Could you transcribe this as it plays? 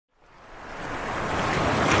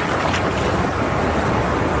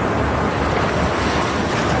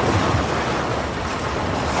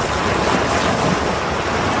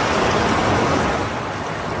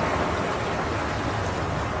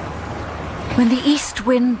When the east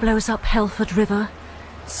wind blows up Helford River,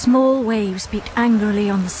 small waves beat angrily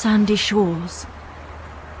on the sandy shores.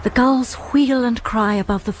 The gulls wheel and cry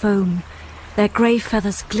above the foam, their grey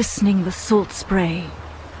feathers glistening with salt spray.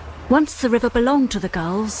 Once the river belonged to the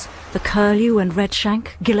gulls, the curlew and redshank,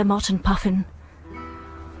 guillemot and puffin.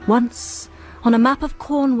 Once, on a map of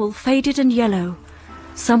Cornwall faded and yellow,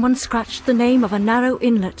 someone scratched the name of a narrow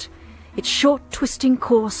inlet, its short twisting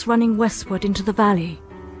course running westward into the valley.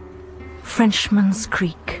 Frenchman's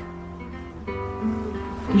Creek.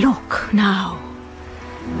 Look now.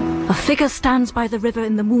 A figure stands by the river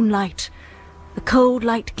in the moonlight, the cold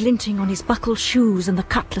light glinting on his buckled shoes and the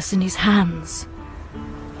cutlass in his hands.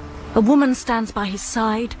 A woman stands by his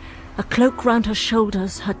side, a cloak round her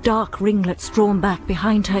shoulders, her dark ringlets drawn back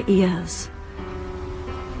behind her ears.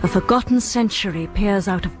 A forgotten century peers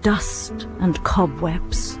out of dust and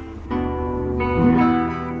cobwebs.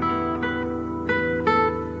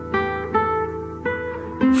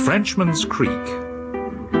 Frenchman's Creek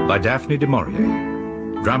by Daphne Du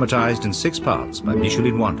Maurier, dramatized in 6 parts by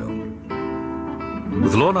Micheline Wando.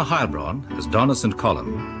 With Lorna Heilbron as Donna St.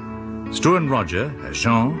 Column, Struan Roger as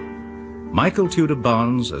Jean, Michael Tudor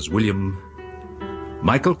Barnes as William,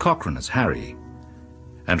 Michael Cochrane as Harry,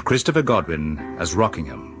 and Christopher Godwin as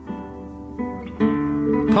Rockingham.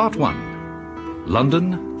 Part 1.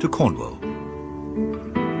 London to Cornwall.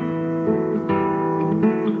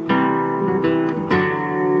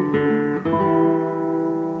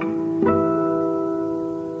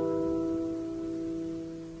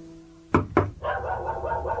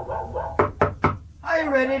 Are you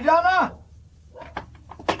ready, Donna?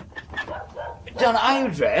 Donna, are you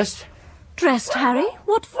dressed? Dressed, Harry?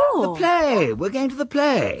 What for? The play. We're going to the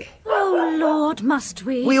play. Oh, Lord, must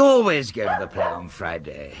we? We always go to the play on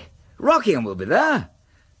Friday. Rockingham will be there.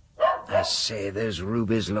 I say, those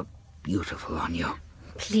rubies look beautiful on you.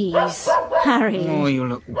 Please, Harry. Oh, you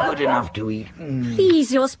look good enough to eat.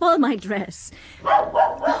 Please, you'll spoil my dress.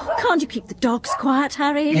 Oh, can't you keep the dogs quiet,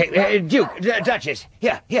 Harry? Hey, Duke, Duchess,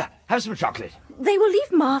 here, have some chocolate. They will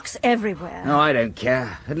leave marks everywhere. Oh, I don't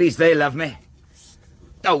care. At least they love me.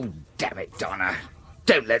 Oh, damn it, Donna.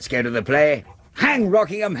 Don't let's go to the play. Hang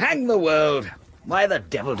Rockingham, hang the world. Why the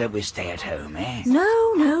devil don't we stay at home, eh?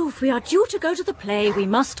 No, if we are due to go to the play, we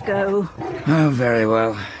must go. Oh, very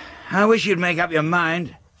well. I wish you'd make up your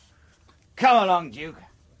mind. Come along, Duke.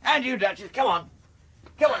 And you, Duchess, come on.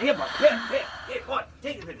 Come on, here, boy. Here, what?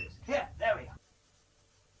 Take the business. Here, there we are.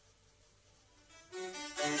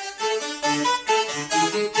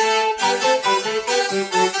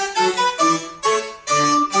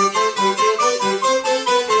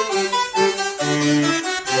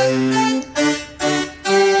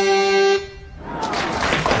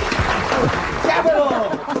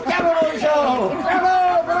 Capital show!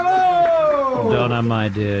 Bravo! Donna, my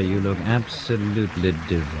dear, you look absolutely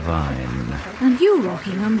divine. And you,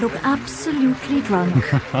 Rockingham, look absolutely drunk.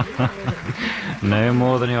 No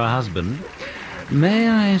more than your husband. May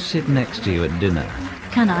I sit next to you at dinner?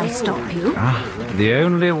 Can I stop you? The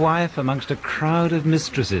only wife amongst a crowd of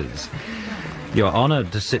mistresses. You're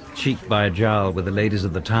honoured to sit cheek by jowl with the ladies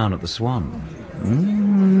of the town at the Swan.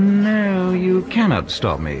 No, you cannot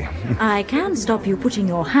stop me. I can stop you putting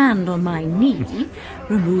your hand on my knee.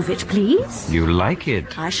 Remove it, please. You like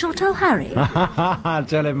it? I shall tell Harry. I'll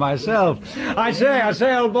tell him myself. I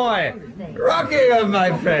say, old boy. Rockingham,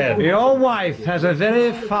 my friend. Your wife has a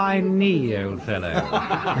very fine knee, old fellow.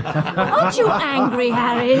 Aren't you angry,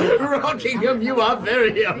 Harry? Rockingham, you are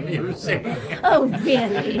very amusing. Oh,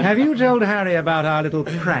 really? Have you told Harry about our little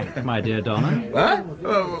prank, my dear Donna? What?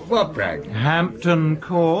 What prank? Hampton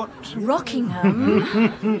Court.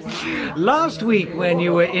 Rockingham? Last week when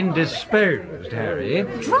you were indisposed, Harry...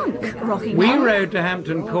 Drunk, Rockingham? We rode to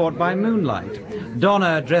Hampton Court by moonlight.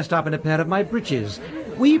 Donna dressed up in a pair of my breeches.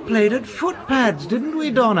 We played at footpads, didn't we,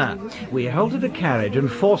 Donna? We halted a carriage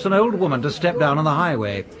and forced an old woman to step down on the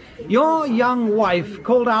highway. Your young wife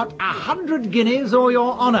called out 100 guineas or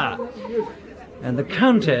your honour. And the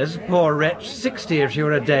Countess, poor wretch, 60 if she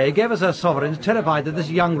were a day, gave us her sovereigns, terrified that this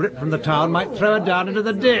young rip from the town might throw her down into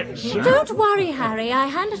the ditch. Don't worry, Harry. I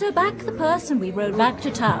handed her back the purse and we rode back to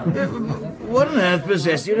town. What on earth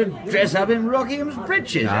possessed you to dress up in Rockingham's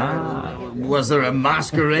breeches? Was there a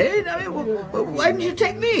masquerade? I mean, why didn't you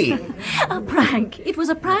take me? A prank. It was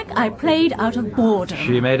a prank I played out of boredom.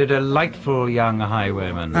 She made a delightful young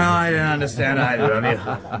highwayman. Oh, I don't understand either of you.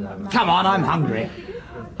 Come on, I'm hungry.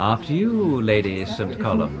 After you, Lady St.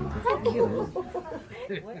 Column. Thank you.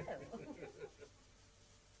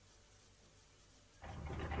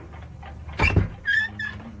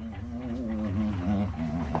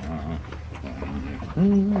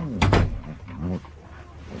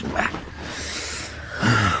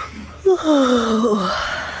 Are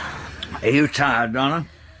you tired, Donna?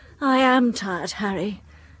 I am tired, Harry,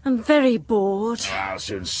 and very bored. I'll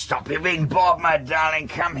soon stop you being bored, my darling.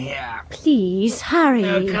 Come here. Please,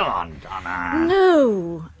 Harry. Come on, Donna.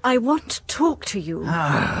 No, I want to talk to you.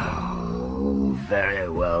 Oh, very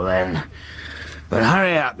well then. But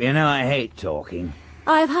hurry up, you know I hate talking.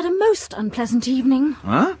 I've had a most unpleasant evening.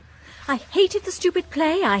 Huh? I hated the stupid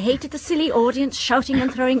play. I hated the silly audience shouting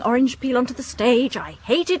and throwing orange peel onto the stage. I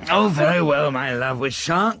hated... Oh, very well, my love. We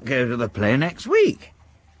shan't go to the play next week.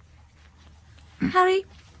 Harry,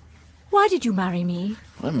 why did you marry me?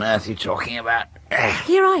 What on earth are you talking about?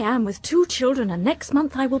 Here I am with 2 children, and next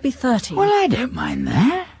month I will be 30. Well, I don't mind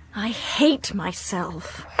that. I hate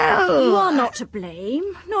myself. Well, You are not to blame,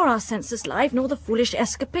 nor our senseless life, nor the foolish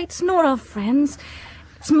escapades, nor our friends.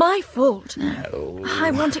 It's my fault. No.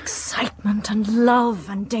 I want excitement and love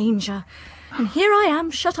and danger. And here I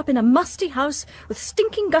am, shut up in a musty house with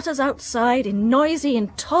stinking gutters outside in noisy,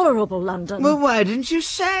 intolerable London. Well, why didn't you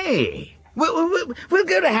say? We'll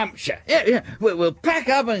go to Hampshire. Yeah. We'll pack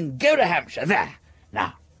up and go to Hampshire. There.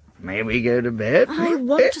 Now, may we go to bed? I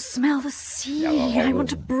want to smell the sea. I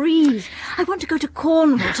want to breathe. I want to go to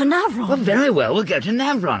Cornwall, to Navron. Well, very well. We'll go to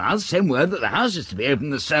Navron. I'll send word that the house is to be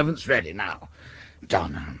open. The servant's ready now.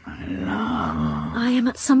 Donna, my love. I am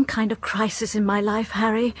at some kind of crisis in my life,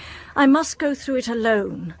 Harry. I must go through it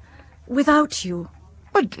alone. Without you.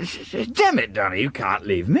 But, damn it, Donna, you can't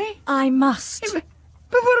leave me. I must.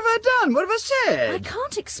 But what have I done? What have I I said?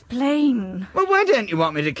 can't explain. Well, why don't you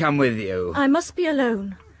want me to come with you? I must be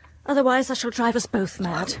alone. Otherwise I shall drive us both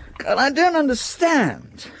mad. God, I don't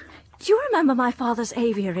understand. Do you remember my father's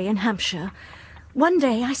aviary in Hampshire? One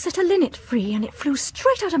day I set a linnet free and it flew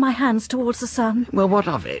straight out of my hands towards the sun. Well, what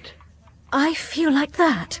of it? I feel like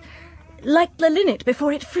that. Like the linnet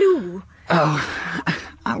before it flew. Oh,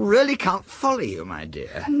 I really can't follow you, my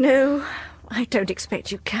dear. No, I don't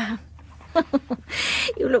expect you can.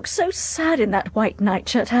 You look so sad in that white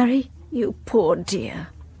nightshirt, Harry. You poor dear.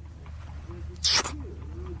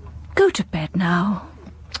 Go to bed now.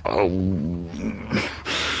 Oh,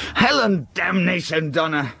 hell and damnation,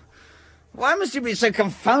 Donna. Why must you be so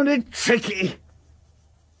confounded tricky?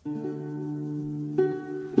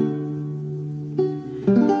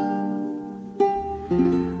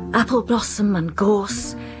 Apple blossom and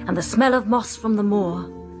gorse, and the smell of moss from the moor.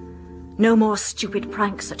 No more stupid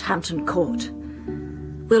pranks at Hampton Court.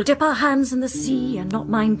 We'll dip our hands in the sea and not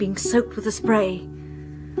mind being soaked with the spray.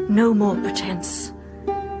 No more pretense.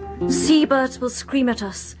 Seabirds will scream at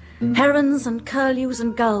us, herons and curlews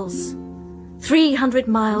and gulls. 300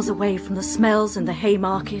 miles away from the smells in the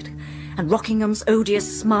Haymarket, and Rockingham's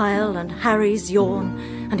odious smile, and Harry's yawn,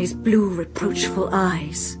 and his blue reproachful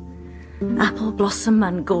eyes. Apple blossom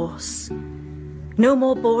and gorse. No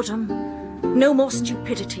more boredom, no more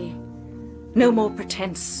stupidity, no more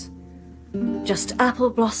pretense. Just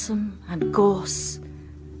apple blossom and gorse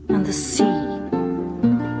and the sea.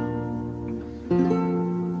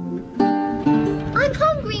 I'm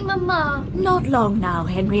hungry, Mama. Not long now,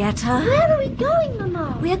 Henrietta. Where are we going,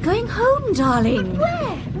 Mama? We're going home, darling.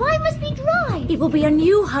 Where? Why must we drive? It will be a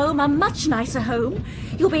new home, a much nicer home.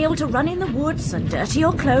 You'll be able to run in the woods and dirty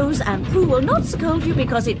your clothes, and Prue will not scold you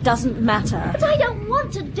because it doesn't matter. But I don't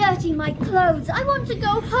want to dirty my clothes. I want to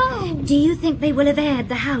go home. Do you think they will have aired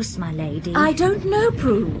the house, my lady? I don't know,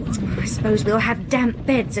 Prue. I suppose we'll have damp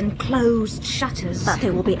beds and closed shutters. But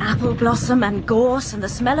there will be apple blossom and gorse and the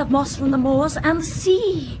smell of moss from the moors and the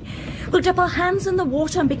sea. We'll dip our hands in the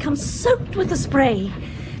water and become soaked with the spray.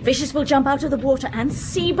 Fishes will jump out of the water and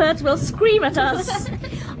seabirds will scream at us.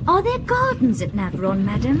 Are there gardens at Navron,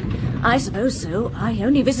 madam? I suppose so. I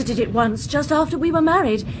only visited it once, just after we were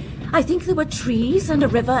married. I think there were trees and a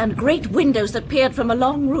river and great windows that peered from a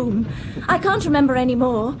long room. I can't remember any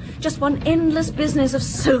more. Just one endless business of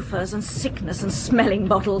sofas and sickness and smelling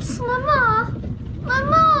bottles. Mama!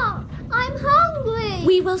 Mama! I'm hungry.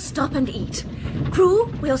 We will stop and eat.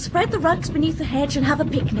 Prue, we'll spread the rugs beneath the hedge and have a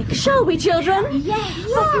picnic. Shall we, children? Yes.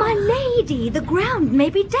 But my lady, the ground may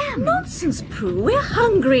be damp. Nonsense, Prue. We're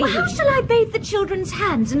hungry. Well, how shall I bathe the children's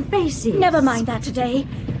hands and faces? Never mind that today.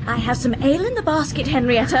 I have some ale in the basket,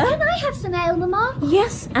 Henrietta. Can I have some ale, Mama?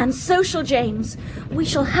 Yes, and so shall James. We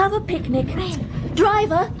shall have a picnic.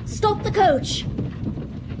 Driver, stop the coach.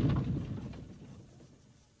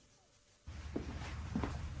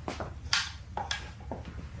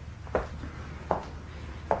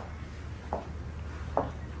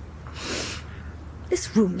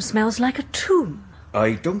 This room smells like a tomb.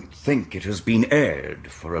 I don't think it has been aired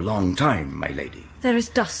for a long time, my lady. There is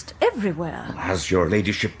dust everywhere. As your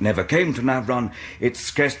ladyship never came to Heilbron, it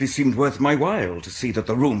scarcely seemed worth my while to see that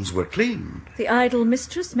the rooms were cleaned. The idle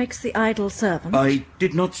mistress makes the idle servant. I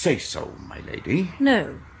did not say so, my lady.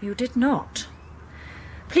 No, you did not.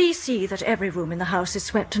 Please see that every room in the house is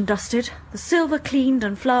swept and dusted, the silver cleaned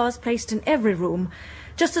and flowers placed in every room,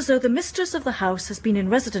 just as though the mistress of the house has been in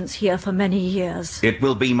residence here for many years. It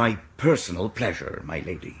will be my personal pleasure, my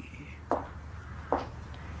lady.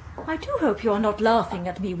 I do hope you are not laughing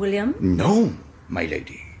at me, William. No, my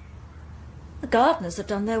lady. The gardeners have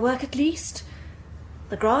done their work at least.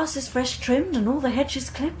 The grass is fresh trimmed and all the hedges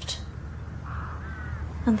clipped.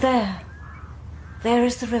 And there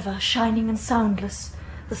is the river, shining and soundless,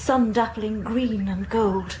 the sun dappling green and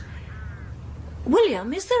gold.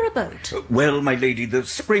 William, is there a boat? Well, my lady, the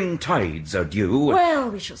spring tides are due. Well,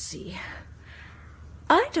 we shall see.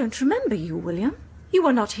 I don't remember you, William. You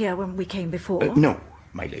were not here when we came before. No,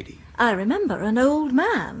 my lady. I remember an old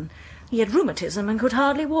man. He had rheumatism and could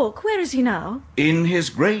hardly walk. Where is he now? In his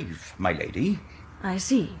grave, my lady. I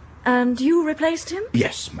see. And you replaced him?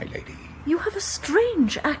 Yes, my lady. You have a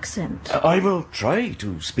strange accent. I will try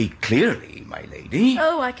to speak clearly, my lady.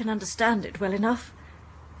 Oh, I can understand it well enough.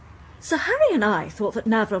 Sir Harry and I thought that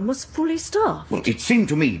Heilbron was fully staffed. Well, it seemed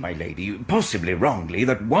to me, my lady, possibly wrongly,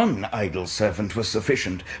 that one idle servant was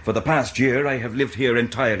sufficient. For the past year I have lived here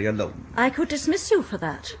entirely alone. I could dismiss you for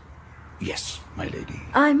that. Yes, my lady.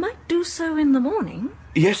 I might do so in the morning.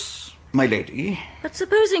 Yes, my lady. But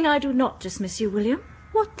supposing I do not dismiss you, William,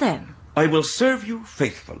 what then? I will serve you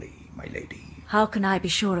faithfully, my lady. How can I be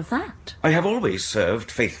sure of that? I have always served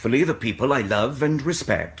faithfully the people I love and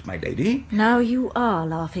respect, my lady. Now you are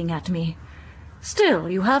laughing at me. Still,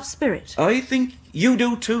 you have spirit. I think you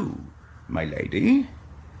do too, my lady.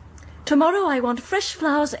 Tomorrow I want fresh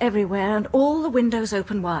flowers everywhere and all the windows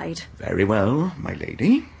open wide. Very well, my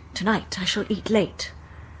lady. Tonight I shall eat late.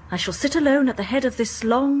 I shall sit alone at the head of this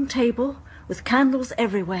long table with candles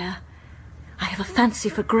everywhere. I have a fancy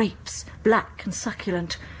for grapes, black and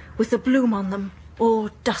succulent, with the bloom on them, all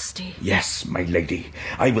dusty. Yes, my lady.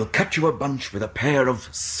 I will cut you a bunch with a pair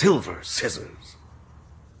of silver scissors.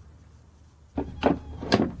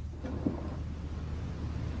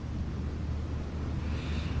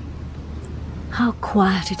 How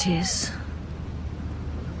quiet it is.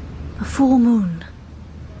 A full moon.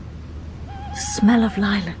 The smell of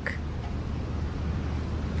lilac.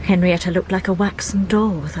 Henrietta looked like a waxen doll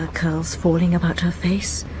with her curls falling about her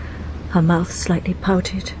face, her mouth slightly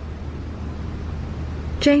pouted.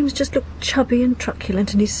 James just looked chubby and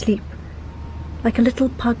truculent in his sleep, like a little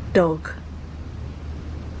pug dog.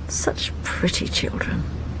 Such pretty children.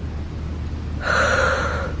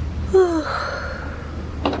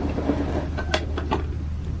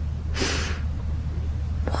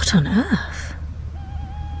 What on earth?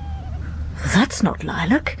 That's not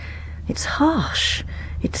lilac. It's harsh.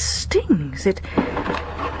 It stings. It...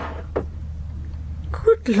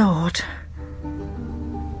 Good Lord.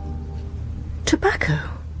 Tobacco.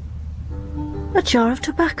 A jar of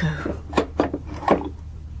tobacco.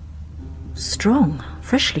 Strong,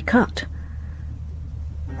 freshly cut.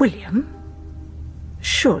 William?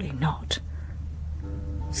 Surely not.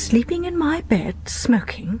 Sleeping in my bed,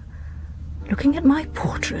 smoking, looking at my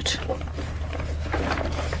portrait.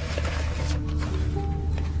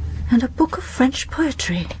 And a book of French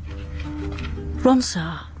poetry.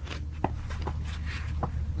 Ronsard.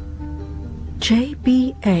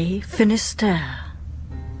 J.B.A. Finistère.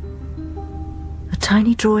 A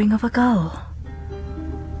tiny drawing of a gull.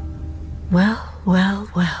 Well, well,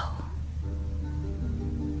 well.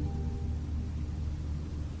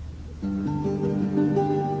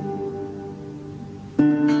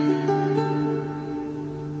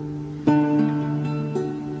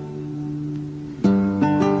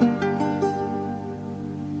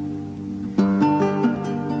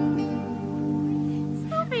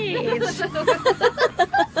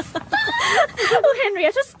 Oh,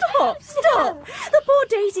 Henrietta, stop, stop. The poor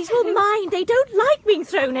daisies will mind. They don't like being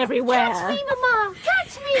thrown everywhere. Catch me, Mamma,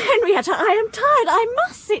 catch me. Henrietta, I am tired. I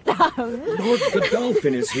must sit down. Lord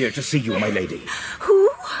Godolphin is here to see you, my lady. Who?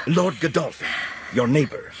 Lord Godolphin, your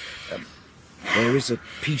neighbour. There is a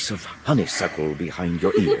piece of honeysuckle behind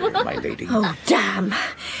your ear, my lady. Oh, damn.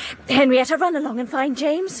 Henrietta, run along and find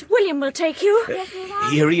James. William will take you.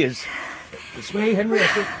 Here he is. This way,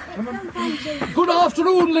 Henrietta. Come on. Good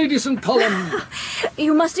afternoon, ladies and Colin.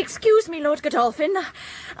 You must excuse me, Lord Godolphin.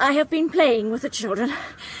 I have been playing with the children.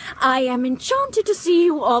 I am enchanted to see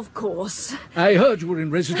you, of course. I heard you were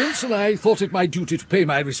in residence, and I thought it my duty to pay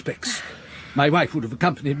my respects. My wife would have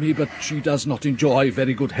accompanied me, but she does not enjoy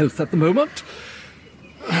very good health at the moment.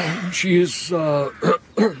 She is, I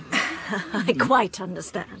quite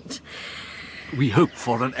understand. We hope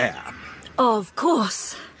for an heir. Of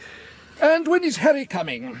course. And when is Harry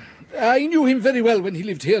coming? I knew him very well when he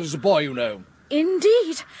lived here as a boy, you know.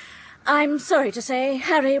 Indeed. I'm sorry to say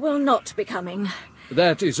Harry will not be coming.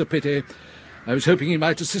 That is a pity. I was hoping he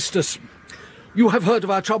might assist us. You have heard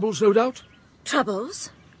of our troubles, no doubt?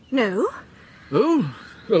 Troubles? No. Oh,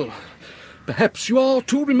 well, perhaps you are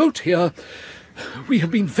too remote here. We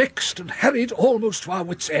have been vexed and harried almost to our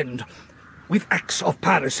wits' end, with acts of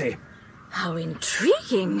piracy. How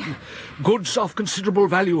intriguing. Goods of considerable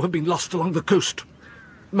value have been lost along the coast.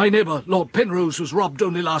 My neighbour, Lord Penrose, was robbed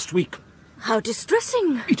only last week. How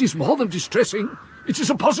distressing. It is more than distressing. It is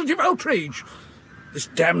a positive outrage. This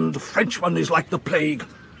damned Frenchman is like the plague.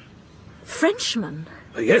 Frenchman?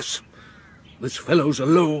 Yes. This fellow's a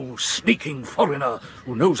low, sneaking foreigner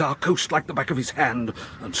who knows our coast like the back of his hand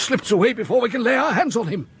and slips away before we can lay our hands on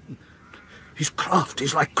him. His craft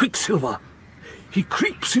is like quicksilver. He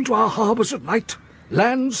creeps into our harbours at night,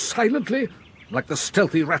 lands silently, like the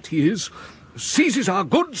stealthy rat he is, seizes our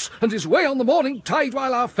goods and is away on the morning tide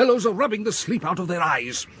while our fellows are rubbing the sleep out of their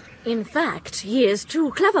eyes. In fact, he is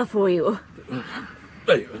too clever for you.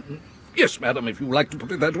 Yes, madam, if you like to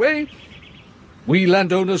put it that way. We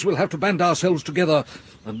landowners will have to band ourselves together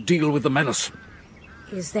and deal with the menace.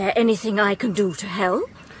 Is there anything I can do to help?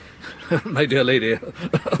 My dear lady,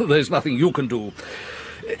 there's nothing you can do,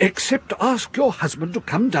 except ask your husband to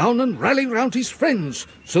come down and rally round his friends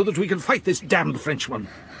so that we can fight this damned Frenchman.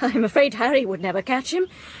 I'm afraid Harry would never catch him.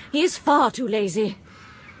 He is far too lazy.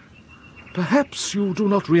 Perhaps you do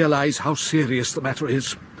not realize how serious the matter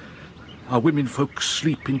is. Our women folks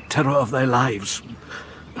sleep in terror of their lives.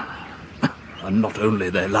 And not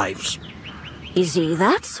only their lives. Is he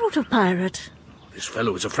that sort of pirate? This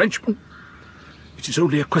fellow is a Frenchman. It is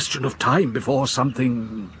only a question of time before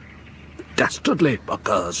something dastardly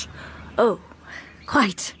occurs. Oh,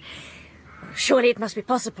 quite. Surely it must be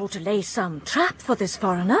possible to lay some trap for this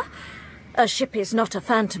foreigner. A ship is not a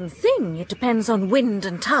phantom thing. It depends on wind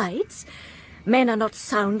and tides. Men are not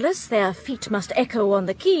soundless. Their feet must echo on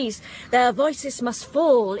the quays. Their voices must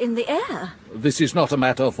fall in the air. This is not a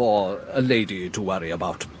matter for a lady to worry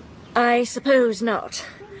about. I suppose not.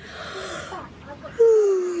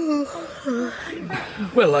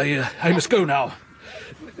 Well, I must go now.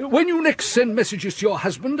 When you next send messages to your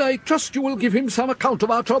husband, I trust you will give him some account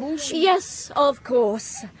of our troubles? Yes, of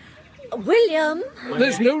course. William?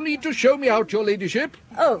 There's no need to show me out, your ladyship.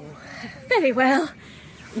 Oh, very well.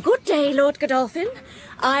 Good day, Lord Godolphin.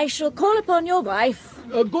 I shall call upon your wife.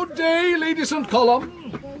 A good day, Lady St.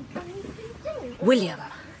 Column. William,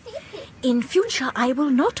 in future I will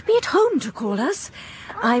not be at home to call us.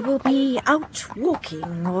 I will be out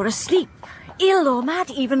walking or asleep, ill or mad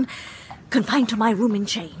even, confined to my room in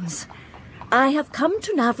chains. I have come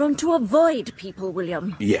to Navron to avoid people,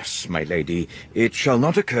 William. Yes, my lady, it shall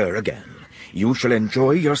not occur again. You shall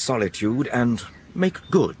enjoy your solitude and make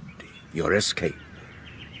good your escape.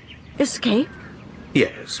 Escape?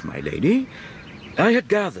 Yes, my lady. I had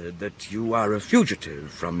gathered that you are a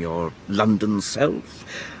fugitive from your London self,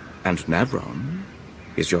 and Navron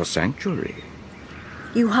is your sanctuary.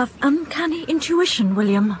 You have uncanny intuition,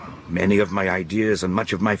 William. Many of my ideas and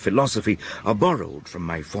much of my philosophy are borrowed from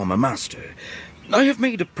my former master. I have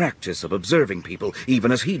made a practice of observing people,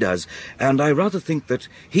 even as he does, and I rather think that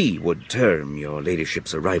he would term your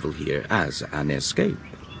ladyship's arrival here as an escape.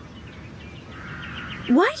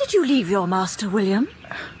 Why did you leave your master, William?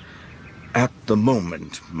 At the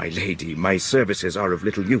moment, my lady, my services are of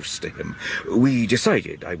little use to him. We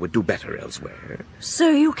decided I would do better elsewhere. So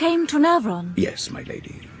you came to Navron? Yes, my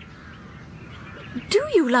lady. Do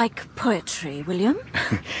you like poetry, William?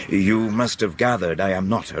 You must have gathered I am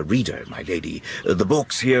not a reader, my lady. The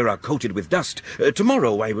books here are coated with dust.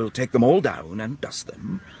 Tomorrow I will take them all down and dust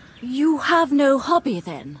them. You have no hobby,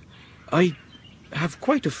 then? I have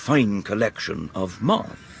quite a fine collection of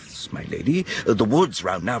moths, my lady. The woods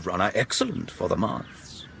round Navron are excellent for the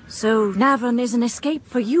moths. So Navron is an escape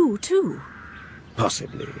for you, too?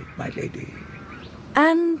 Possibly, my lady.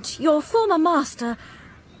 And your former master,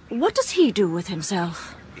 what does he do with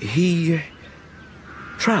himself? He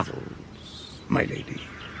travels, my lady.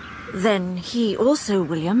 Then he also,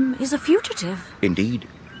 William, is a fugitive. Indeed.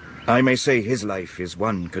 I may say his life is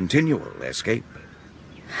one continual escape.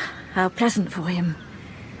 How pleasant for him.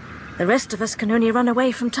 The rest of us can only run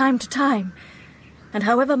away from time to time. And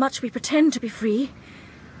however much we pretend to be free,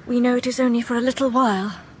 we know it is only for a little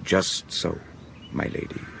while. Just so, my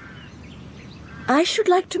lady. I should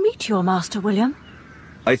like to meet your master, William.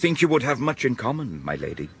 I think you would have much in common, my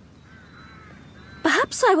lady. Perhaps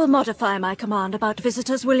Perhaps I will modify my command about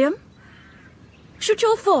visitors, William. Should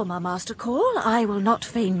your former master call, I will not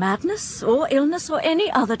feign madness or illness or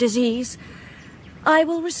any other disease. I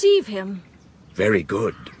will receive him. Very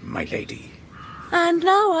good, my lady. And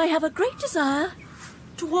now I have a great desire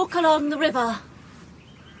to walk along the river.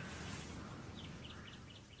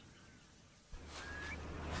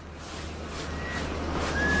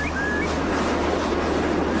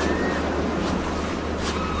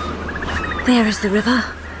 There is the river,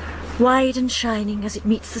 wide and shining as it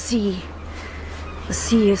meets the sea. The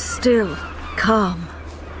sea is still, calm.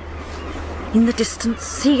 In the distance,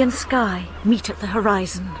 sea and sky meet at the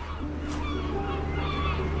horizon.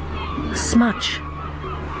 A smudge,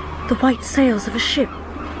 the white sails of a ship.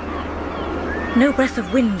 No breath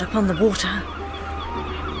of wind upon the water.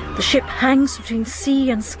 The ship hangs between sea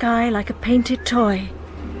and sky like a painted toy.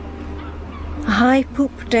 A high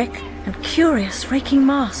poop deck and curious raking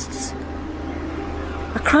masts.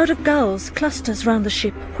 A crowd of gulls clusters round the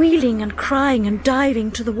ship, wheeling and crying and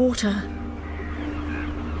diving to the water.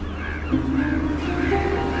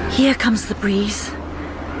 Here comes the breeze.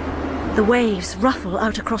 The waves ruffle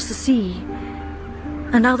out across the sea.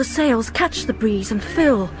 And now the sails catch the breeze and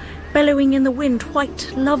fill, bellowing in the wind,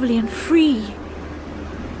 white, lovely and free.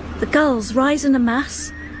 The gulls rise in a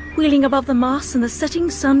mass, wheeling above the masts, and the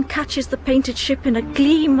setting sun catches the painted ship in a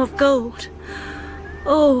gleam of gold.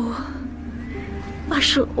 Oh, I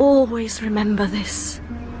shall always remember this.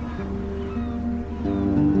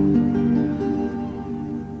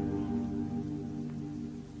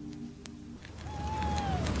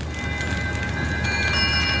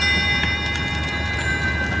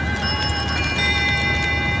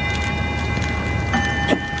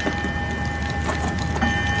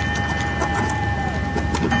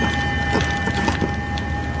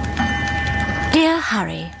 Dear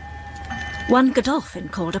Harry, one Godolphin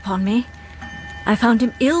called upon me. I found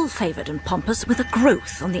him ill-favoured and pompous, with a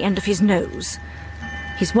growth on the end of his nose.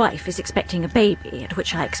 His wife is expecting a baby, at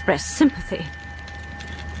which I expressed sympathy.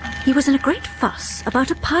 He was in a great fuss about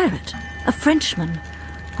a pirate, a Frenchman,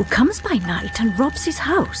 who comes by night and robs his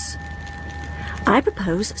house. I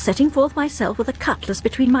propose setting forth myself with a cutlass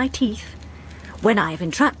between my teeth. When I have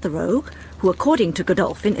entrapped the rogue, who according to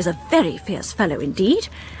Godolphin is a very fierce fellow indeed,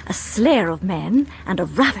 a slayer of men and a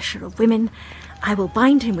ravisher of women, I will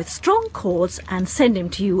bind him with strong cords and send him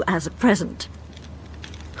to you as a present.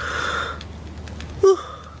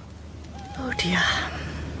 Oh dear.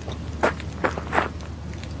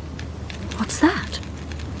 What's that?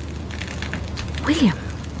 William,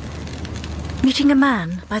 meeting a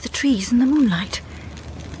man by the trees in the moonlight.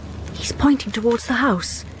 He's pointing towards the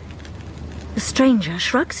house. The stranger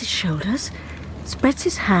shrugs his shoulders, spreads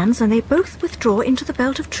his hands, and they both withdraw into the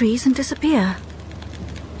belt of trees and disappear.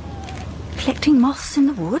 Collecting moths in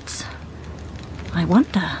the woods? I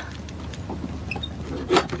wonder.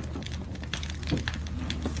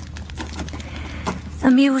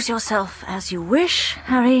 Amuse yourself as you wish,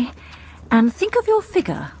 Harry, and think of your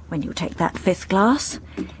figure when you take that 5th glass.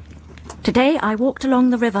 Today I walked along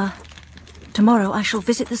the river. Tomorrow I shall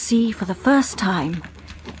visit the sea for the first time.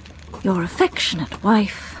 Your affectionate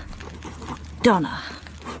wife, Donna.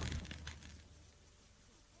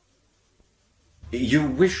 You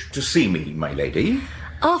wish to see me, my lady?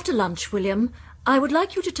 After lunch, William, I would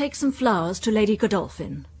like you to take some flowers to Lady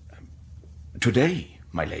Godolphin. Today,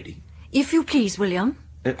 my lady? If you please, William.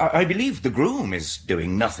 I believe the groom is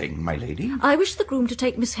doing nothing, my lady. I wish the groom to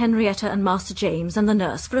take Miss Henrietta and Master James and the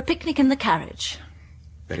nurse for a picnic in the carriage.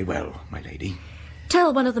 Very well, my lady.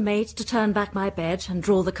 Tell one of the maids to turn back my bed and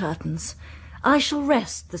draw the curtains. I shall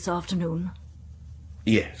rest this afternoon.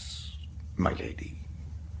 Yes, my lady.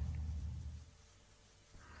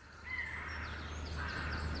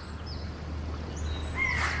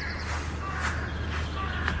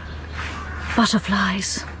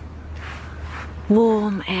 Butterflies,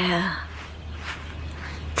 warm air,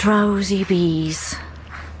 drowsy bees,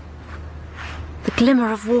 the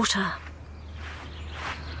glimmer of water,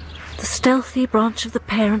 the stealthy branch of the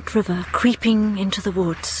parent river creeping into the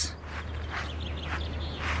woods.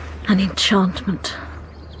 An enchantment,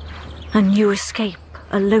 a new escape,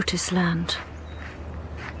 a lotus land.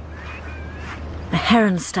 A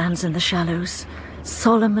heron stands in the shallows,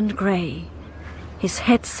 solemn and grey, his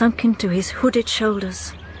head sunk into his hooded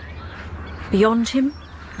shoulders. Beyond him,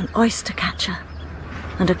 an oyster catcher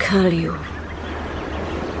and a curlew.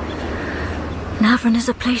 Navron is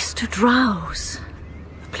a place to drowse,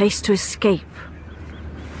 a place to escape.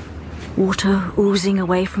 Water oozing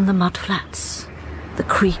away from the mudflats, the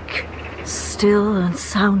creek, still and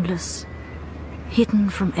soundless,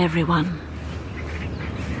 hidden from everyone.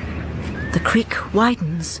 The creek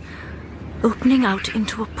widens, opening out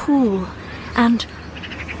into a pool, and...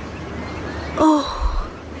 oh,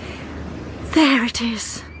 there it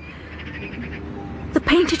is. The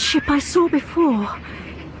painted ship I saw before,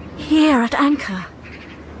 here at anchor.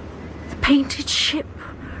 The painted ship,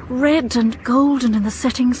 red and golden in the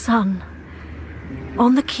setting sun.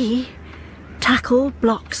 On the quay, tackle,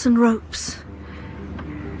 blocks and ropes.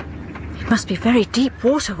 It must be very deep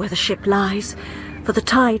water where the ship lies, for the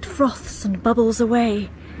tide froths and bubbles away.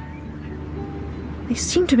 They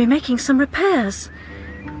seem to be making some repairs.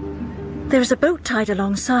 There is a boat tied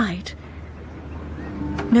alongside.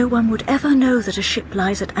 No one would ever know that a ship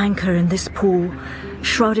lies at anchor in this pool,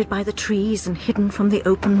 shrouded by the trees and hidden from the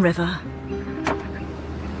open river.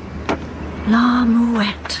 La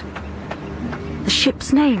Mouette. The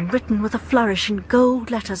ship's name written with a flourish in gold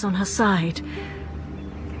letters on her side.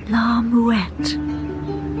 La Mouette.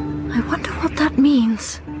 I wonder what that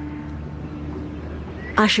means.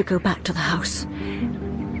 I should go back to the house.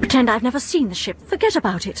 Pretend I've never seen the ship. Forget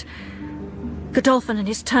about it. Godolphin and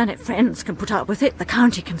his turnip friends can put up with it. The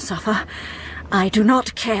county can suffer. I do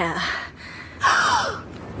not care.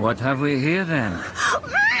 What have we here, then?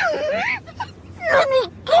 Let me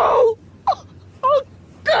go! I'll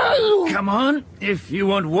go! Come on. If you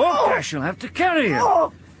won't walk, I shall have to carry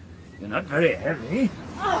you. You're not very heavy.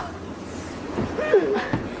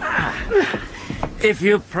 If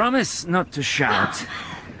you promise not to shout,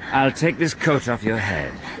 I'll take this coat off your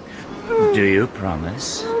head. Do you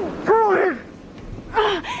promise?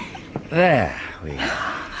 There we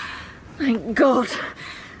are. Thank God.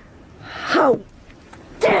 How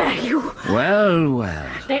dare you? Well, well.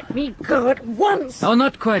 Let me go at once. Oh,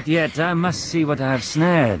 not quite yet. I must see what I have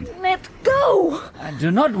snared. Let go. I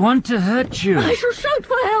do not want to hurt you. I shall shout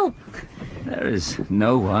for help. There is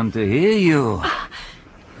no one to hear you.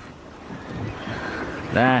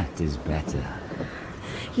 That is better.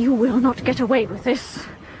 You will not get away with this.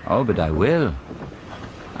 Oh, but I will.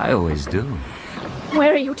 I always do.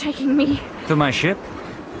 Where are you taking me? To my ship,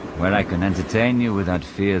 where I can entertain you without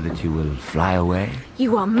fear that you will fly away.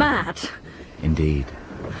 You are mad. Indeed.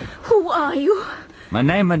 Who are you? My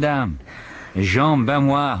name, madame, is Jean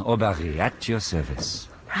Benoit Aubary, at your service.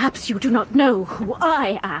 Perhaps you do not know who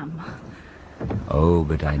I am. Oh,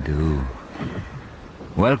 but I do.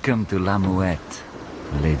 Welcome to La Mouette,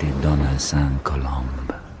 Lady Donna Saint-Colombe.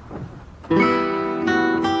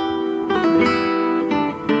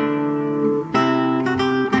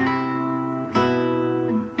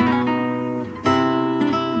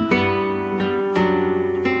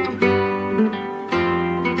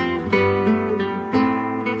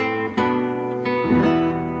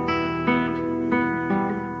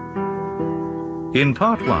 In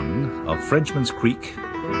part one of Frenchman's Creek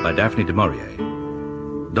by Daphne Du Maurier,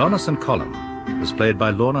 Donna St. Column was played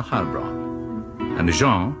by Lorna Heilbron, and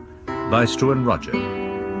Jean by Struan Roger.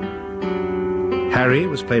 Harry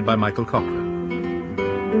was played by Michael Cochrane.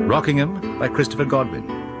 Rockingham by Christopher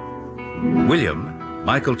Godwin. William,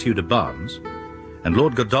 Michael Tudor Barnes, and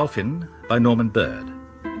Lord Godolphin by Norman Bird.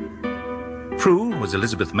 Prue was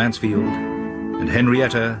Elizabeth Mansfield, and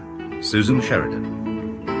Henrietta, Susan Sheridan.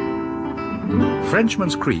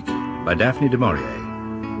 Frenchman's Creek by Daphne Du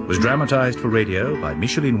Maurier was dramatized for radio by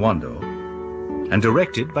Micheline Wando and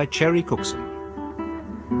directed by Cherry Cookson.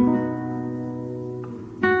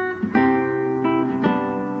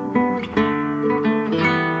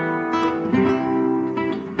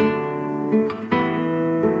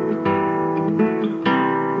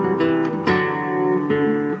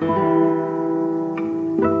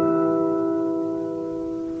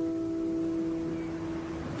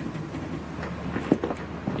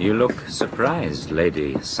 You look surprised,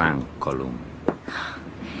 Lady Saint-Colombe.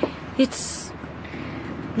 It's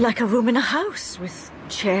like a room in a house with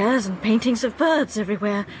chairs and paintings of birds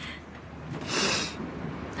everywhere.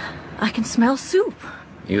 I can smell soup.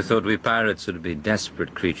 You thought we pirates would be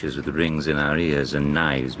desperate creatures with rings in our ears and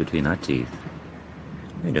knives between our teeth.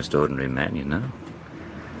 We're just ordinary men, you know.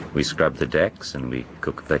 We scrub the decks and we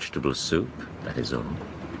cook vegetable soup, that is all.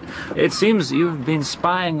 It seems you've been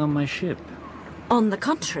spying on my ship. On the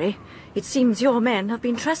contrary, it seems your men have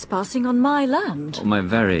been trespassing on my land. Oh, my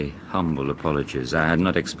very humble apologies. I had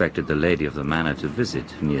not expected the lady of the manor to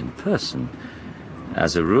visit me in person.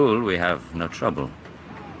 As a rule, we have no trouble.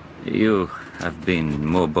 You have been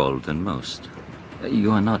more bold than most.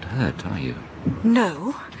 You are not hurt, are you?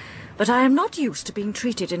 No, but I am not used to being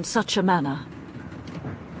treated in such a manner.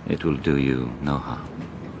 It will do you no harm.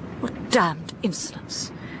 What damned insolence.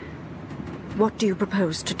 What do you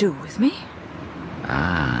propose to do with me?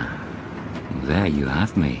 Ah, there you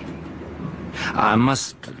have me. I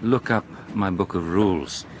must look up my book of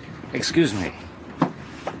rules. Excuse me.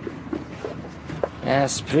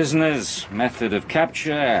 Yes, prisoners, method of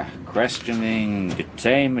capture, questioning,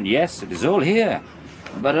 detainment, yes, it is all here.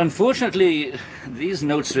 But unfortunately, these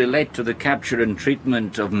notes relate to the capture and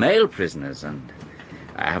treatment of male prisoners, and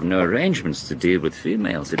I have no arrangements to deal with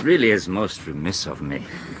females. It really is most remiss of me.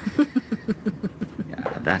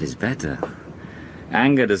 Yeah, that is better.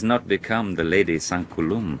 Anger does not become the Lady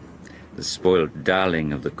Sankulum, the spoiled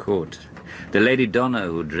darling of the court, the Lady Donna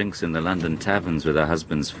who drinks in the London taverns with her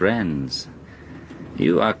husband's friends.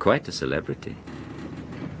 You are quite a celebrity.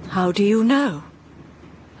 How do you know?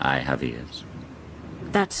 I have ears.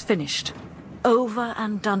 That's finished. Over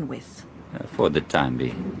and done with. For the time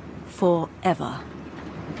being. Forever.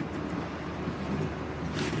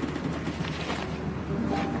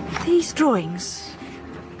 These drawings,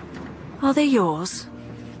 are they yours?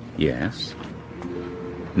 Yes.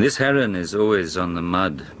 This heron is always on the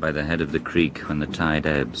mud by the head of the creek when the tide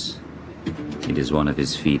ebbs. It is one of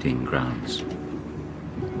his feeding grounds.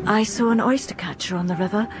 I saw an oyster catcher on the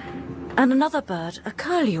river, and another bird, a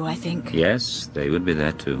curlew, I think. Yes, they would be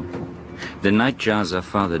there too. The nightjars are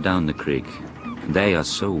farther down the creek. They are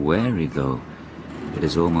so wary, though, it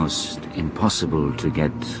is almost impossible to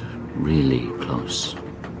get really close.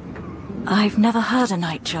 I've never heard a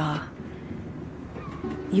nightjar.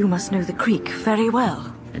 You must know the creek very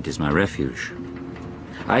well. It is my refuge.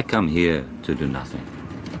 I come here to do nothing.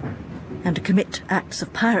 And commit acts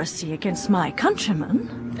of piracy against my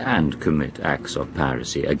countrymen? And commit acts of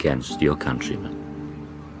piracy against your countrymen.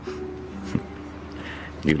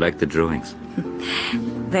 You like the drawings?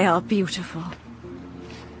 They are beautiful.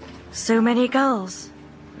 So many gulls.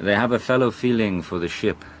 They have a fellow feeling for the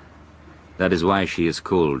ship. That is why she is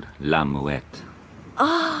called La Mouette.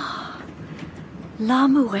 Ah, La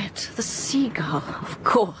Mouette, the seagull, of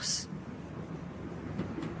course.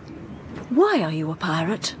 Why are you a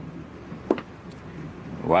pirate?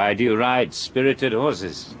 Why do you ride spirited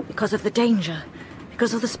horses? Because of the danger,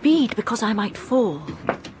 because of the speed, because I might fall.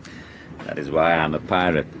 That is why I'm a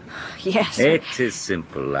pirate. Yes. It is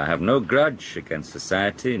simple. I have no grudge against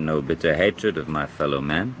society, no bitter hatred of my fellow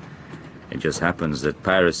men. It just happens that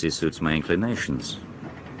piracy suits my inclinations.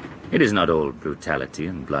 It is not all brutality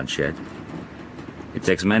and bloodshed. It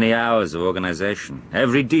takes many hours of organization.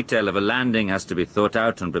 Every detail of a landing has to be thought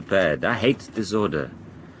out and prepared. I hate disorder.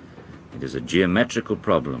 It is a geometrical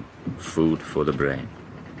problem, food for the brain.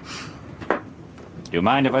 Do you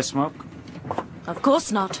mind if I smoke? Of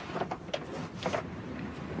course not.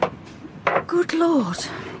 Good Lord.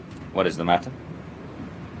 What is the matter?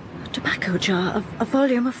 A tobacco jar, a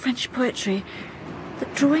volume of French poetry, the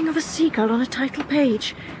drawing of a seagull on a title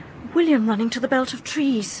page, William running to the belt of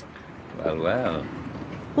trees. Well, well.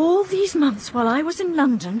 All these months while I was in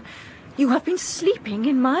London, you have been sleeping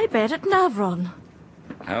in my bed at Heilbron.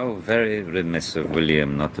 How very remiss of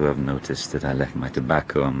William not to have noticed that I left my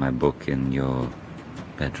tobacco and my book in your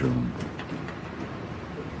bedroom.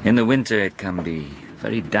 In the winter it can be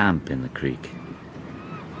very damp in the creek.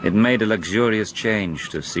 It made a luxurious change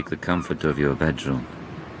to seek the comfort of your bedroom.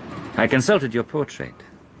 I consulted your portrait.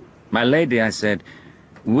 My lady, I said,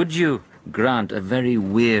 would you grant a very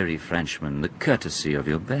weary Frenchman the courtesy of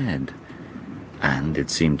your bed? And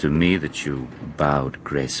it seemed to me that you bowed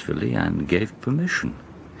gracefully and gave permission.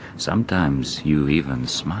 Sometimes you even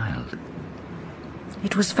smiled.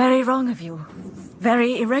 It was very wrong of you.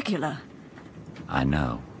 Very irregular. I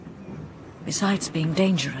know. Besides being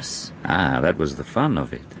dangerous. Ah, that was the fun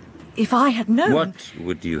of it. If I had known... What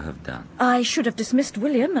would you have done? I should have dismissed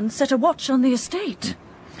William and set a watch on the estate.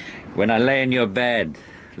 When I lay in your bed,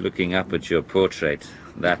 looking up at your portrait,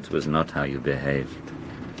 that was not how you behaved.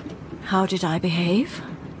 How did I behave?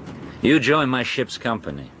 You joined my ship's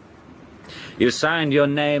company. You signed your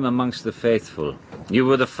name amongst the faithful. You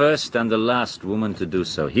were the first and the last woman to do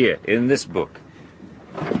so. Here, in this book.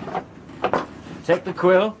 Take the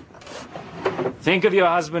quill. Think of your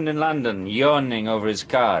husband in London, yawning over his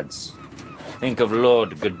cards. Think of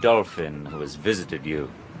Lord Godolphin, who has visited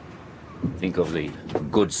you. Think of the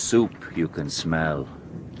good soup you can smell,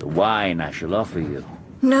 the wine I shall offer you.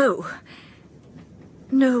 No.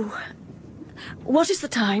 No. What is the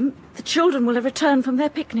time? The children will have returned from their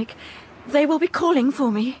picnic. They will be calling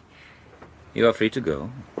for me. You are free to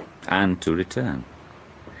go, and to return.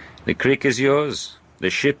 The creek is yours, the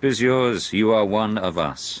ship is yours, you are one of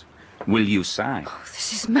us. Will you sign? Oh,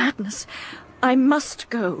 this is madness. I must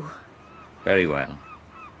go. Very well.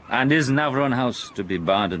 And is Heilbron House to be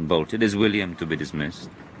barred and bolted? Is William to be dismissed?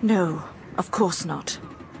 No, of course not.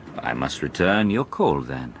 I must return your call,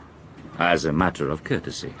 then, as a matter of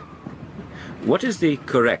courtesy. What is the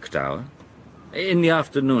correct hour? In the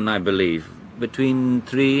afternoon, I believe, between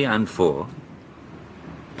 3 and 4.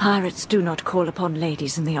 Pirates do not call upon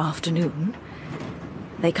ladies in the afternoon.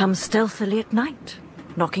 They come stealthily at night,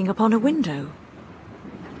 knocking upon a window.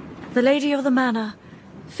 The lady of the manor,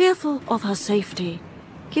 fearful of her safety,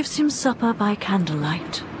 gives him supper by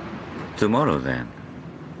candlelight. Tomorrow, then,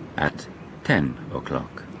 at 10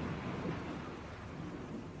 o'clock.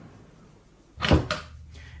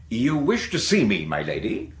 You wish to see me, my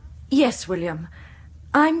lady? Yes, William.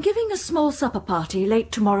 I'm giving a small supper party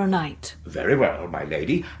late tomorrow night. Very well, my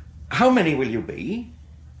lady. How many will you be?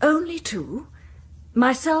 Only 2.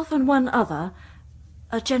 Myself and one other,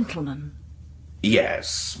 a gentleman.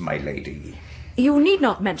 Yes, my lady. You need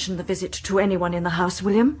not mention the visit to anyone in the house,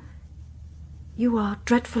 William. You are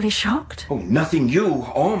dreadfully shocked? Oh, nothing you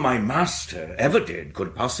or my master ever did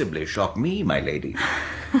could possibly shock me, my lady.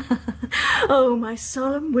 Oh, my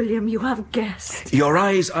solemn William, you have guessed. Your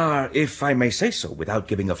eyes are, if I may say so without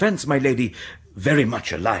giving offence, my lady, very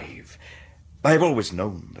much alive. I have always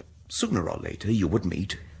known that sooner or later you would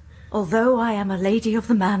meet. Although I am a lady of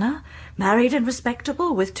the manor, married and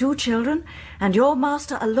respectable with 2 children, and your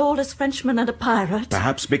master a lawless Frenchman and a pirate...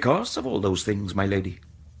 Perhaps because of all those things, my lady.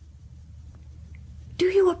 Do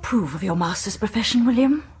you approve of your master's profession,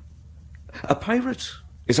 William? A pirate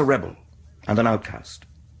is a rebel and an outcast.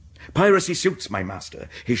 Piracy suits my master.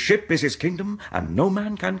 His ship is his kingdom, and no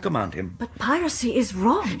man can command him. But piracy is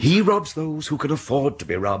wrong. He robs those who can afford to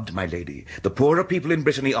be robbed, my lady. The poorer people in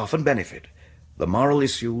Brittany often benefit. The moral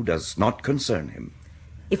issue does not concern him.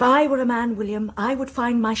 If I were a man, William, I would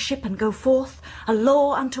find my ship and go forth, a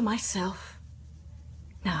law unto myself.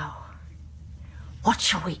 Now, what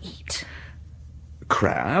shall we eat?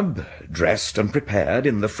 Crab, dressed and prepared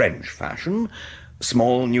in the French fashion,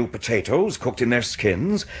 small new potatoes cooked in their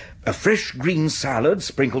skins, a fresh green salad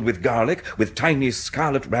sprinkled with garlic, with tiny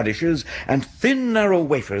scarlet radishes, and thin narrow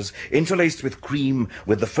wafers interlaced with cream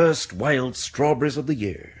with the first wild strawberries of the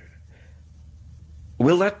year.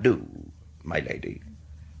 Will that do, my lady?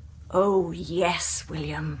 Oh, yes,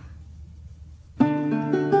 William.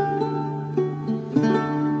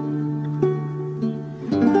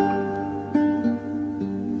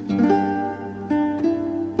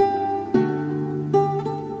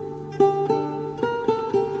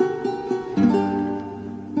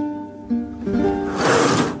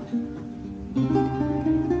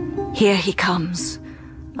 Here he comes,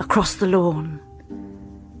 across the lawn.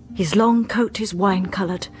 His long coat is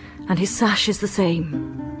wine-coloured, and his sash is the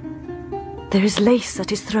same. There is lace at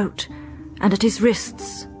his throat and at his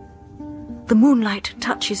wrists. The moonlight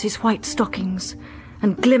touches his white stockings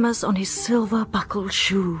and glimmers on his silver-buckled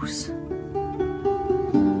shoes.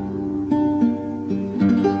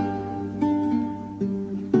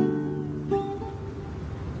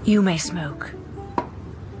 You may smoke.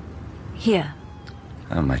 Here.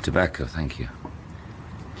 Oh, my tobacco, thank you.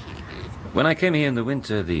 When I came here in the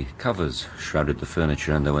winter, the covers shrouded the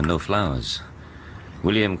furniture and there were no flowers.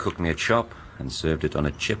 William cooked me a chop and served it on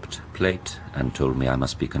a chipped plate and told me I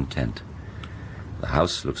must be content. The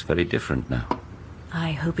house looks very different now.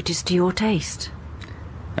 I hope it is to your taste.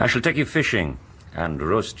 I shall take you fishing and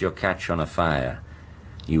roast your catch on a fire.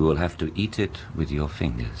 You will have to eat it with your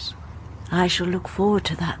fingers. I shall look forward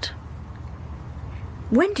to that.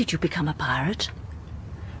 When did you become a pirate?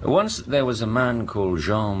 Once there was a man called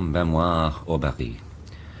Jean Benoit Aubary,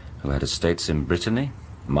 who had estates in Brittany,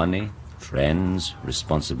 money, friends,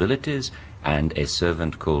 responsibilities, and a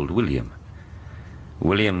servant called William.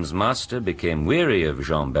 William's master became weary of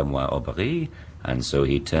Jean Benoit Aubary, and so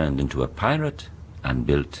he turned into a pirate and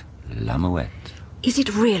built La Mouette. Is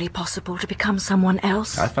it really possible to become someone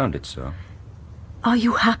else? I found it so. Are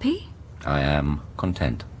you happy? I am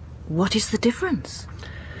content. What is the difference?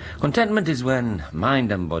 Contentment is when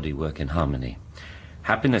mind and body work in harmony.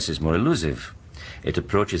 Happiness is more elusive. It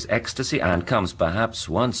approaches ecstasy and comes perhaps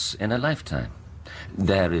once in a lifetime.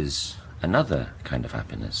 There is another kind of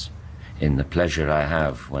happiness, in the pleasure I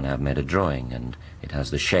have when I have made a drawing and it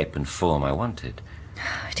has the shape and form I wanted.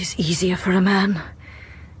 It is easier for a man.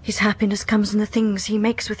 His happiness comes in the things he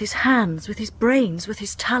makes with his hands, with his brains, with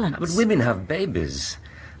his talents. But women have babies.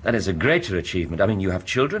 That is a greater achievement. I mean, you have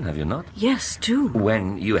children, have you not? Yes, 2.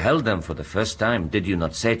 When you held them for the first time, did you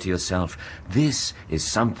not say to yourself, this is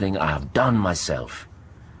something I have done myself?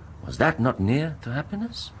 Was that not near to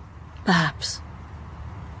happiness? Perhaps.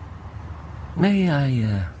 May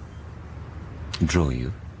I, draw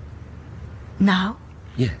you? Now?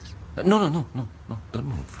 Yes. No, don't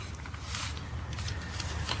move.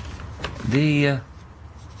 The,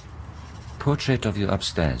 portrait of you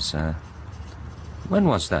upstairs, when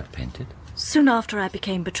was that painted? Soon after I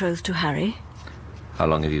became betrothed to Harry. How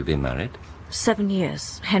long have you been married? 7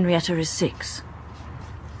 years. Henrietta is 6.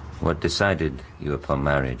 What decided you upon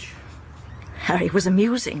marriage? Harry was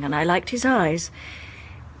amusing, and I liked his eyes.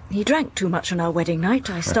 He drank too much on our wedding night.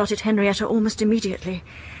 I started Henrietta almost immediately.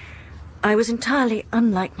 I was entirely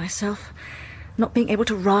unlike myself, not being able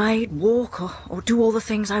to ride, walk, or do all the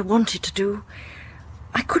things I wanted to do.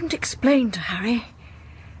 I couldn't explain to Harry.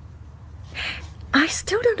 I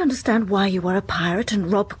still don't understand why you are a pirate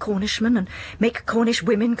and rob Cornishmen and make Cornish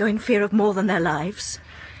women go in fear of more than their lives.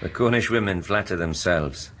 The Cornish women flatter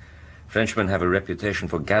themselves. Frenchmen have a reputation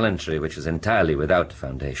for gallantry which is entirely without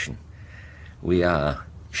foundation. We are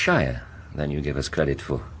shyer than you give us credit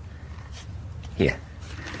for. Here.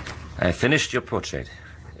 I finished your portrait.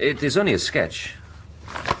 It is only a sketch.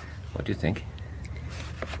 What do you think?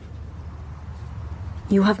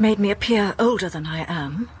 You have made me appear older than I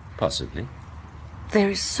am. Possibly. There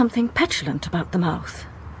is something petulant about the mouth.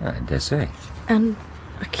 I dare say. And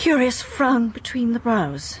a curious frown between the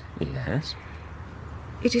brows. Yes?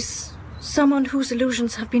 It is someone whose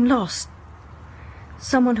illusions have been lost.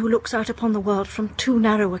 Someone who looks out upon the world from too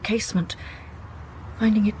narrow a casement,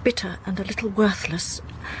 finding it bitter and a little worthless.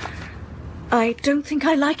 I don't think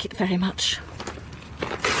I like it very much.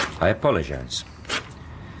 I apologize.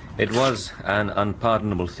 It was an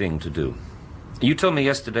unpardonable thing to do. You told me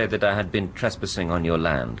yesterday that I had been trespassing on your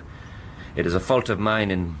land. It is a fault of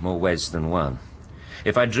mine in more ways than one.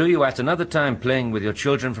 If I drew you at another time playing with your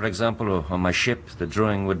children, for example, or on my ship, the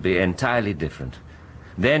drawing would be entirely different.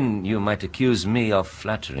 Then you might accuse me of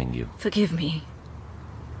flattering you. Forgive me.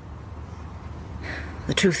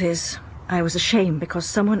 The truth is, I was ashamed because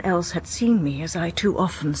someone else had seen me as I too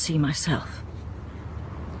often see myself.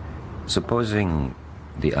 Supposing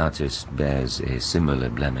the artist bears a similar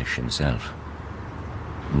blemish himself,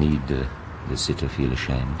 need the sitter feel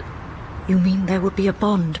ashamed? You mean there would be a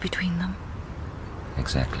bond between them?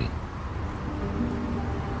 Exactly.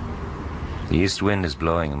 The east wind is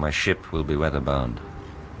blowing and my ship will be weather-bound.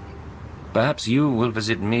 Perhaps you will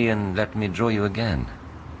visit me and let me draw you again.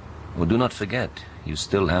 Or do not forget, you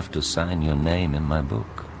still have to sign your name in my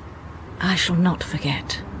book. I shall not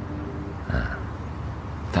forget.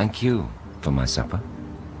 Thank you for my supper.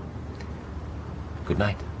 Good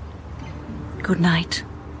night. Good night.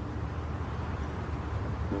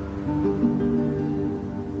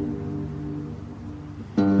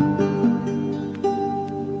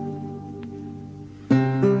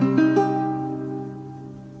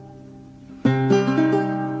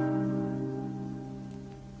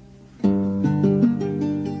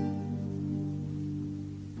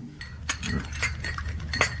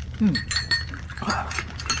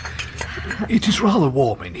 It is rather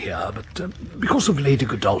warm in here, but because of Lady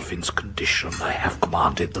Godolphin's condition, I have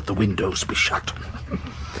commanded that the windows be shut.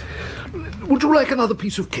 Would you like another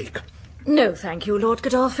piece of cake? No, thank you, Lord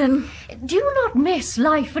Godolphin. Do you not miss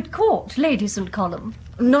life at court, Lady St. Column?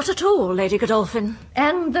 Not at all, Lady Godolphin.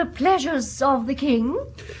 And the pleasures of the king?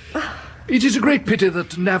 It is a great pity that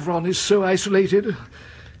Heilbron is so isolated.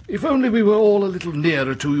 If only we were all a little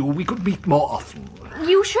nearer to you, we could meet more often.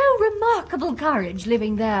 You show remarkable courage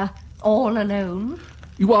living there, all alone.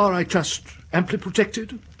 You are, I trust, amply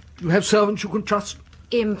protected? You have servants you can trust?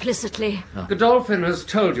 Implicitly. Godolphin has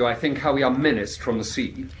told you, I think, how we are menaced from the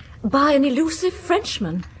sea. By an elusive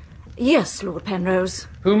Frenchman. Yes, Lord Penrose.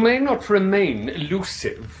 Who may not remain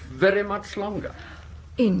elusive very much longer.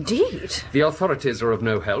 Indeed. The authorities are of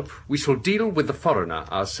no help. We shall deal with the foreigner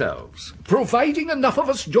ourselves. Providing enough of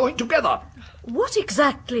us join together. What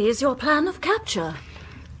exactly is your plan of capture?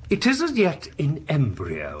 It is as yet in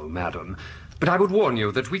embryo, madam. But I would warn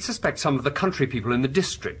you that we suspect some of the country people in the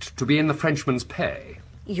district to be in the Frenchman's pay.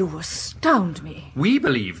 You astound me. We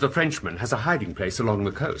believe the Frenchman has a hiding place along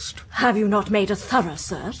the coast. Have you not made a thorough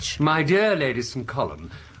search? My dear Lady St.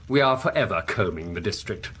 Column, we are forever combing the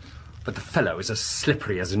district. But the fellow is as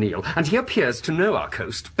slippery as an eel, and he appears to know our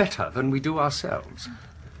coast better than we do ourselves.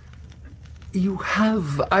 You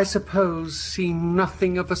have, I suppose, seen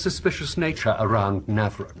nothing of a suspicious nature around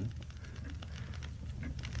Heilbron?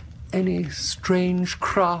 Any strange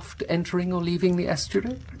craft entering or leaving the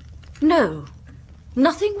estuary? No,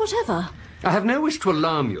 nothing whatever. I have no wish to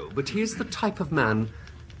alarm you, but he is the type of man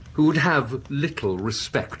who would have little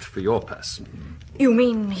respect for your person. You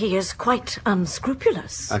mean he is quite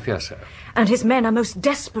unscrupulous? I fear so. And his men are most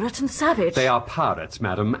desperate and savage. They are pirates,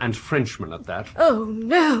 madam, and Frenchmen at that. Oh,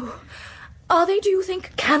 no. Are they, do you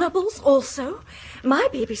think, cannibals also? My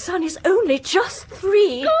baby son is only just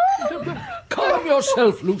 3. Calm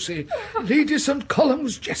yourself, Lucy. Lady St.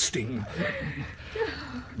 Column's jesting.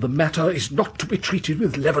 The matter is not to be treated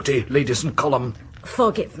with levity, Lady St. Column.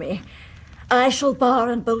 Forgive me. I shall bar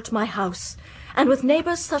and bolt my house And with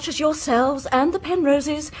neighbours such as yourselves and the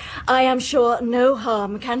Penroses, I am sure no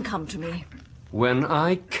harm can come to me. When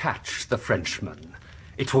I catch the Frenchman,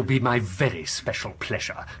 it will be my very special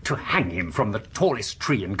pleasure to hang him from the tallest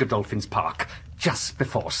tree in Godolphin's Park just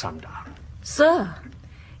before sundown. Sir,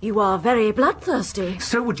 you are very bloodthirsty.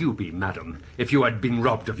 So would you be, madam, if you had been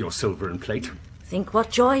robbed of your silver and plate. Think what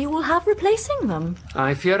joy you will have replacing them.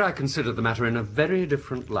 I fear I consider the matter in a very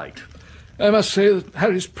different light. I must say that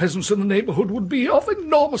Harry's presence in the neighbourhood would be of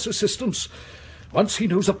enormous assistance. Once he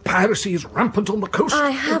knows that piracy is rampant on the coast... I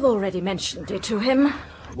have already mentioned it to him.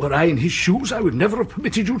 Were I in his shoes, I would never have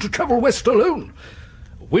permitted you to travel west alone.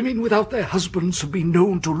 Women without their husbands have been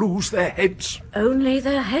known to lose their heads. Only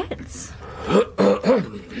their heads?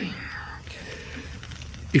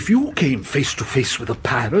 If you came face to face with a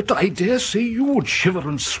pirate, I dare say you would shiver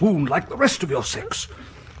and swoon like the rest of your sex.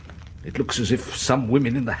 It looks as if some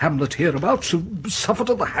women in the hamlet hereabouts have suffered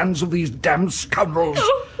at the hands of these damned scoundrels.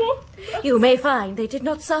 You may find they did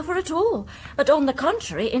not suffer at all, but on the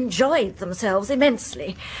contrary enjoyed themselves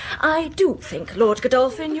immensely. I do think, Lord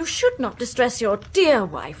Godolphin, you should not distress your dear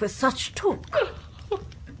wife with such talk.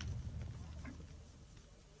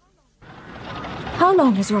 How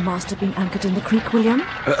long has your master been anchored in the creek, William?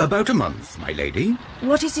 About a month, my lady.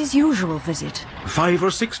 What is his usual visit? 5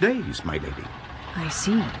 or 6 days, my lady. I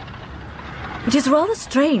see. It is rather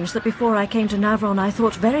strange that before I came to Heilbron I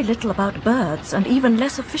thought very little about birds and even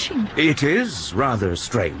less of fishing. It is rather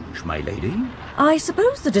strange, my lady. I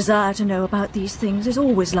suppose the desire to know about these things is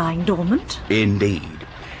always lying dormant. Indeed.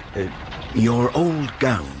 Your old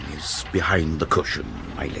gown is behind the cushion,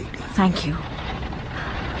 my lady. Thank you.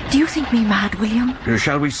 Do you think me mad, William?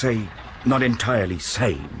 Shall we say, not entirely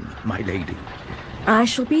sane, my lady? I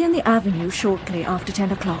shall be in the avenue shortly after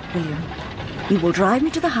 10 o'clock, William. You will drive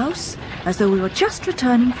me to the house as though we were just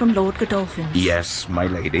returning from Lord Godolphin's. Yes, my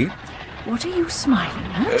lady. What are you smiling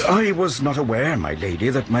at? I was not aware, my lady,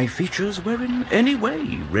 that my features were in any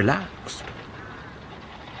way relaxed.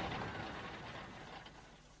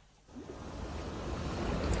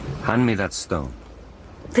 Hand me that stone.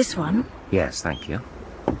 This one? Yes, thank you.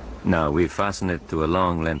 Now, we fasten it to a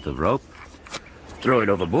long length of rope, throw it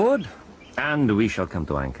overboard, and we shall come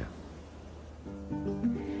to anchor.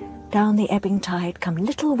 Down the ebbing tide come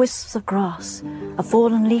little wisps of grass, a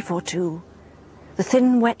fallen leaf or two. The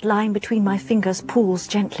thin, wet line between my fingers pulls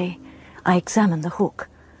gently. I examine the hook.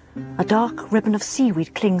 A dark ribbon of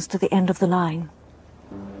seaweed clings to the end of the line.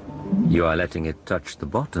 You are letting it touch the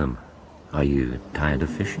bottom. Are you tired of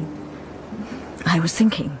fishing? I was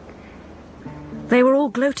thinking. They were all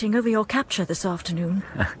gloating over your capture this afternoon.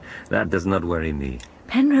 That does not worry me.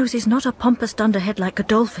 Penrose is not a pompous dunderhead like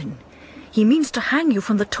Godolphin. He means to hang you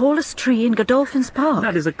from the tallest tree in Godolphin's Park.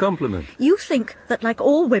 That is a compliment. You think that, like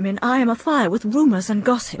all women, I am afire with rumours and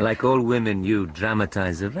gossip. Like all women, you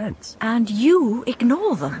dramatize events. And you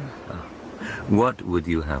ignore them. Oh. What would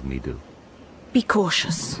you have me do? Be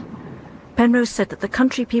cautious. Penrose said that the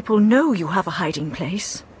country people know you have a hiding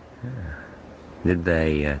place. Did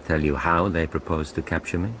they tell you how they proposed to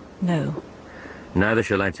capture me? No. Neither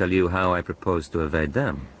shall I tell you how I propose to evade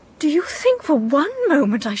them. Do you think for one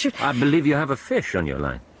moment I should... I believe you have a fish on your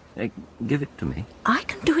line. Give it to me. I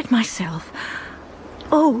can do it myself.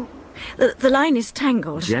 Oh, the line is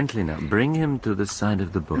tangled. Gently now. Bring him to the side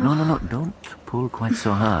of the boat. No. Don't pull quite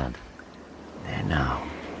so hard. There now.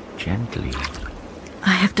 Gently.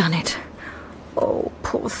 I have done it. Oh,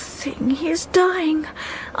 poor thing. He is dying.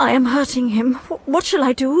 I am hurting him. What shall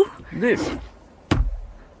I do? This.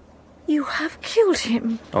 You have killed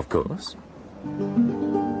him. Of course.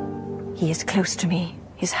 He is close to me.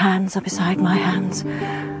 His hands are beside my hands.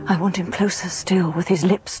 I want him closer still, with his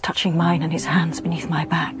lips touching mine and his hands beneath my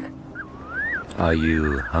back. Are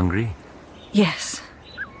you hungry? Yes.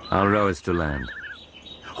 I'll row us to land.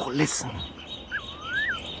 Oh, listen.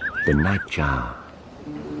 The nightjar.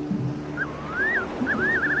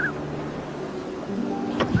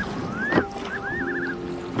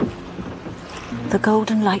 The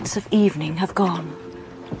golden lights of evening have gone,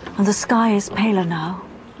 and the sky is paler now.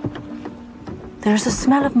 There is a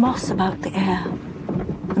smell of moss about the air,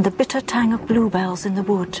 and the bitter tang of bluebells in the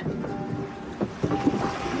wood.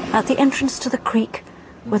 At the entrance to the creek,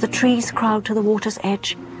 where the trees crowd to the water's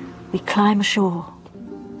edge, we climb ashore.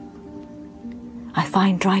 I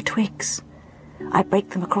find dry twigs. I break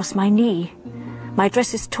them across my knee. My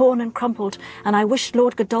dress is torn and crumpled, and I wish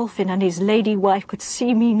Lord Godolphin and his lady wife could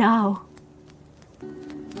see me now.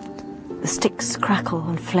 The sticks crackle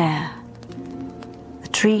and flare. The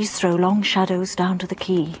trees throw long shadows down to the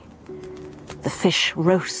quay. The fish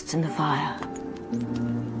roasts in the fire.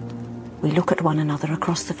 We look at one another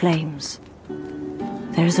across the flames.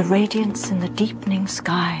 There is a radiance in the deepening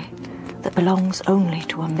sky that belongs only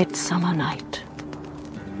to a midsummer night.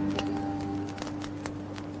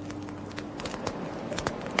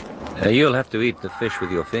 You'll have to eat the fish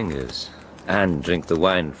with your fingers and drink the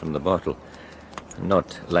wine from the bottle.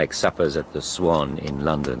 Not like suppers at the Swan in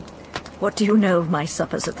London. What do you know of my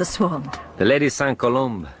suppers at the Swan? The Lady Saint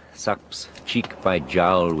Colombe sups cheek by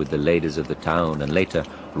jowl with the ladies of the town and later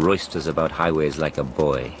roisters about highways like a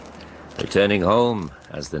boy, returning home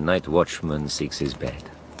as the night watchman seeks his bed.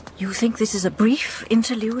 You think this is a brief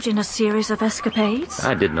interlude in a series of escapades?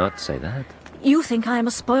 I did not say that. You think I am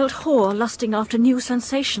a spoiled whore lusting after new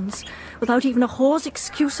sensations, without even a whore's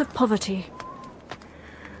excuse of poverty.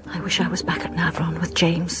 I wish I was back at Heilbron with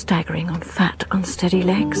James staggering on fat, unsteady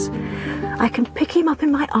legs. I can pick him up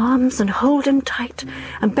in my arms and hold him tight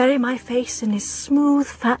and bury my face in his smooth,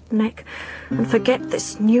 fat neck and forget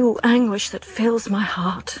this new anguish that fills my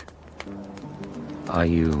heart. Are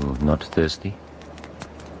you not thirsty?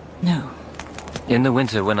 No. In the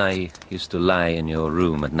winter, when I used to lie in your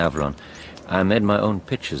room at Heilbron, I made my own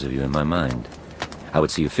pictures of you in my mind. I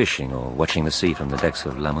would see you fishing or watching the sea from the decks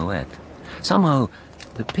of La Mouette. Somehow,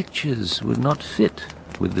 the pictures would not fit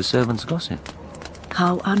with the servants' gossip.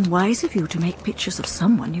 How unwise of you to make pictures of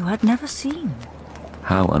someone you had never seen.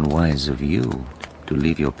 How unwise of you to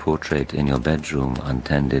leave your portrait in your bedroom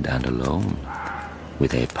untended and alone,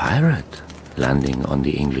 with a pirate landing on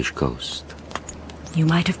the English coast. You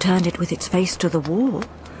might have turned it with its face to the wall,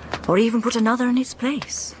 or even put another in its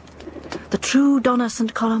place. The true Donna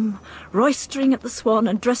St. Column, roistering at the Swan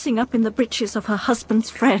and dressing up in the breeches of her husband's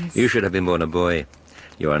friends. You should have been born a boy.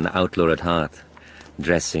 You are an outlaw at heart.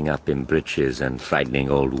 Dressing up in breeches and frightening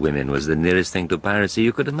old women was the nearest thing to piracy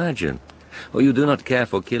you could imagine. Or you do not care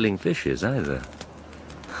for killing fishes, either.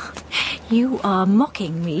 You are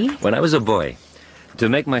mocking me. When I was a boy, to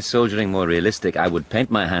make my soldiering more realistic, I would paint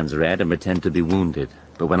my hands red and pretend to be wounded.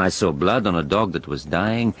 But when I saw blood on a dog that was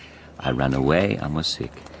dying, I ran away and was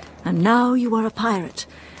sick. And now you are a pirate,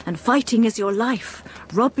 and fighting is your life,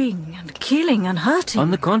 robbing and killing and hurting.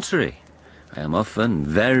 On the contrary, I am often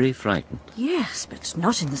very frightened. Yes, but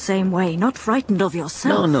not in the same way, not frightened of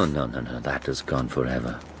yourself. No, that has gone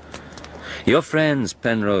forever. Your friends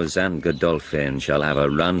Penrose and Godolphin shall have a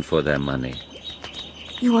run for their money.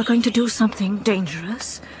 You are going to do something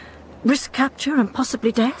dangerous? Risk capture and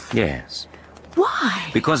possibly death? Yes. Why?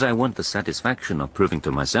 Because I want the satisfaction of proving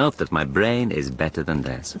to myself that my brain is better than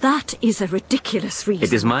theirs. That is a ridiculous reason.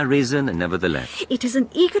 It is my reason, nevertheless. It is an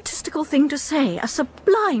egotistical thing to say, a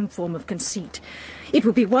sublime form of conceit. It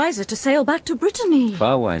would be wiser to sail back to Brittany.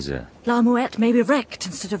 Far wiser. La Mouette may be wrecked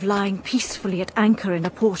instead of lying peacefully at anchor in a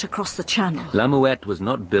port across the channel. La Mouette was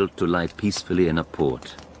not built to lie peacefully in a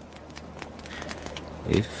port.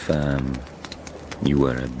 If, you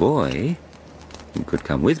were a boy, you could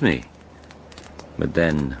come with me. But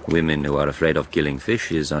then, women who are afraid of killing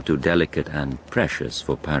fishes are too delicate and precious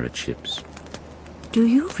for pirate ships. Do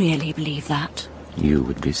you really believe that? You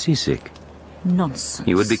would be seasick. Nonsense.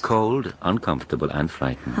 You would be cold, uncomfortable, and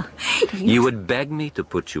frightened. You would beg me to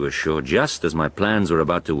put you ashore just as my plans were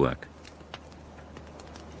about to work.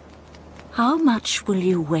 How much will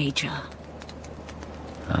you wager?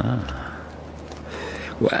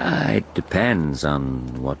 Well, it depends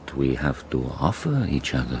on what we have to offer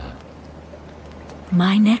each other.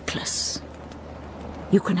 My necklace.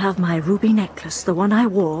 You can have my ruby necklace, the one I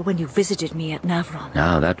wore when you visited me at Heilbron.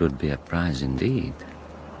 Now, that would be a prize indeed.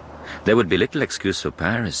 There would be little excuse for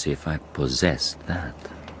piracy if I possessed that.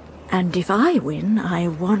 And if I win, I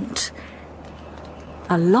want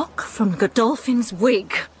a lock from Godolphin's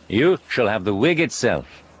wig. You shall have the wig itself.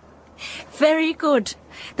 Very good.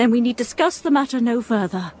 Then we need discuss the matter no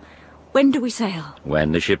further. When do we sail?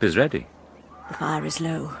 When the ship is ready. The fire is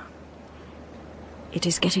low. It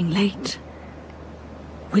is getting late.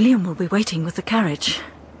 William will be waiting with the carriage.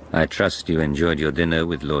 I trust you enjoyed your dinner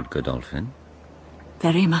with Lord Godolphin.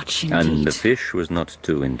 Very much indeed. And the fish was not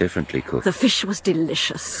too indifferently cooked. The fish was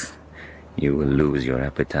delicious. You will lose your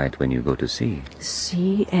appetite when you go to sea.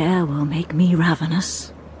 Sea air will make me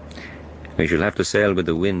ravenous. We shall have to sail with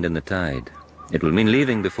the wind and the tide. It will mean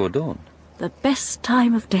leaving before dawn. The best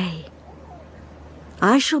time of day.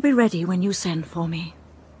 I shall be ready when you send for me.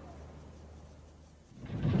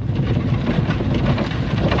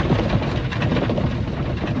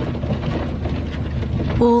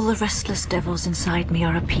 All the restless devils inside me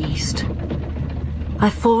are appeased.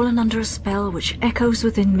 I've fallen under a spell which echoes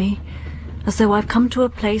within me, as though I've come to a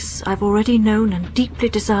place I've already known and deeply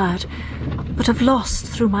desired, but have lost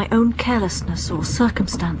through my own carelessness or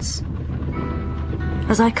circumstance.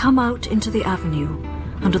 As I come out into the avenue,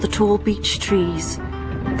 under the tall beech trees,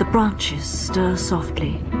 The branches stir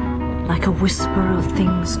softly, like a whisper of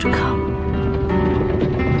things to come.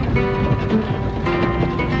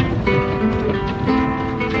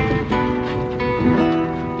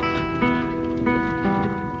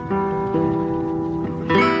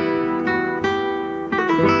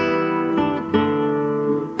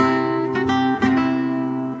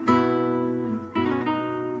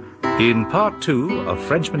 In Part 2 of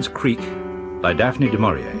Frenchman's Creek by Daphne Du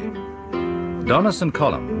Maurier, Donna St.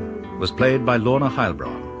 Column was played by Lorna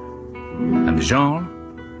Heilbron, and Jean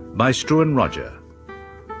by Struan Roger.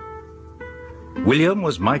 William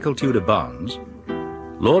was Michael Tudor Barnes,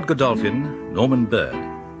 Lord Godolphin, Norman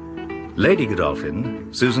Bird, Lady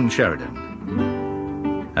Godolphin, Susan Sheridan,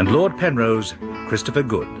 and Lord Penrose, Christopher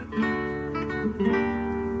Good.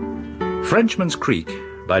 Frenchman's Creek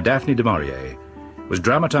by Daphne Du Maurier was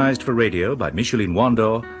dramatized for radio by Micheline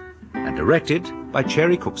Wando and directed by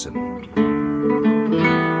Cherry Cookson.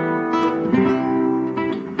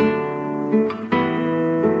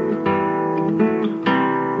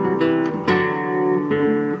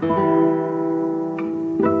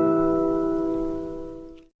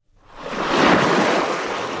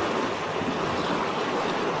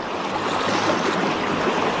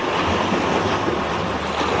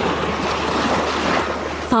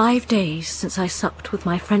 "5 days since I supped with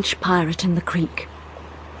my French pirate in the creek.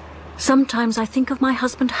 Sometimes I think of my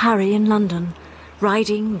husband Harry in London,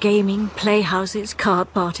 riding, gaming, playhouses,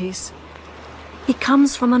 card parties. He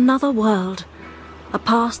comes from another world, a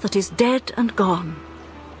past that is dead and gone.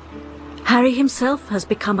 Harry himself has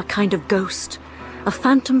become a kind of ghost, a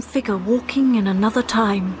phantom figure walking in another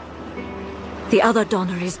time. The other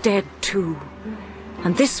Donna is dead too,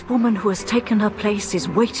 and this woman who has taken her place is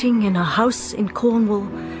waiting in her house in Cornwall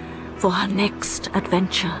for her next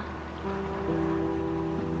adventure."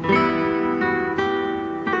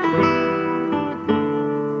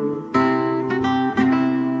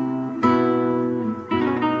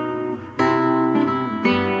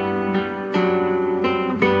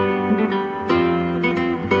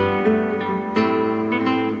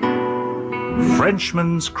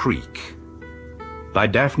 Frenchman's Creek by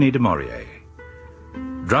Daphne Du Maurier,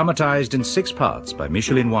 dramatized in 6 parts by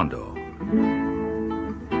Micheline Wando,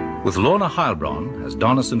 with Lorna Heilbron as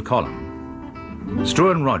Donna St. Column,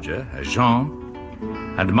 Struan Roger as Jean,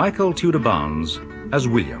 and Michael Tudor Barnes as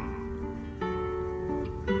William.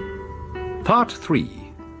 Part 3,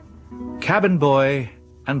 Cabin Boy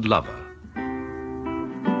and Lover.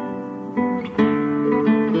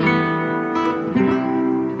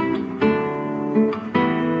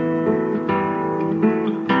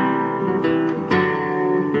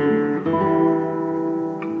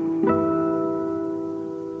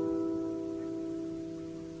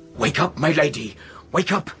 Wake up, my lady!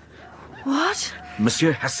 Wake up! What?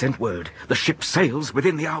 Monsieur has sent word. The ship sails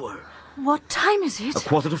within the hour. What time is it?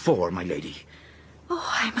 4:45, my lady.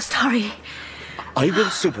 Oh, I must hurry. I will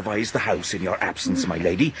supervise the house in your absence, my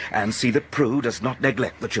lady, and see that Prue does not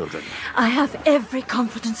neglect the children. I have every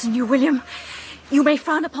confidence in you, William. You may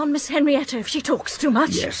frown upon Miss Henrietta if she talks too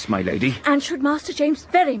much. Yes, my lady. And should Master James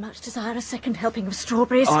very much desire a second helping of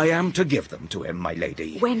strawberries... I am to give them to him, my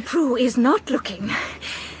lady. When Prue is not looking...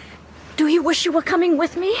 Do you wish you were coming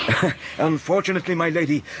with me? Unfortunately, my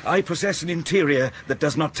lady, I possess an interior that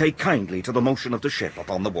does not take kindly to the motion of the ship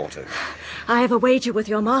upon the water. I have a wager with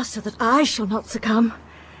your master that I shall not succumb.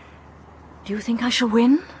 Do you think I shall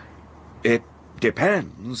win? It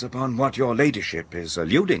depends upon what your ladyship is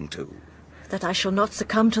alluding to. That I shall not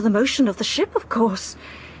succumb to the motion of the ship, of course.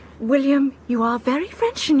 William, you are very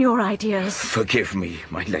French in your ideas. Forgive me,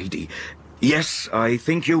 my lady. Yes, I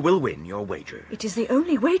think you will win your wager. It is the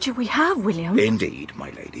only wager we have, William. Indeed, my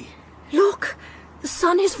lady. Look, the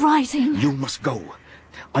sun is rising. You must go.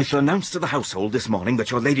 I shall announce to the household this morning that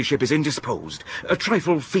your ladyship is indisposed, a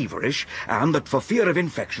trifle feverish, and that for fear of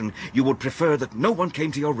infection, you would prefer that no one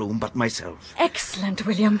came to your room but myself. Excellent,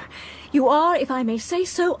 William. You are, if I may say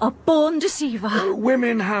so, a born deceiver.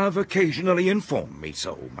 Women have occasionally informed me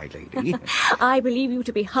so, my lady. I believe you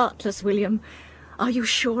to be heartless, William. Are you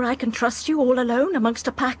sure I can trust you all alone amongst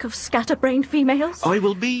a pack of scatterbrained females? I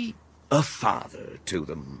will be a father to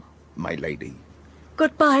them, my lady.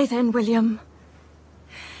 Goodbye, then, William.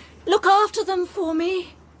 Look after them for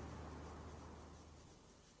me.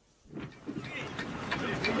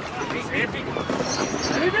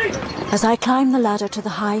 As I climb the ladder to the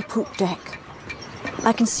high poop deck,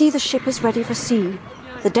 I can see the ship is ready for sea,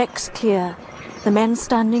 the decks clear, the men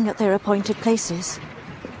standing at their appointed places.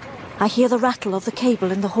 I hear the rattle of the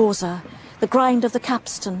cable in the hawser, the grind of the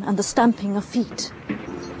capstan, and the stamping of feet.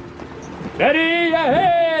 Steady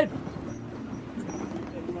ahead!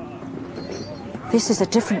 This is a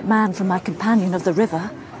different man from my companion of the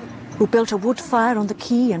river, who built a wood fire on the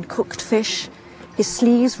quay and cooked fish, his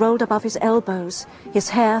sleeves rolled above his elbows, his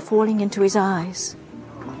hair falling into his eyes.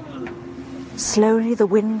 Slowly the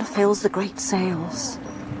wind fills the great sails.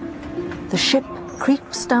 The ship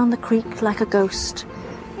creeps down the creek like a ghost,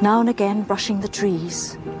 now and again brushing the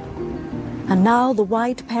trees. And now the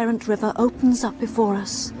wide parent river opens up before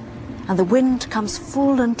us, and the wind comes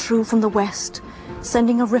full and true from the west,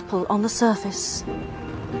 sending a ripple on the surface.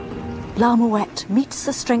 La Mouette meets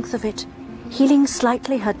the strength of it, heeling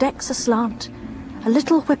slightly, her decks aslant, a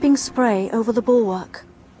little whipping spray over the bulwark.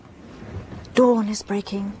 Dawn is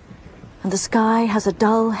breaking, and the sky has a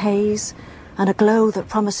dull haze and a glow that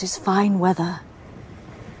promises fine weather.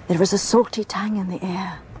 There is a salty tang in the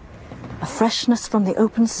air, a freshness from the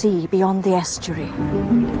open sea beyond the estuary.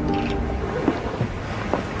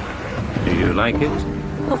 Do you like it?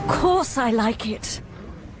 Of course I like it.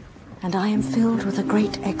 And I am filled with a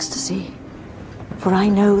great ecstasy, for I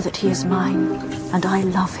know that he is mine, and I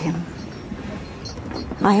love him.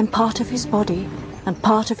 I am part of his body and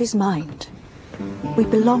part of his mind. We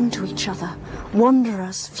belong to each other,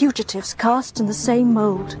 wanderers, fugitives cast in the same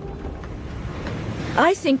mould.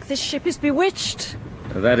 I think this ship is bewitched.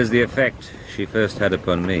 That is the effect she first had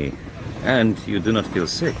upon me. And you do not feel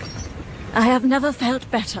sick. I have never felt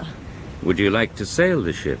better. Would you like to sail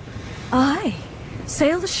the ship? I?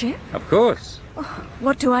 Sail the ship? Of course. Oh,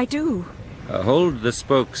 what do I do? Hold the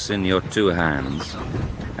spokes in your 2 hands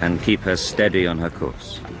and keep her steady on her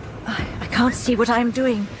course. I can't see what I'm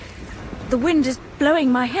doing. The wind is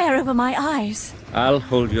blowing my hair over my eyes. I'll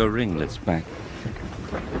hold your ringlets back.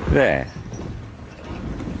 There.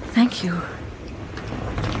 Thank you.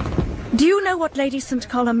 Do you know what Lady St.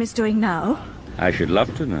 Column is doing now? I should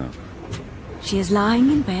love to know. She is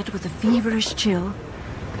lying in bed with a feverish chill,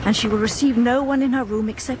 and she will receive no one in her room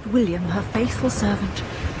except William, her faithful servant,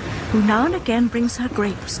 who now and again brings her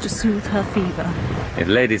grapes to soothe her fever. If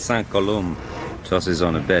Lady St. Columb tosses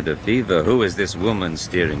on a bed of fever, who is this woman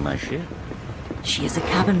steering my ship? She is a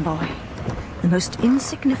cabin boy, the most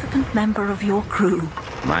insignificant member of your crew.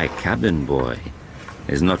 My cabin boy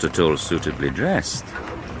is not at all suitably dressed.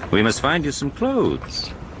 We must find you some clothes.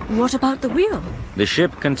 What about the wheel? The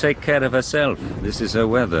ship can take care of herself. This is her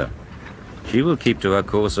weather. She will keep to her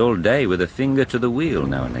course all day with a finger to the wheel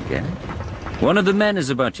now and again. One of the men is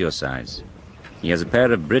about your size. He has a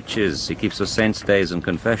pair of breeches. He keeps for saints' days and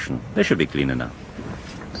confession. They should be clean enough.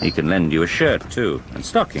 He can lend you a shirt, too, and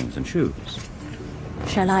stockings and shoes.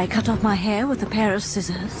 Shall I cut off my hair with a pair of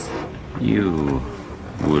scissors? You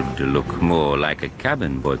would look more like a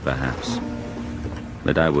cabin boy, perhaps.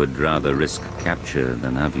 But I would rather risk capture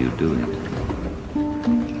than have you do it.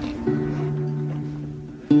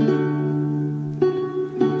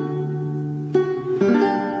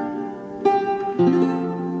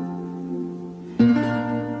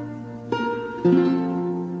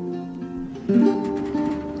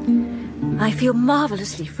 I feel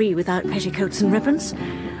marvelously free without petticoats and ribbons.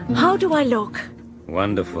 How do I look?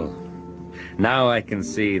 Wonderful. Now I can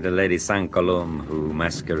see the Lady St. Columb who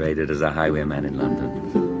masqueraded as a highwayman in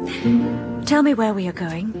London. Tell me where we are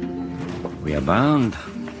going. We are bound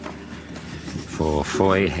for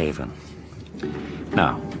Foy Haven.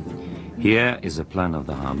 Now, here is a plan of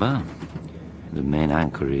the harbour. The main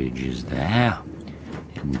anchorage is there,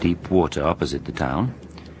 in deep water opposite the town.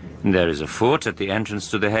 There is a fort at the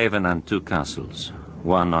entrance to the haven and 2 castles,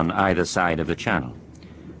 one on either side of the channel.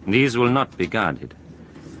 These will not be guarded.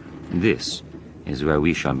 This is where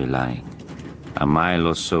we shall be lying, a mile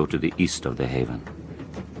or so to the east of the haven.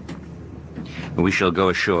 We shall go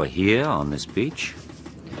ashore here on this beach.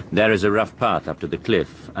 There is a rough path up to the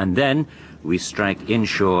cliff, and then we strike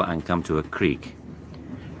inshore and come to a creek.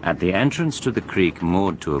 At the entrance to the creek,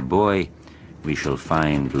 moored to a buoy, we shall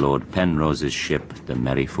find Lord Penrose's ship, the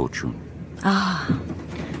Merry Fortune. Ah.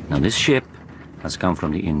 Now this ship has come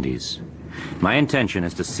from the Indies. My intention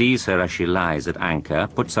is to seize her as she lies at anchor,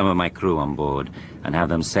 put some of my crew on board, and have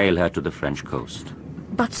them sail her to the French coast.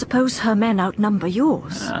 But suppose her men outnumber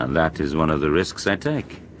yours? That is one of the risks I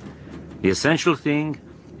take. The essential thing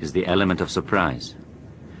is the element of surprise.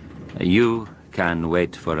 You can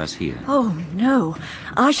wait for us here. Oh, no.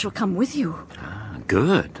 I shall come with you.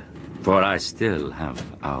 Good. For I still have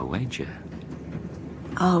our wager.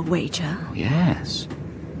 Our wager? Yes.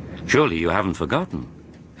 Surely you haven't forgotten.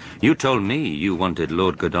 You told me you wanted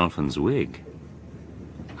Lord Godolphin's wig.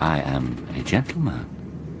 I am a gentleman.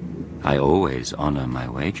 I always honor my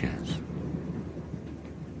wagers.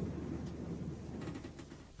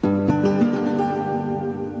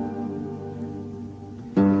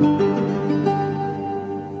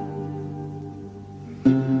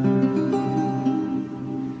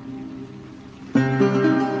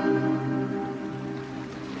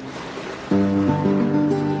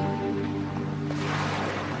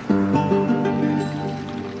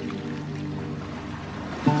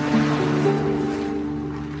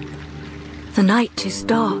 The night is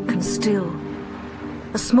dark and still.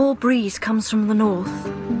 A small breeze comes from the north.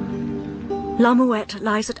 La Muette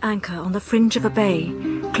lies at anchor on the fringe of a bay,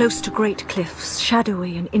 close to great cliffs,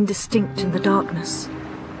 shadowy and indistinct in the darkness.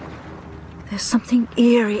 There's something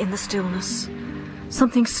eerie in the stillness,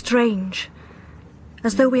 something strange,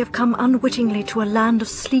 as though we have come unwittingly to a land of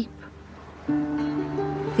sleep.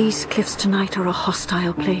 These cliffs tonight are a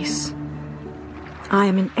hostile place. I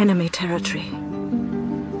am in enemy territory.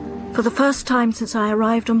 For the first time since I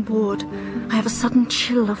arrived on board, I have a sudden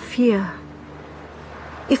chill of fear.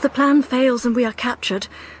 If the plan fails and we are captured,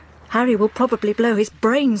 Harry will probably blow his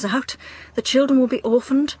brains out. The children will be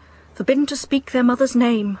orphaned, forbidden to speak their mother's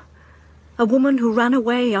name. A woman who ran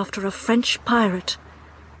away after a French pirate,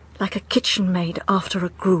 like a kitchen maid after a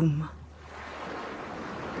groom.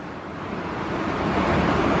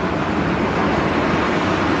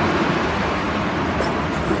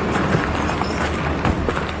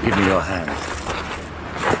 Give me your hand.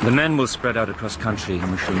 The men will spread out across country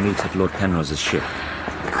and we shall meet at Lord Penrose's ship.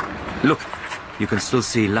 Look, you can still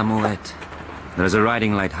see La Muette. There is a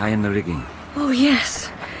riding light high in the rigging. Oh, yes.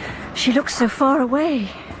 She looks so far away.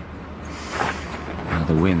 Now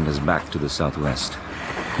the wind is back to the southwest.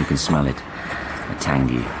 You can smell it. A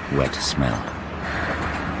tangy, wet smell.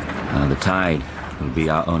 Now the tide will be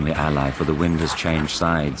our only ally, for the wind has changed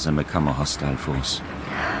sides and become a hostile force.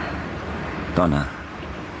 Donna.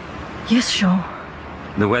 Yes, Jean.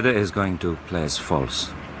 The weather is going to play us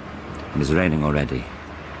false. It is raining already.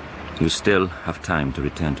 You still have time to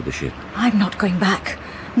return to the ship. I'm not going back.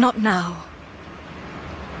 Not now.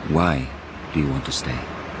 Why do you want to stay?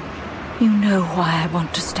 You know why I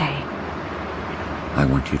want to stay. I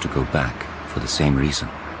want you to go back for the same reason.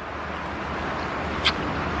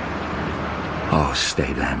 Oh,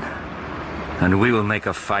 stay then. And we will make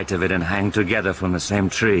a fight of it and hang together from the same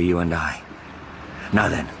tree, you and I. Now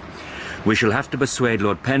then, we shall have to persuade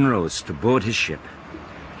Lord Penrose to board his ship.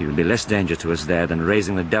 He will be less danger to us there than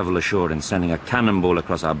raising the devil ashore and sending a cannonball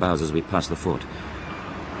across our bows as we pass the fort.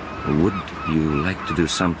 Would you like to do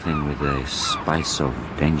something with a spice of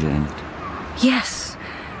danger in it? Yes.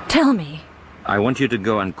 Tell me. I want you to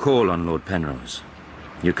go and call on Lord Penrose.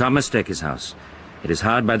 You can't mistake his house. It is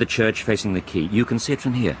hard by the church facing the quay. You can see it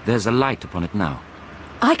from here. There's a light upon it now.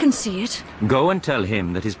 I can see it. Go and tell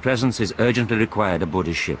him that his presence is urgently required aboard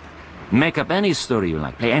his ship. Make up any story you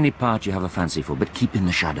like, play any part you have a fancy for, but keep in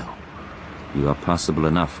the shadow. You are possible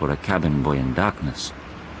enough for a cabin boy in darkness,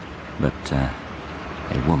 but a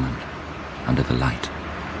woman under the light.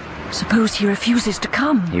 Suppose he refuses to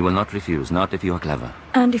come? He will not refuse, not if you are clever.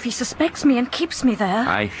 And if he suspects me and keeps me there?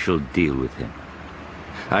 I shall deal with him.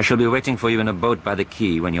 I shall be waiting for you in a boat by the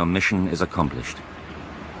quay when your mission is accomplished.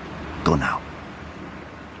 Go now.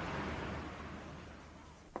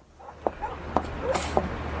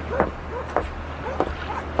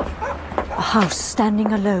 A house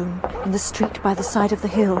standing alone in the street by the side of the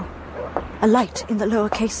hill. A light in the lower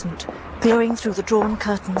casement, glowing through the drawn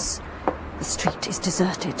curtains. The street is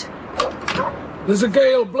deserted. There's a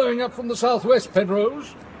gale blowing up from the southwest,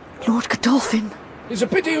 Penrose. Lord Godolphin. It's a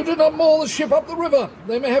pity you did not moor the ship up the river.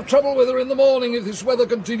 They may have trouble with her in the morning if this weather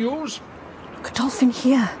continues. Godolphin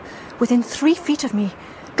here, within 3 feet of me,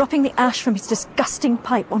 dropping the ash from his disgusting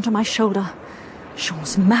pipe onto my shoulder.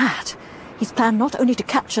 Jean's mad. He's planned not only to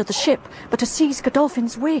capture the ship, but to seize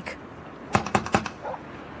Godolphin's wig.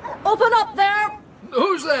 Open up there!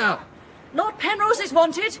 Who's there? Lord Penrose is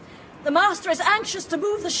wanted. The master is anxious to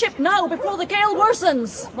move the ship now before the gale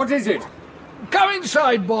worsens. What is it? Go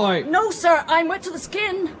inside, boy. No, sir, I'm wet to the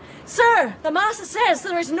skin. Sir, the master says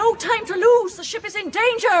there is no time to lose. The ship is in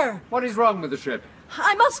danger. What is wrong with the ship?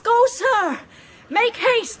 I must go, sir. Make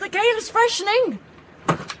haste, the gale is freshening.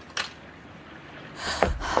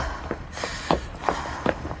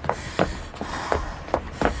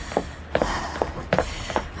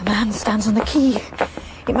 A man stands on the quay.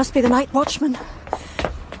 It must be the night watchman.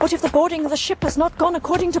 What if the boarding of the ship has not gone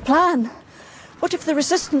according to plan? What if the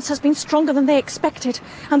resistance has been stronger than they expected,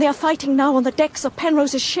 and they are fighting now on the decks of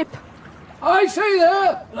Penrose's ship? I say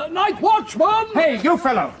there, night watchman! Hey, you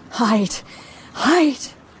fellow! Hide!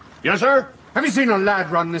 Hide! Yes, sir? Have you seen a lad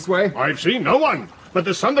run this way? I've seen no one, but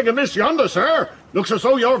there's something amiss yonder, sir. Looks as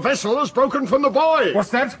though your vessel has broken from the buoy. What's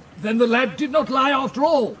that? Then the lad did not lie after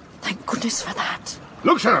all. Thank goodness for that.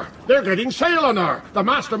 Look, sir, they're getting sail on her. The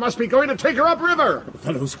master must be going to take her upriver. The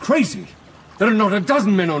fellow's crazy. There are not a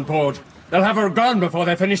dozen men on board. They'll have her gone before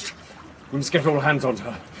they're finished. We must get all hands onto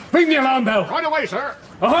her. Ring the alarm bell. Right away, sir.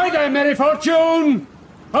 Ahoy there, Mary Fortune!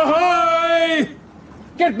 Ahoy!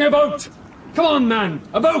 Get me a boat. Come on, man,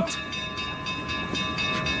 a boat.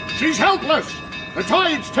 She's helpless. The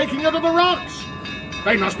tide's taking her to the rocks.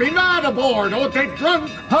 They must be mad aboard or dead drunk.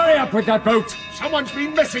 Hurry up with that boat! Someone's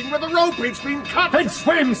been missing with the rope. It's been cut. Then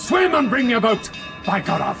swim! Swim and bring your boat! By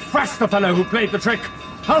God, I'll thrash the fellow who played the trick!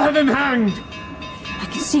 I'll have him hanged! I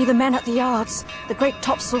can see the men at the yards, the great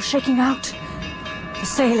topsail shaking out. The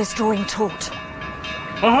sail is drawing taut.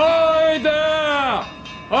 Ahoy there!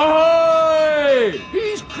 Ahoy!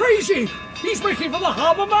 He's crazy! He's making for the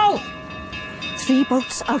harbour mouth! 3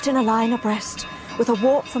 boats out in a line abreast, with a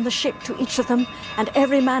warp from the ship to each of them, and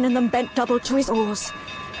every man in them bent double to his oars.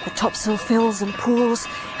 The topsail fills and pools,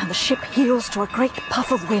 and the ship heels to a great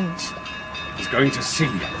puff of wind. He's going to sea.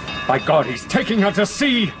 By God, he's taking her to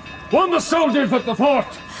sea! Warn the soldiers at the fort!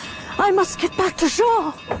 I must get back to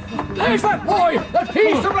shore! There's that boy!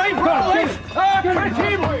 He's to blame for all this! Catch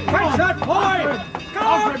him! Catch that boy!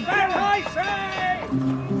 Come back, I say!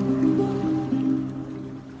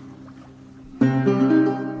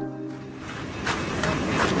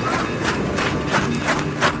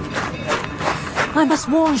 I must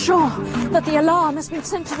warn Jean that the alarm has been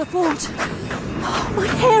sent to the fort. Oh, my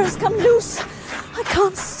hair has come loose. I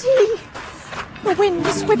can't see. The wind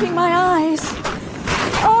is whipping my eyes.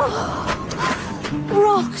 Oh,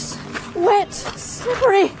 rocks, wet,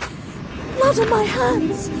 slippery. Blood on my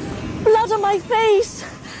hands, blood on my face.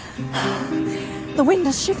 The wind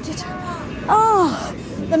has shifted. Ah,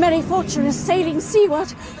 the Merry Fortune is sailing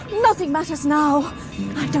seaward. Nothing matters now.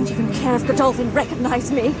 I don't even care if Godolphin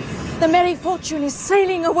recognized me. The Merry Fortune is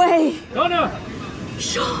sailing away. Donna!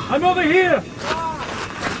 I'm over here!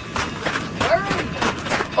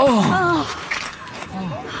 Oh!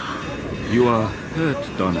 You are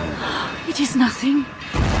hurt, Donna. It is nothing.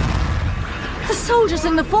 The soldiers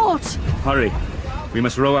in the fort. Hurry. We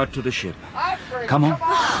must row out to the ship. Come on.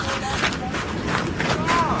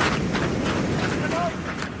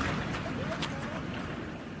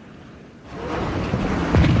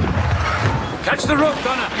 Catch the rope,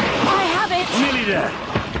 Donna! I have it! Nearly there.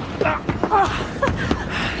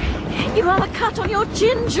 You have a cut on your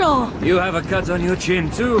chin, Jaw. You have a cut on your chin,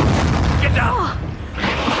 too. Get down!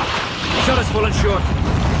 Shot has fallen short.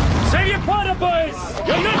 Save your powder, boys!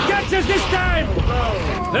 You'll not catch us this time!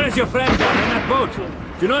 There's your friend down in that boat.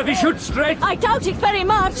 Do you know if he shoots straight? I doubt it very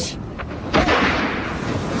much.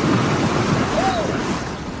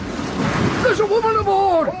 There's a woman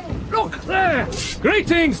aboard! Look there!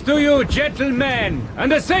 Greetings to you, gentlemen,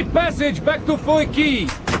 and a safe passage back to Foy Quay.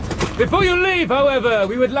 Before you leave, however,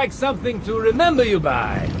 we would like something to remember you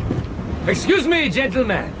by. Excuse me,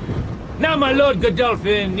 gentlemen. Now, my Lord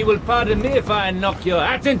Godolphin, you will pardon me if I knock your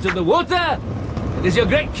hat into the water? It is your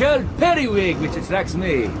great curled periwig which attracts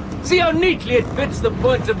me. See how neatly it fits the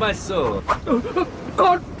point of my sword.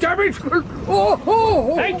 God damn it!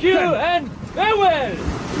 Oh. Thank you, and farewell!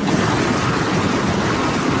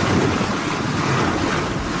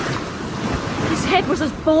 His head was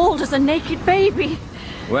as bald as a naked baby.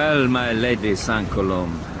 Well, my Lady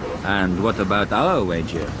Saint-Colombe, and what about our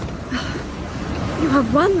wager? You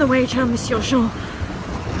have won the wager, Monsieur Jean.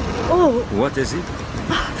 Oh, What is it?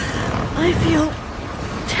 I feel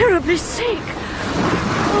terribly sick.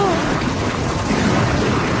 Oh.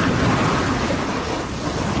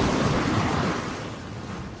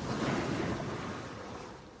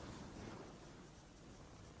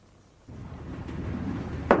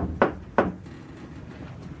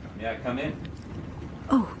 May I come in?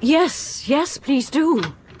 Oh, yes, please do.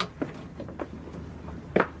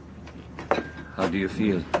 How do you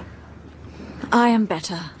feel? I am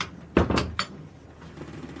better.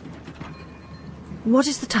 What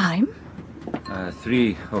is the time?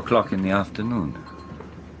 3 o'clock in the afternoon.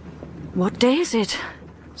 What day is it?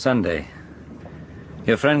 Sunday.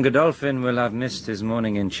 Your friend Godolphin will have missed his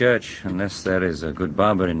morning in church, unless there is a good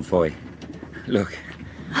barber in Foy. Look.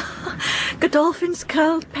 Godolphin's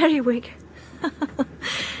curled periwig.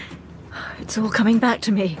 It's all coming back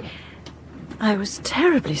to me. I was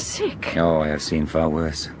terribly sick. Oh, I have seen far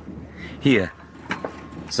worse. Here.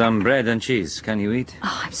 Some bread and cheese. Can you eat?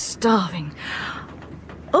 Oh, I'm starving.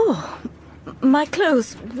 Oh, my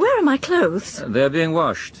clothes. Where are my clothes? They're being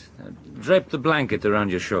washed. Drape the blanket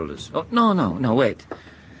around your shoulders. Oh, no, wait.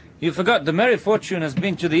 You forgot the Merry Fortune has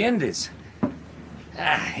been to the Indies.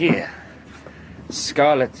 Here.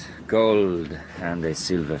 Scarlet, gold, and a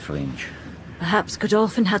silver fringe. Perhaps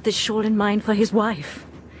Godolphin had this shawl in mind for his wife.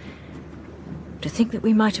 To think that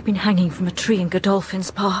we might have been hanging from a tree in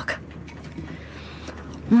Godolphin's park.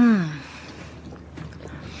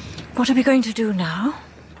 What are we going to do now?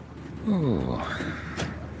 Oh,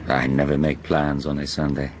 I never make plans on a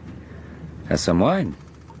Sunday. Have some wine?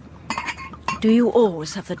 Do you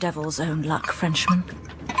always have the devil's own luck, Frenchman?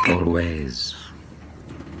 Always.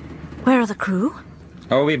 Where are the crew?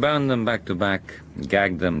 Oh, we bound them back to back,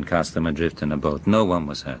 gagged them, and cast them adrift in a boat. No one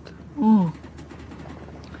was hurt.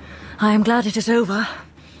 I am glad it is over.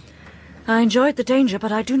 I enjoyed the danger,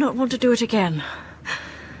 but I do not want to do it again.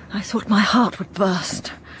 I thought my heart would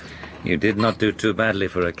burst. You did not do too badly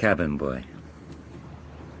for a cabin boy.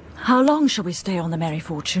 How long shall we stay on the Merry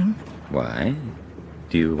Fortune? Why?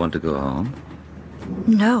 Do you want to go home?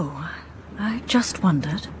 No, I just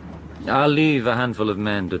wondered. I'll leave a handful of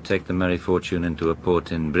men to take the Merry Fortune into a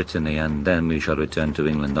port in Brittany, and then we shall return to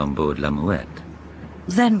England on board La Muette.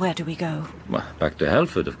 Then where do we go? Well, back to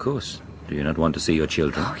Helford, of course. Do you not want to see your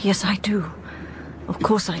children? Oh, yes, I do. Of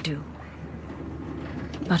course I do.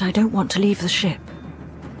 But I don't want to leave the ship.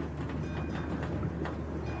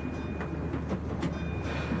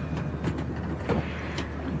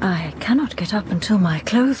 I cannot get up until my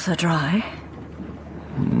clothes are dry.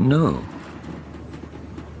 No.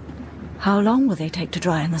 How long will they take to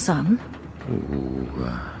dry in the sun?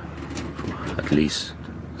 At least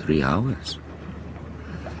 3 hours.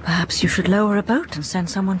 Perhaps you should lower a boat and send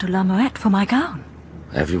someone to La Muette for my gown.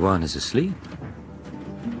 Everyone is asleep.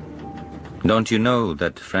 Don't you know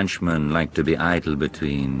that Frenchmen like to be idle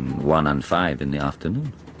between 1 and 5 in the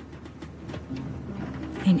afternoon?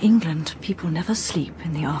 In England, people never sleep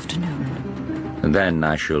in the afternoon. Then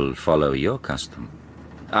I shall follow your custom.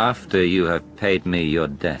 After you have paid me your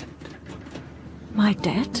debt. My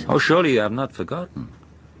debt? Oh, surely you have not forgotten.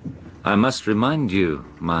 I must remind you,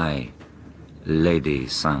 my Lady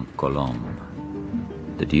Saint-Colombe,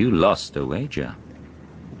 that you lost a wager.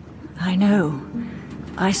 I know.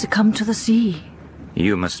 I succumbed to the sea.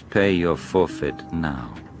 You must pay your forfeit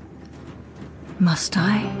now. Must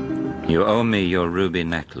I? You owe me your ruby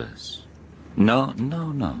necklace. No,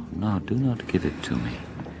 do not give it to me.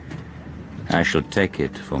 I shall take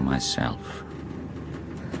it for myself.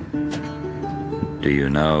 Do you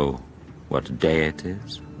know what day it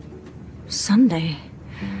is? Sunday.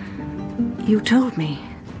 You told me.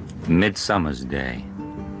 Midsummer's Day.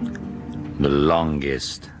 The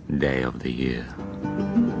longest day of the year.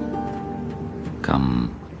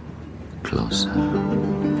 Come closer.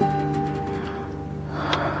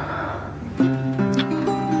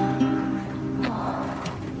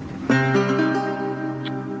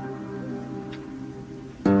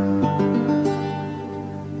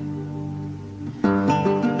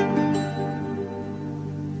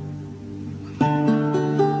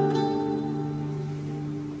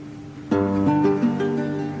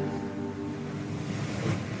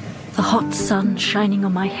 The hot sun shining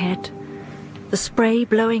on my head, the spray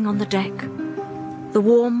blowing on the deck, the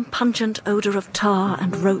warm, pungent odour of tar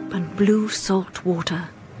and rope and blue salt water,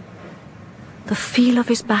 the feel of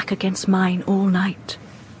his back against mine all night.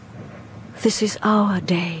 This is our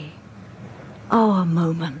day, our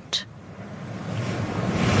moment.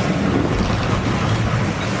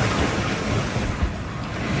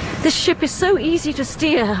 This ship is so easy to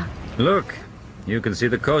steer. Look, you can see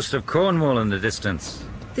the coast of Cornwall in the distance.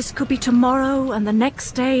 This could be tomorrow and the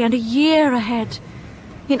next day and a year ahead.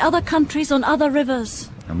 In other countries, on other rivers.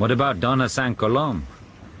 And what about Donna Saint-Colombe?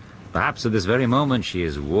 Perhaps at this very moment she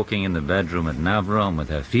is walking in the bedroom at Navron with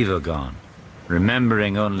her fever gone,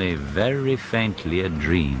 remembering only very faintly a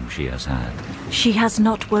dream she has had. She has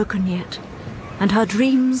not woken yet, and her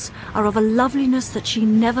dreams are of a loveliness that she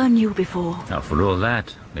never knew before. Now, for all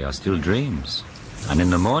that, they are still dreams. And in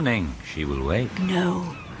the morning, she will wake.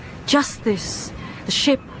 No, just this. The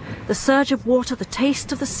ship, the surge of water, the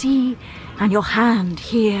taste of the sea, and your hand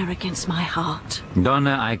here against my heart.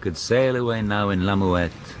 Donna, I could sail away now in La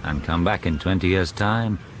Muette and come back in 20 years'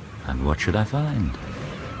 time, and what should I find?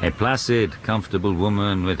 A placid, comfortable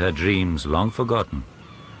woman with her dreams long forgotten.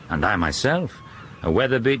 And I myself, a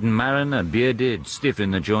weather-beaten mariner, bearded, stiff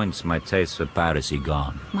in the joints, my taste for piracy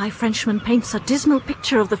gone. My Frenchman paints a dismal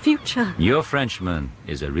picture of the future. Your Frenchman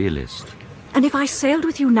is a realist. And if I sailed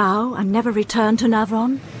with you now and never returned to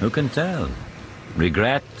Navron? Who can tell?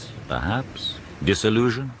 Regret, perhaps?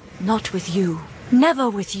 Disillusion? Not with you. Never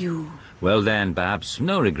with you. Well then, perhaps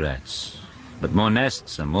no regrets. But more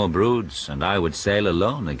nests and more broods, and I would sail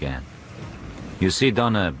alone again. You see,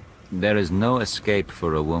 Donna, there is no escape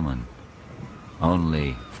for a woman.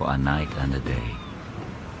 Only for a night and a day.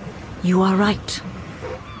 You are right.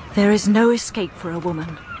 There is no escape for a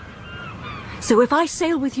woman. So if I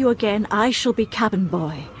sail with you again, I shall be cabin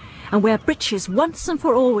boy, and wear breeches once and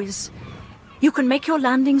for always. You can make your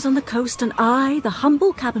landings on the coast, and I, the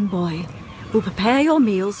humble cabin boy, will prepare your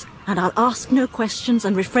meals, and I'll ask no questions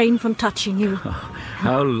and refrain from touching you.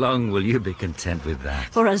 How long will you be content with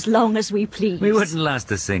that? For as long as we please. We wouldn't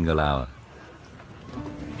last a single hour.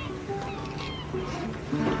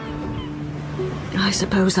 I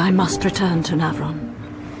suppose I must return to Navron.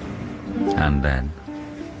 And then?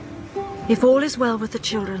 If all is well with the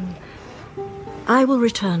children, I will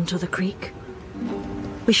return to the creek.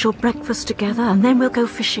 We shall breakfast together and then we'll go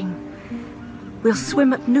fishing. We'll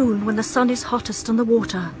swim at noon when the sun is hottest on the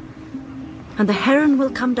water. And the heron will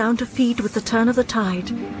come down to feed with the turn of the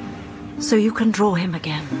tide, so you can draw him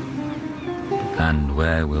again. And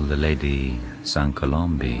where will the Lady St.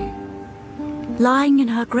 Colombe be? Lying in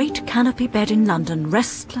her great canopy bed in London,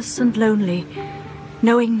 restless and lonely,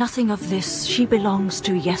 knowing nothing of this she belongs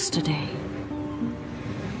to yesterday.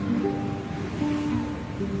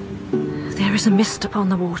 There is a mist upon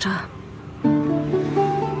the water.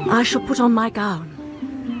 I shall put on my gown.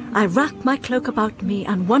 I wrap my cloak about me,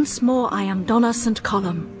 and once more I am Donna St.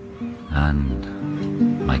 Column.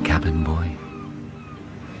 And my cabin boy?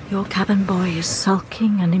 Your cabin boy is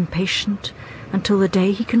sulking and impatient until the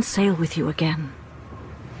day he can sail with you again.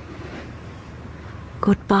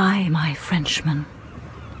 Goodbye, my Frenchman.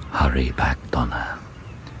 Hurry back, Donna.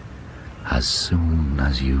 As soon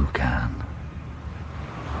as you can.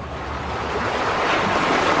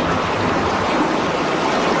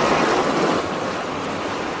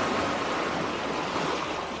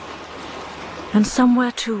 And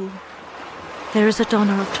somewhere, too, there is a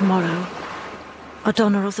Donna of tomorrow, a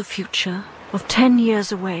Donna of the future, of 10 years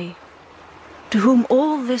away, to whom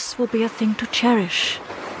all this will be a thing to cherish,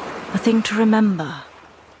 a thing to remember.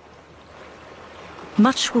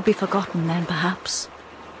 Much will be forgotten then, perhaps.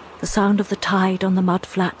 The sound of the tide on the mud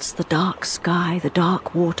flats, the dark sky, the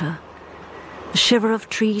dark water, the shiver of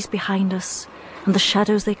trees behind us, and the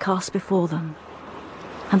shadows they cast before them,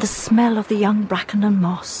 and the smell of the young bracken and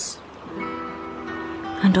moss,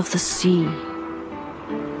 and of the sea.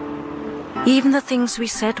 Even the things we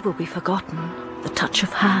said will be forgotten, the touch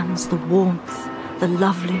of hands, the warmth, the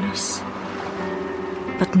loveliness,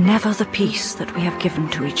 but never the peace that we have given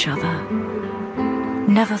to each other,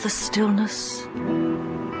 never the stillness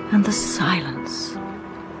and the silence.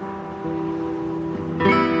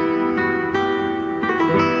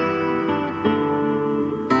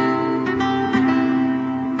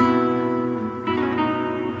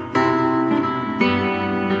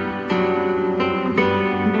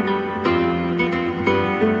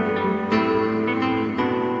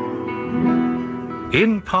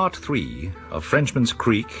 In Part 3 of Frenchman's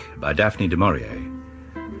Creek by Daphne Du Maurier,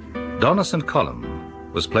 Donna St.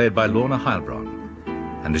 Column was played by Lorna Heilbron,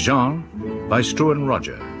 and Jean by Struan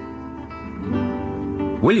Roger.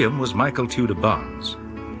 William was Michael Tudor Barnes,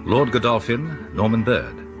 Lord Godolphin, Norman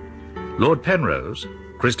Bird, Lord Penrose,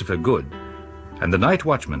 Christopher Good, and the Night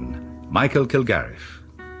Watchman, Michael Kilgarriff.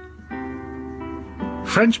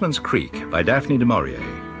 Frenchman's Creek by Daphne Du Maurier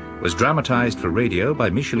was dramatized for radio by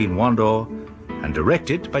Micheline Wandor and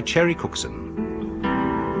directed by Cherry Cookson.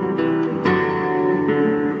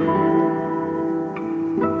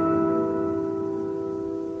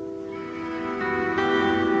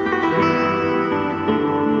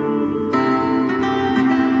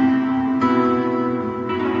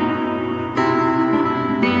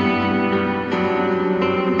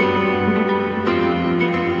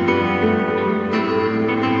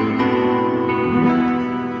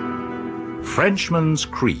 Frenchman's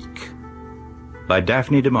Creek by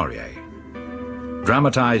Daphne Du Maurier,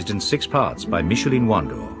 dramatized in 6 parts by Micheline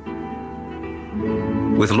Wandor,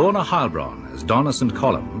 with Lorna Heilbron as Donna St.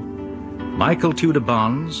 Column, Michael Tudor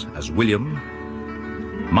Barnes as William,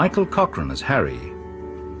 Michael Cochrane as Harry,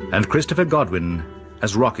 and Christopher Godwin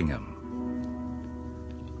as Rockingham.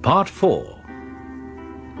 Part 4,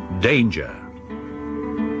 Danger.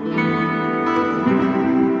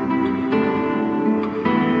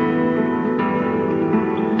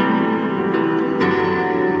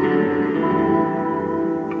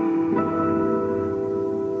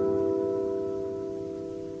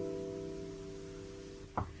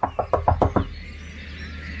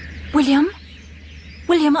 William?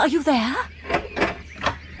 William, are you there?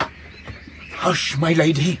 Hush, my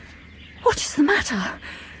lady. What is the matter?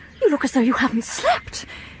 You look as though you haven't slept.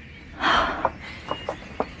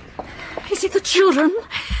 Is it the children?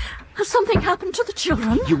 Has something happened to the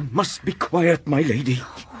children? You must be quiet, my lady.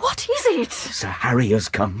 What is it? Sir Harry has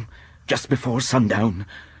come, just before sundown.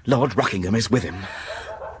 Lord Rockingham is with him.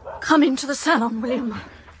 Come into the salon, William.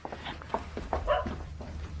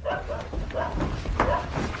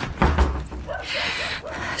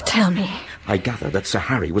 Tell me. I gather that Sir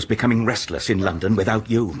Harry was becoming restless in London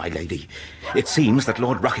without you, my lady. It seems that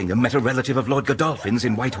Lord Rockingham met a relative of Lord Godolphin's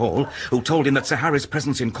in Whitehall, who told him that Sir Harry's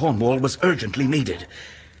presence in Cornwall was urgently needed.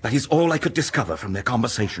 That is all I could discover from their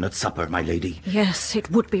conversation at supper, my lady. Yes,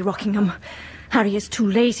 it would be Rockingham. Harry is too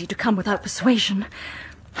lazy to come without persuasion.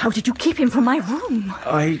 How did you keep him from my room?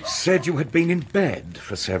 I said you had been in bed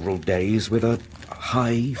for several days with a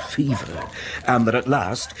high fever, and that at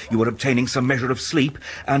last you were obtaining some measure of sleep,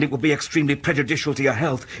 and it would be extremely prejudicial to your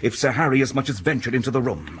health if Sir Harry as much as ventured into the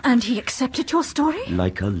room. And he accepted your story?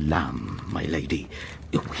 Like a lamb, my lady.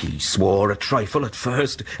 He swore a trifle at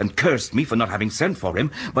first, and cursed me for not having sent for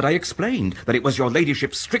him, but I explained that it was your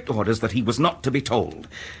ladyship's strict orders that he was not to be told.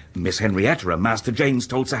 Miss Henrietta and Master James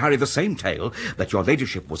told Sir Harry the same tale, that your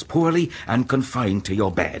ladyship was poorly and confined to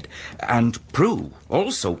your bed. And Prue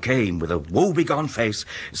also came with a woebegone face,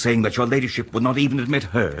 saying that your ladyship would not even admit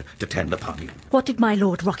her to tend upon you. What did my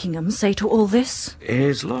Lord Rockingham say to all this?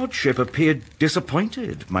 His lordship appeared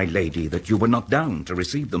disappointed, my lady, that you were not down to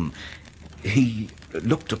receive them. He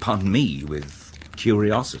looked upon me with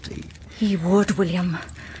curiosity. He would, William.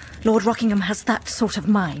 Lord Rockingham has that sort of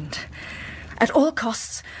mind. At all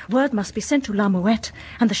costs, word must be sent to La Muette,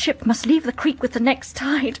 and the ship must leave the creek with the next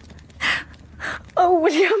tide. Oh,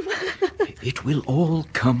 William. It will all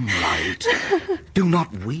come right. Do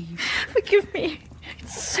not weep. Forgive me.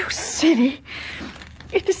 It's so silly.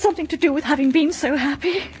 It is something to do with having been so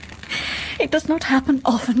happy. It does not happen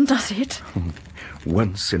often, does it?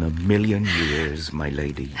 Once in a million years, my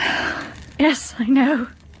lady. Yes, I know.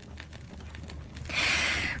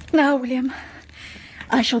 Now, William,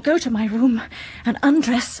 I shall go to my room and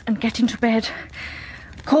undress and get into bed.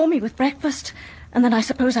 Call me with breakfast, and then I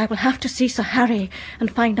suppose I will have to see Sir Harry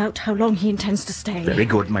and find out how long he intends to stay. Very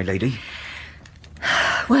good, my lady.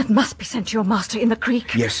 Word must be sent to your master in the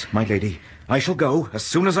creek. Yes, my lady. I shall go as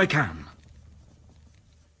soon as I can.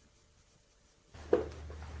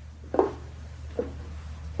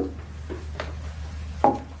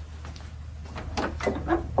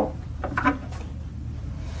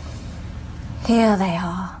 Here they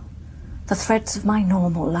are, the threads of my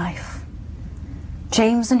normal life.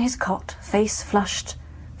 James in his cot, face flushed,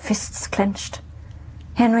 fists clenched.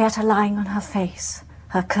 Henrietta lying on her face,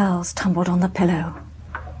 her curls tumbled on the pillow.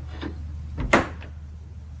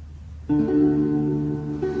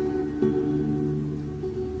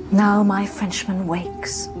 Now my Frenchman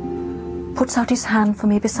wakes, puts out his hand for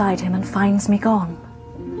me beside him and finds me gone.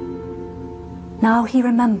 Now he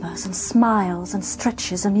remembers and smiles and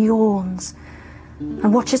stretches and yawns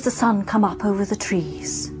and watches the sun come up over the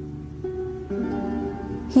trees.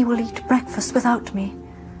 He will eat breakfast without me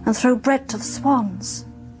and throw bread to the swans.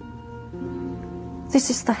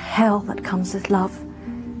 This is the hell that comes with love,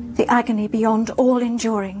 the agony beyond all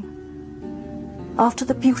enduring. After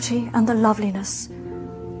the beauty and the loveliness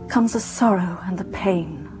comes the sorrow and the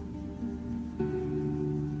pain.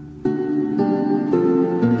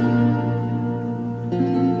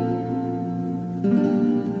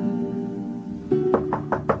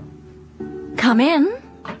 Come in.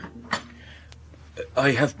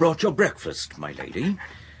 I have brought your breakfast, my lady.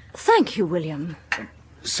 Thank you, William.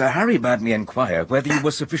 Sir Harry bade me inquire whether you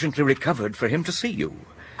were sufficiently recovered for him to see you.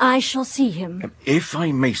 I shall see him. If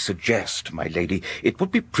I may suggest, my lady, it would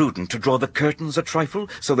be prudent to draw the curtains a trifle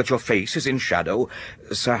so that your face is in shadow.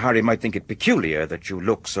 Sir Harry might think it peculiar that you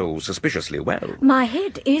look so suspiciously well. My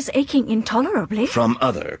head is aching intolerably. From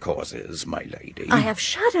other causes, my lady. I have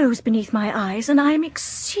shadows beneath my eyes, and I am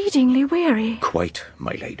exceedingly weary. Quite,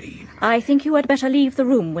 my lady. I think you had better leave the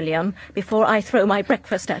room, William, before I throw my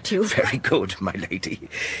breakfast at you. Very good, my lady.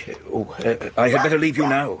 I had better leave you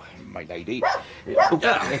now, my lady.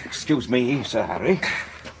 Excuse me, Sir Harry.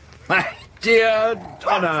 My dear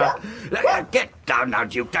Donna. Get down now,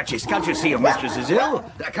 Duke, Duchess. Can't you see your mistress is ill?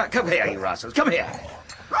 Come here, you rascals. Come here.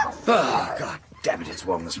 Oh, God damn it, it's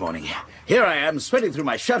warm this morning. Here I am, sweating through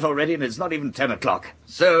my shirt already, and it's not even 10 o'clock.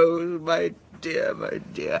 So, my dear,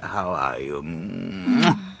 how are you?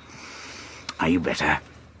 Are you better?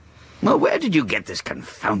 Well, where did you get this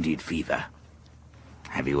confounded fever?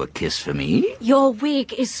 Have you a kiss for me? Your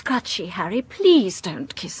wig is scratchy, Harry. Please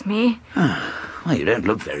don't kiss me. Well, you don't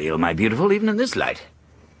look very ill, my beautiful, even in this light.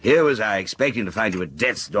 Here was I expecting to find you at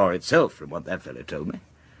death's door itself, from what that fellow told me.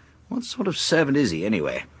 What sort of servant is he,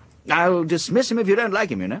 anyway? I'll dismiss him if you don't like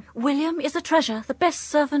him, you know. William is a treasure, the best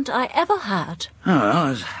servant I ever had. Oh, well,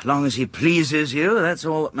 as long as he pleases you, that's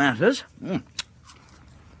all that matters.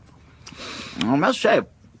 I must say,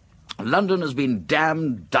 London has been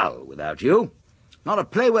damned dull without you. Not a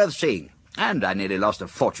play worth seeing. And I nearly lost a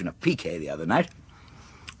fortune of piquet the other night.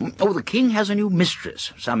 Oh, the King has a new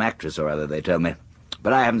mistress, some actress or other, they tell me.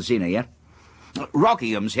 But I haven't seen her yet.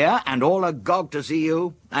 Rockingham's here, and all agog to see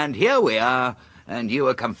you. And here we are, and you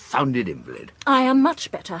a confounded invalid. I am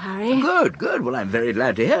much better, Harry. Good, good. Well, I'm very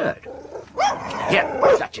glad to hear it. Here,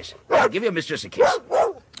 Duchess, give your mistress a kiss.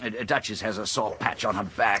 Duchess has a sore patch on her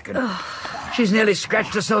back, and she's nearly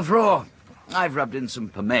scratched herself raw. I've rubbed in some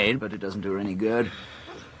pomade, but it doesn't do her any good.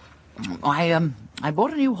 I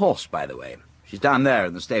bought a new horse, by the way. She's down there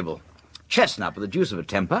in the stable. Chestnut with the deuce of a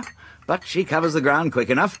temper, but she covers the ground quick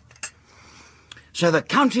enough. So the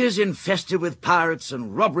county is infested with pirates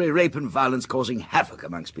and robbery, rape and violence causing havoc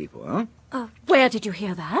amongst people, huh? Where did you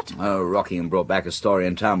hear that? Oh, Rockingham brought back a story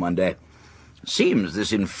in town one day. Seems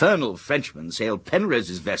this infernal Frenchman sailed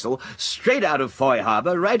Penrose's vessel straight out of Foy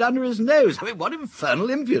Harbour right under his nose. I mean, what infernal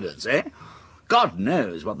impudence, eh? God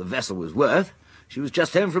knows what the vessel was worth. She was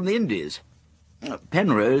just home from the Indies.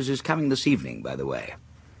 Penrose is coming this evening, by the way.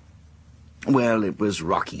 Well, it was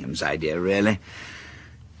Rockingham's idea, really.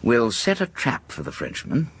 We'll set a trap for the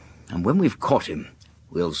Frenchman, and when we've caught him,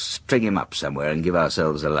 we'll string him up somewhere and give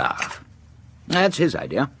ourselves a laugh. That's his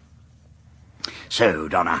idea. So,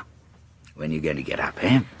 Donna, when are you going to get up,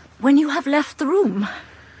 eh? When you have left the room.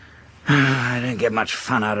 I don't get much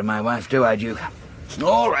fun out of my wife, do I, Duke?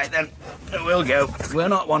 All right, then. We'll go. We're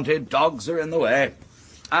not wanted. Dogs are in the way.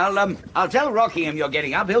 I'll tell Rockingham you're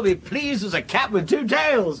getting up. He'll be pleased as a cat with two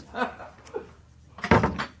tails.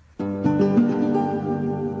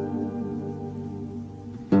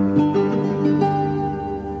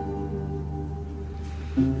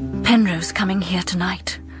 Penrose coming here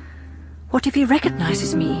tonight. What if he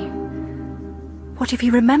recognizes me? What if he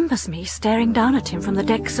remembers me staring down at him from the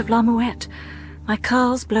decks of La Muette, my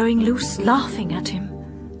curls blowing loose, laughing at him?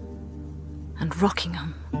 And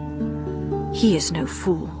Rockingham. He is no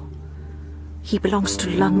fool. He belongs to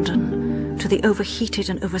London, to the overheated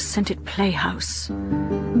and overscented playhouse.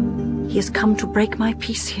 He has come to break my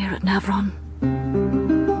peace here at Navron.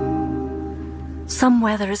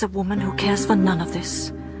 Somewhere there is a woman who cares for none of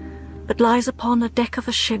this, but lies upon a deck of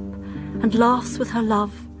a ship and laughs with her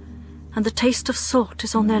love, and the taste of salt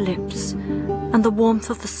is on their lips, and the warmth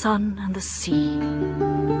of the sun and the sea.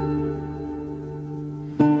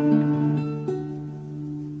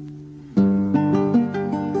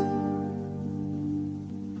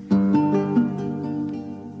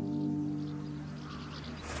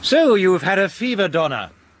 So, you've had a fever,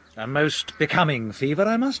 Donna. A most becoming fever,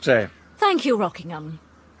 I must say. Thank you, Rockingham.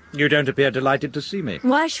 You don't appear delighted to see me.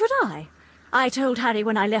 Why should I? I told Harry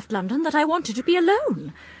when I left London that I wanted to be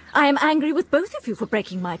alone. I am angry with both of you for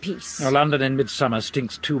breaking my peace. Well, London in midsummer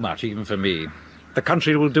stinks too much, even for me. The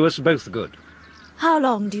country will do us both good. How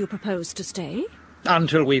long do you propose to stay?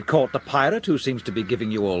 Until we've caught the pirate who seems to be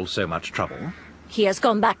giving you all so much trouble. He has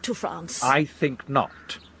gone back to France. I think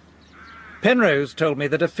not. Penrose told me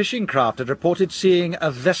that a fishing craft had reported seeing a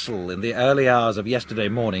vessel in the early hours of yesterday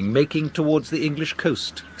morning making towards the English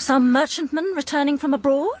coast. Some merchantman returning from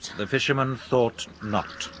abroad? The fisherman thought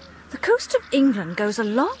not. The coast of England goes a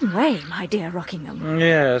long way, my dear Rockingham.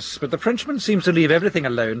 Yes, but the Frenchman seems to leave everything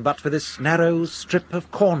alone but for this narrow strip of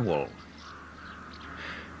Cornwall.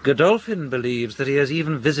 Godolphin believes that he has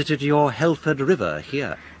even visited your Helford River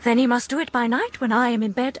here. Then he must do it by night when I am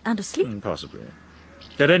in bed and asleep. Possibly.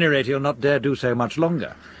 At any rate, he'll not dare do so much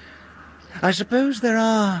longer. I suppose there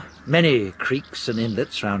are many creeks and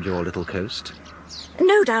inlets round your little coast.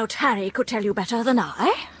 No doubt Harry could tell you better than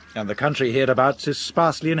I. And the country hereabouts is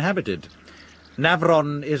sparsely inhabited.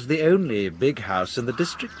 Navron is the only big house in the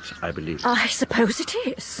district, I believe. I suppose it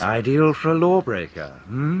is. Ideal for a lawbreaker,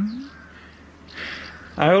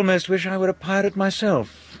 I almost wish I were a pirate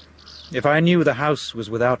myself. If I knew the house was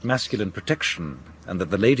without masculine protection, and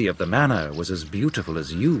that the lady of the manor was as beautiful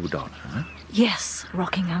as you, Donna. Yes,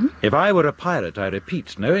 Rockingham. If I were a pirate, I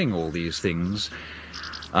repeat, knowing all these things,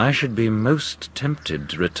 I should be most tempted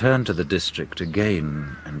to return to the district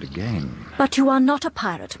again and again. But you are not a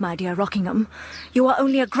pirate, my dear Rockingham. You are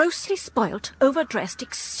only a grossly spoilt, overdressed,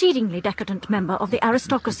 exceedingly decadent member of the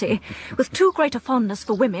aristocracy, with too great a fondness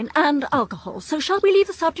for women and alcohol. So shall we leave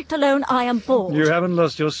the subject alone? I am bored. You haven't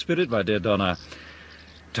lost your spirit, my dear Donna.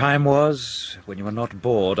 Time was when you were not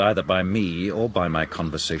bored either by me or by my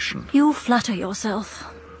conversation. You flatter yourself.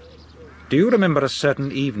 Do you remember a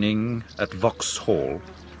certain evening at Vauxhall?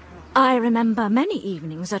 I remember many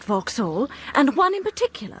evenings at Vauxhall, and one in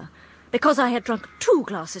particular. Because I had drunk 2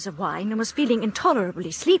 glasses of wine and was feeling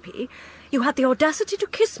intolerably sleepy, you had the audacity to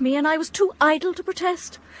kiss me, and I was too idle to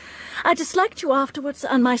protest. I disliked you afterwards,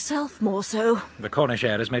 and myself more so. The Cornish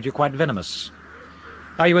air has made you quite venomous.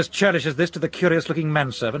 Are you as churlish as this to the curious-looking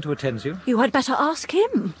manservant who attends you? You had better ask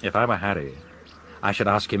him. If I were Harry, I should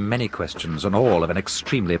ask him many questions, and all of an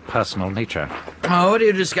extremely personal nature. Oh, what are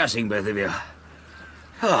you discussing, both of you?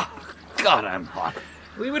 Oh, God, I'm hot.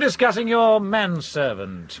 We were discussing your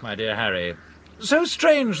manservant, my dear Harry. So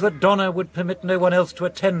strange that Donna would permit no one else to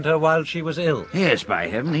attend her while she was ill. Yes, by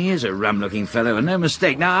heaven, he is a rum-looking fellow, and no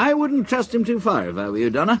mistake. Now, I wouldn't trust him too far if I were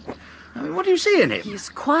you, Donna. I mean, what do you see in him? He is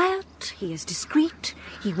quiet, he is discreet,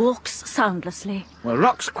 he walks soundlessly. Well,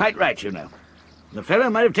 Rock's quite right, you know. The fellow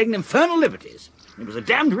might have taken infernal liberties. It was a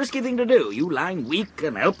damned risky thing to do, you lying weak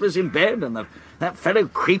and helpless in bed, and that fellow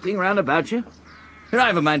creeping round about you. I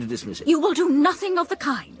have a mind to dismiss it. You will do nothing of the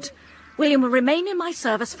kind. William will remain in my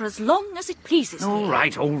service for as long as it pleases me. All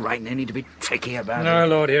right, no need to be tricky about it. No,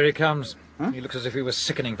 Lord, here he comes. Huh? He looks as if he was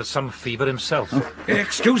sickening for some fever himself. Oh,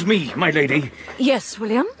 excuse me, my lady. Yes,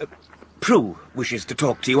 William? Prue wishes to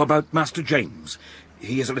talk to you about Master James.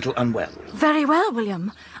 He is a little unwell. Very well,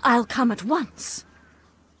 William. I'll come at once.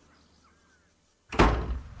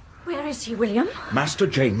 Where is he, William? Master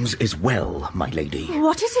James is well, my lady.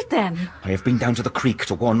 What is it, then? I have been down to the creek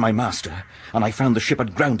to warn my master, and I found the ship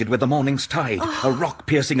had grounded with the morning's tide, a rock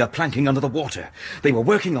piercing her planking under the water. They were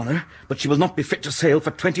working on her, but she will not be fit to sail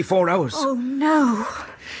for 24 hours. Oh, no.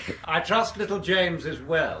 I trust little James is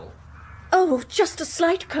well. Oh, just a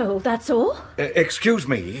slight cold, that's all. Excuse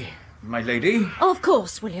me, my lady. Of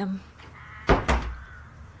course, William.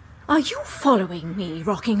 Are you following me,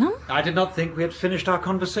 Rockingham? I did not think we had finished our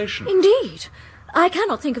conversation. Indeed. I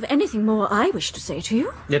cannot think of anything more I wish to say to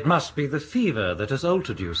you. It must be the fever that has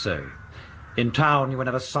altered you so. In town, you were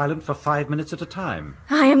never silent for 5 minutes at a time.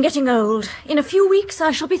 I am getting old. In a few weeks,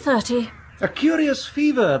 I shall be 30. A curious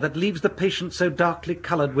fever that leaves the patient so darkly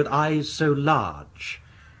coloured with eyes so large.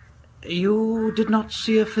 You did not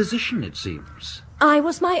see a physician, it seems. I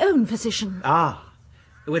was my own physician. Ah,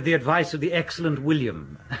 with the advice of the excellent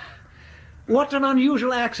William. What an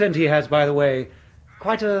unusual accent he has, by the way.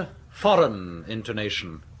 Quite a foreign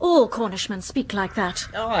intonation. All Cornishmen speak like that.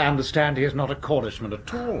 Oh, I understand he is not a Cornishman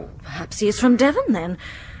at all. Perhaps he is from Devon, then.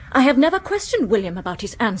 I have never questioned William about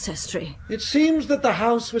his ancestry. It seems that the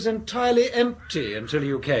house was entirely empty until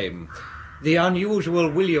you came. The unusual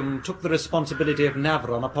William took the responsibility of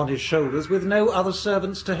Navron upon his shoulders with no other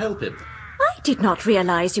servants to help him. I did not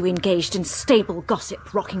realize you engaged in stable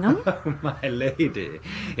gossip, Rockingham. Oh, my lady,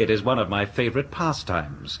 it is one of my favourite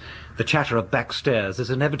pastimes. The chatter of backstairs is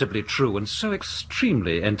inevitably true and so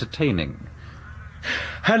extremely entertaining.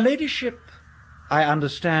 Her ladyship, I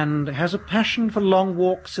understand, has a passion for long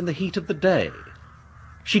walks in the heat of the day.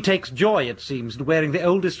 She takes joy, it seems, in wearing the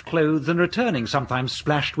oldest clothes and returning, sometimes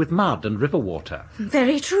splashed with mud and river water.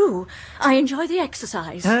 Very true. I enjoy the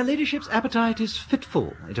exercise. Her ladyship's appetite is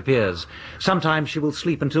fitful, it appears. Sometimes she will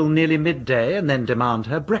sleep until nearly midday and then demand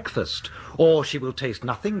her breakfast. Or she will taste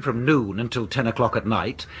nothing from noon until 10 o'clock at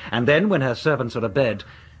night, and then, when her servants are abed,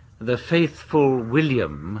 the faithful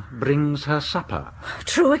William brings her supper.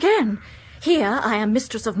 True again. Here I am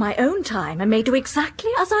mistress of my own time and may do exactly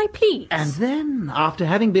as I please. And then, after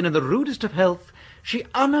having been in the rudest of health, she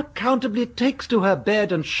unaccountably takes to her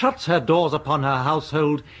bed and shuts her doors upon her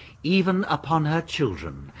household, even upon her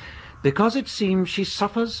children, because it seems she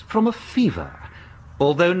suffers from a fever,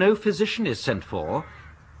 although no physician is sent for,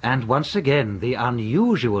 and once again the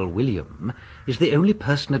unusual William is the only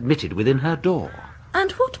person admitted within her door. And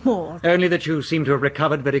what more? Only that you seem to have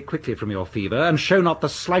recovered very quickly from your fever, and show not the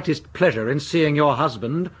slightest pleasure in seeing your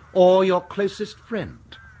husband or your closest friend.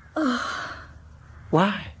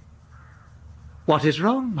 Why? What is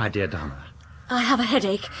wrong, my dear Donna? I have a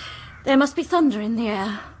headache. There must be thunder in the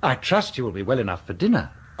air. I trust you will be well enough for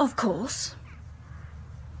dinner. Of course.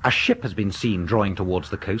 A ship has been seen drawing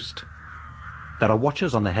towards the coast. There are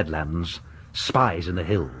watchers on the headlands, spies in the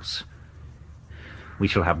hills. We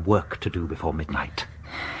shall have work to do before midnight.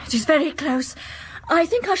 It is very close. I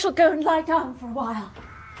think I shall go and lie down for a while.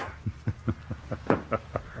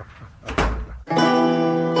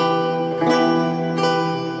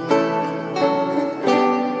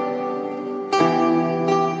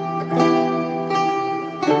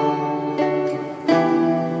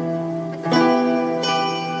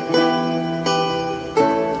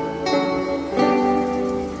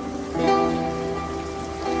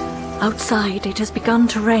 Outside it has begun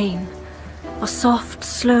to rain. A soft,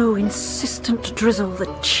 slow, insistent drizzle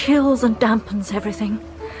that chills and dampens everything.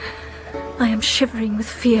 I am shivering with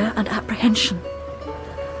fear and apprehension.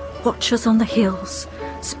 Watchers on the hills,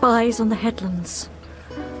 spies on the headlands.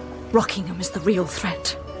 Rockingham is the real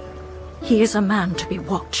threat. He is a man to be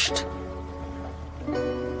watched.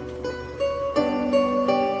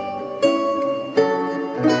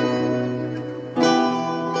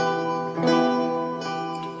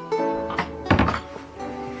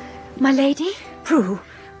 My lady? Prue,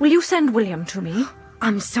 will you send William to me?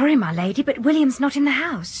 I'm sorry, my lady, but William's not in the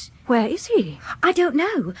house. Where is he? I don't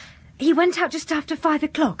know. He went out just after 5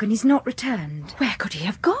 o'clock and he's not returned. Where could he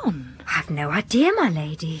have gone? I've no idea, my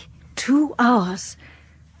lady. 2 hours.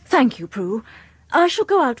 Thank you, Prue. I shall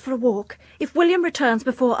go out for a walk. If William returns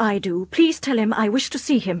before I do, please tell him I wish to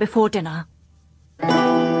see him before dinner.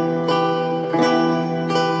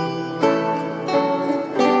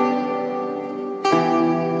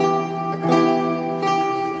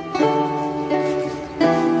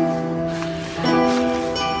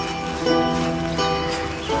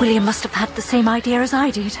 William must have had the same idea as I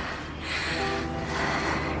did.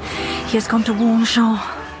 He has gone to warn Jean.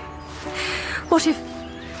 What if...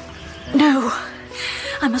 No,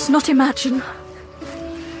 I must not imagine.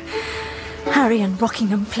 Harry and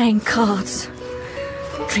Rockingham playing cards,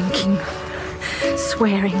 drinking,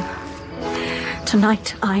 swearing.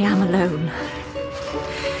 Tonight I am alone.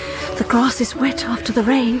 The grass is wet after the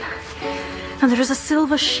rain, and there is a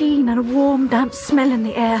silver sheen and a warm, damp smell in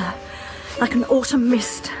the air, like an autumn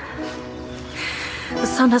mist. The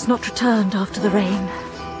sun has not returned after the rain.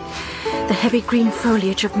 The heavy green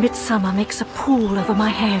foliage of midsummer makes a pool over my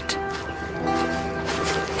head.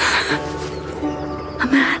 A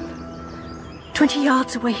man. 20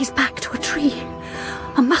 yards away, he's back to a tree,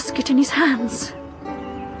 a musket in his hands.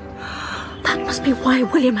 That must be why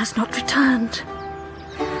William has not returned.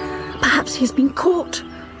 Perhaps he has been caught,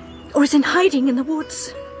 or is in hiding in the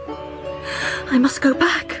woods. I must go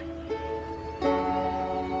back.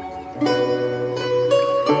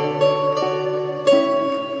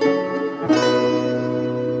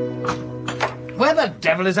 Where the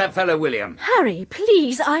devil is that fellow, William? Harry,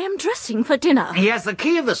 please, I am dressing for dinner. He has the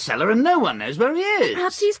key of the cellar and no one knows where he is.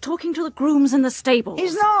 Perhaps he's talking to the grooms in the stables.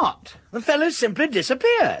 He's not. The fellow's simply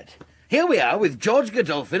disappeared. Here we are with George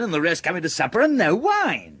Godolphin and the rest coming to supper and no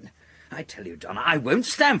wine. I tell you, Donna, I won't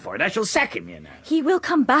stand for it. I shall sack him, you know. He will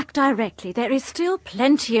come back directly. There is still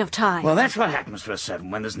plenty of time. Well, that's what happens for a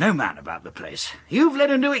servant when there's no man about the place. You've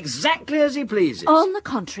let him do exactly as he pleases. On the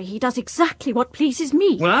contrary, he does exactly what pleases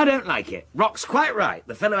me. Well, I don't like it. Rock's quite right.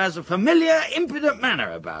 The fellow has a familiar, impudent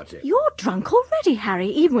manner about it. You're drunk already, Harry,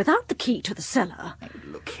 even without the key to the cellar. Oh,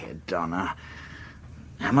 look here, Donna.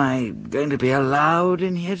 Am I going to be allowed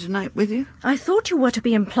in here tonight with you? I thought you were to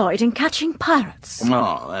be employed in catching pirates.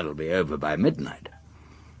 Oh, that'll be over by midnight.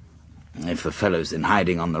 If the fellow's in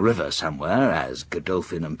hiding on the river somewhere, as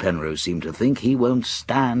Godolphin and Penrose seem to think, he won't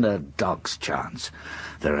stand a dog's chance.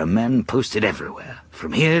 There are men posted everywhere,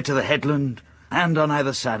 from here to the headland, and on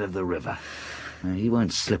either side of the river. He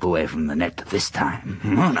won't slip away from the net this time.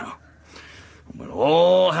 Oh, no. We'll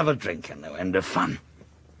all have a drink and no end of fun.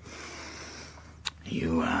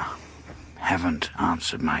 You, haven't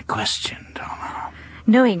answered my question, Donna.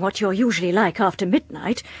 Knowing what you're usually like after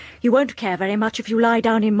midnight, you won't care very much if you lie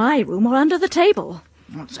down in my room or under the table.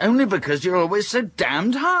 It's only because you're always so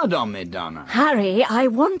damned hard on me, Donna. Harry, I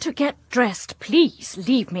want to get dressed. Please,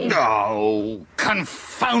 leave me. Oh,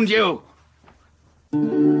 confound you!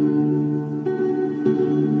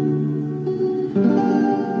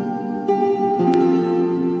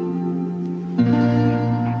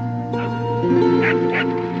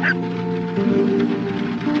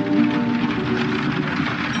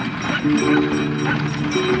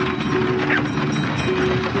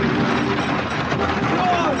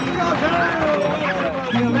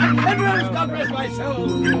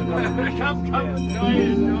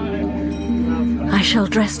 I shall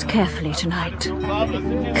dress carefully tonight.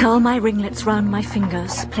 Curl my ringlets round my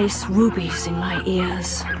fingers, place rubies in my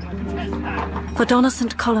ears. For Donna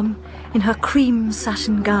St. Column, in her cream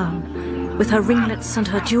satin gown, with her ringlets and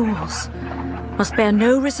her jewels, must bear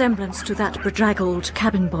no resemblance to that bedraggled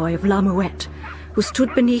cabin boy of La Muette, who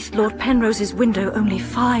stood beneath Lord Penrose's window only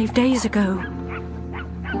 5 days ago.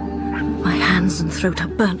 My hands and throat are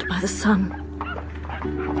burnt by the sun.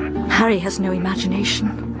 Harry has no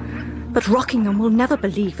imagination, but Rockingham will never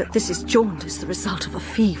believe that this is jaundice, the result of a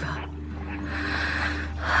fever.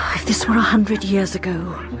 If this were 100 years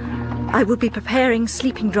ago, I would be preparing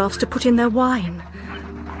sleeping draughts to put in their wine,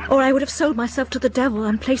 or I would have sold myself to the devil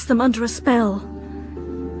and placed them under a spell.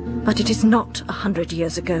 But it is not 100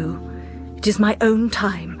 years ago. It is my own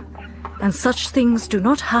time, and such things do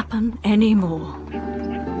not happen anymore.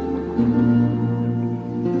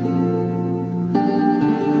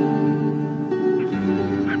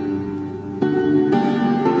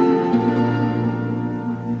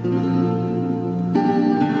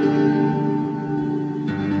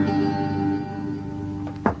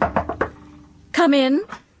 Come in.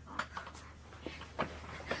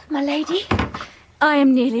 My lady? I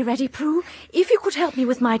am nearly ready, Prue. If you could help me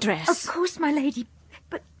with my dress. Of course, my lady.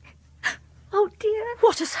 But... Oh, dear.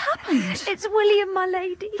 What has happened? It's William, my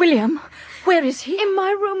lady. William? Where is he? In my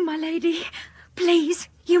room, my lady. Please,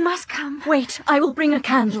 you must come. Wait, I will bring a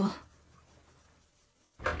candle.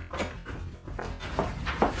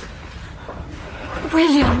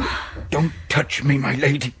 William. Don't touch me, my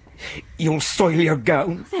lady. You'll soil your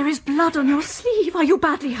gown. There is blood on your sleeve. Are you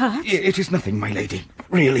badly hurt? It is nothing, my lady,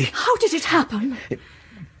 really. How did it happen?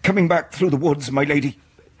 Coming back through the woods, my lady,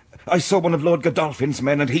 I saw one of Lord Godolphin's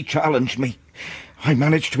men and he challenged me. I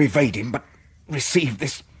managed to evade him, but received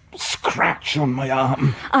this scratch on my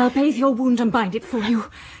arm. I'll bathe your wound and bind it for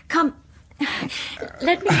you. Come,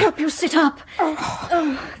 let me help you sit up.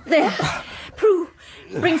 Oh, there. Prue,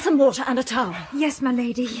 bring some water and a towel. Yes, my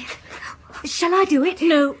lady. Shall I do it?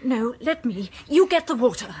 No, let me. You get the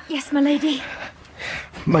water. Yes, my lady.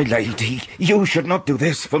 My lady, you should not do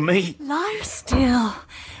this for me. Lie still.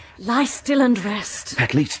 Lie still and rest.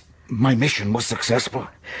 At least my mission was successful.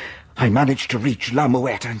 I managed to reach La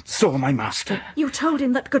Muette and saw my master. You told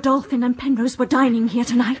him that Godolphin and Penrose were dining here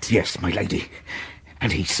tonight? Yes, my lady.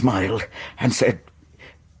 And he smiled and said,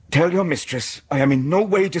 "Tell your mistress I am in no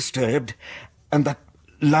way disturbed, and that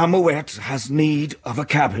La Muette has need of a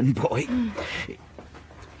cabin boy."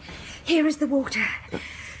 Here is the water.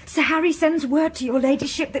 Sir Harry sends word to your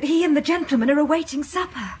ladyship that he and the gentleman are awaiting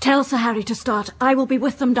supper. Tell Sir Harry to start. I will be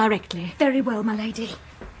with them directly. Very well, my lady.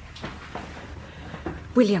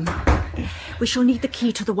 William, we shall need the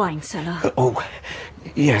key to the wine cellar. Oh,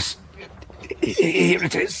 yes. Here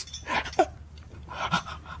it is.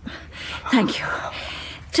 Thank you.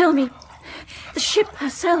 Tell me, the ship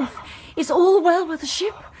herself, is all well with the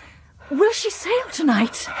ship? Will she sail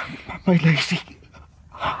tonight? My lady.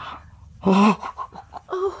 Oh,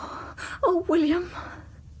 William.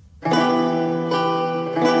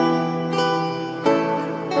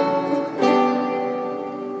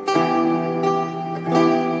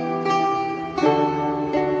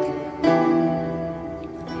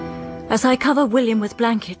 As I cover William with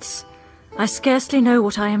blankets, I scarcely know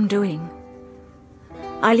what I am doing.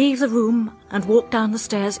 I leave the room and walk down the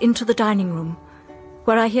stairs into the dining room,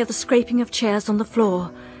 where I hear the scraping of chairs on the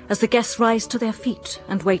floor as the guests rise to their feet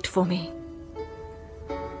and wait for me.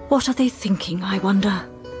 What are they thinking, I wonder?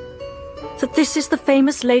 That this is the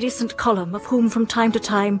famous Lady St. Column, of whom from time to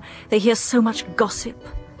time they hear so much gossip,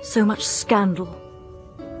 so much scandal.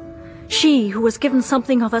 She who has given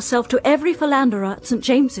something of herself to every philanderer at St.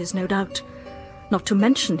 James's, no doubt, not to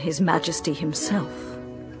mention His Majesty himself.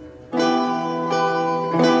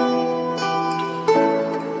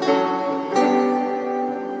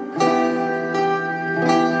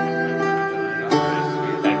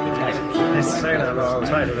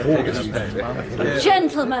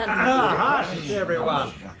 Gentlemen! Hush,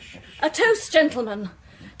 everyone! A toast, gentlemen,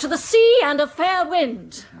 to the sea and a fair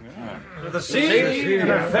wind. To the sea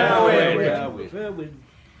and a fair wind.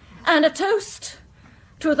 And a toast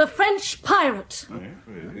to the French pirate. To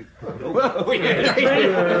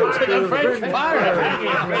the French pirate.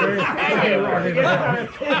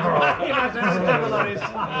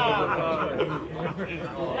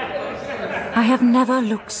 I have never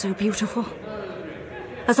looked so beautiful.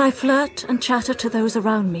 As I flirt and chatter to those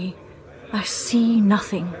around me, I see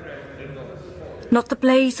nothing. Not the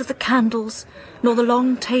blaze of the candles, nor the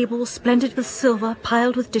long table splendid with silver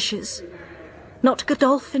piled with dishes. Not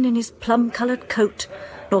Godolphin in his plum-coloured coat,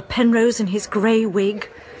 nor Penrose in his grey wig,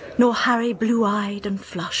 nor Harry blue-eyed and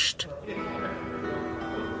flushed.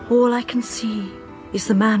 All I can see is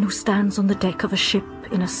the man who stands on the deck of a ship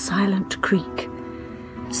in a silent creek,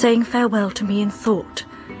 saying farewell to me in thought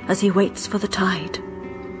as he waits for the tide.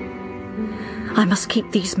 I must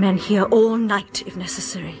keep these men here all night, if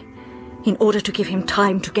necessary, in order to give him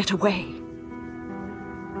time to get away.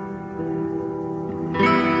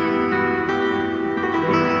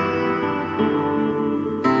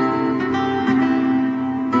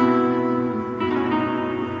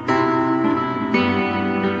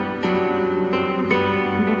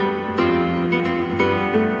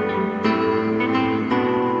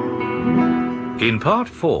 In Part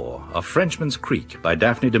 4 of Frenchman's Creek by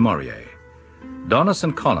Daphne Du Maurier, Donna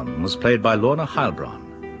St. Column was played by Lorna Heilbron.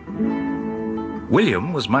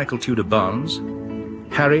 William was Michael Tudor Barnes,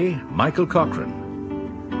 Harry, Michael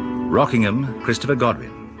Cochrane, Rockingham, Christopher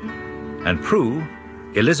Godwin, and Prue,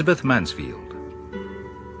 Elizabeth Mansfield.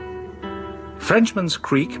 Frenchman's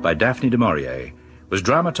Creek by Daphne Du Maurier was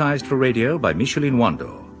dramatized for radio by Micheline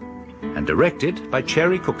Wando and directed by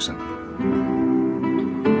Cherry Cookson.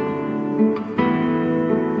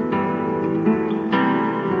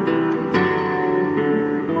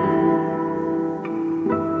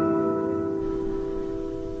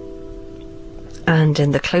 And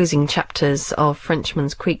in the closing chapters of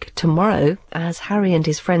Frenchman's Creek tomorrow, as Harry and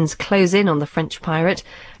his friends close in on the French pirate,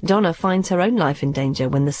 Donna finds her own life in danger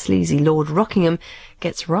when the sleazy Lord Rockingham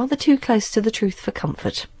gets rather too close to the truth for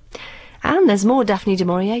comfort. And there's more Daphne Du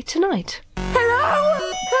Maurier tonight. Hello!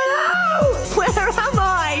 Hello! Where am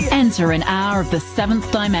I? And enter an hour of the seventh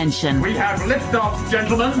dimension. We have liftoff,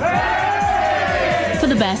 gentlemen. For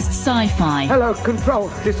the best sci-fi. Hello, Control.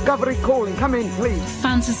 Discovery calling. Come in, please.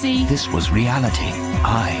 Fantasy. This was reality.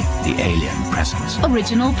 I, the alien presence.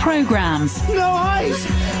 Original programs. No eyes!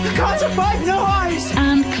 I can't survive, no eyes!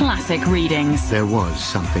 And classic readings. There was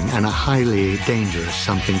something, and a highly dangerous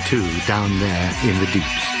something too, down there in the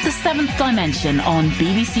deeps. The Seventh Dimension on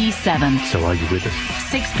BBC 7. So are you with us?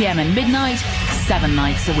 6 p.m. and midnight, 7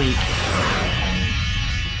 nights a week.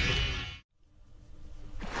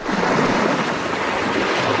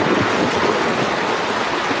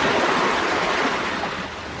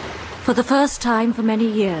 For the first time for many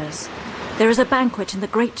years, there is a banquet in the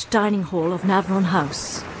great dining hall of Heilbron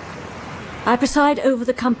House. I preside over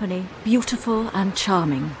the company, beautiful and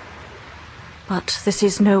charming. But this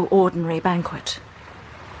is no ordinary banquet.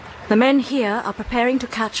 The men here are preparing to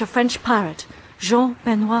catch a French pirate,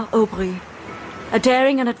 Jean-Benoit Aubry, a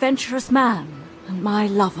daring and adventurous man, and my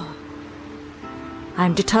lover. I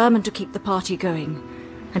am determined to keep the party going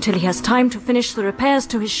until he has time to finish the repairs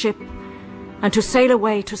to his ship and to sail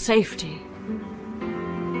away to safety.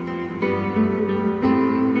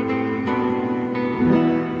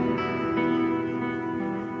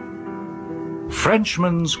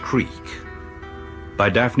 Frenchman's Creek by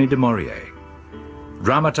Daphne Du Maurier.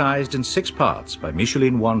 Dramatized in 6 parts by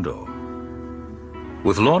Micheline Wando.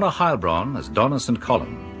 With Lorna Heilbron as Donna St.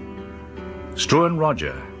 Column, Struan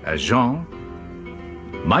Roger as Jean,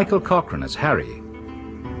 Michael Cochrane as Harry,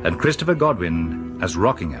 and Christopher Godwin as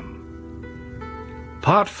Rockingham.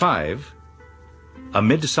 Part 5, A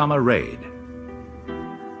Midsummer Raid.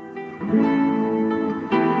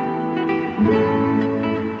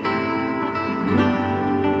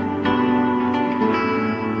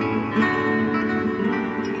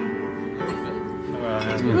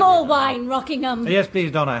 More wine, Rockingham. Yes,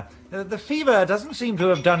 please, Donna. The fever doesn't seem to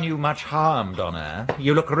have done you much harm, Donna.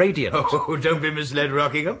 You look radiant. Oh, don't be misled,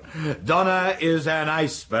 Rockingham. Donna is an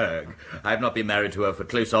iceberg. I've not been married to her for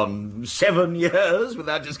close on 7 years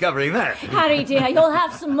without discovering that. Harry, dear, you'll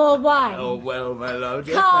have some more wine. Oh, well, my lord.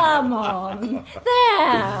 Come on.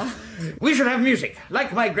 There. We should have music,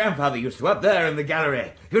 like my grandfather used to up there in the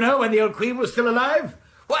gallery. You know, when the old Queen was still alive?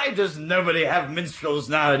 Why does nobody have minstrels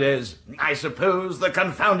nowadays? I suppose the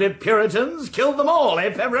confounded Puritans killed them all, eh,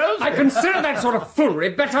 Pemrose? I consider that sort of foolery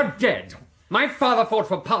better dead. My father fought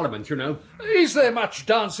for Parliament, you know. Is there much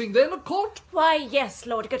dancing then at court? Why, yes,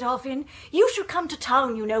 Lord Godolphin. You should come to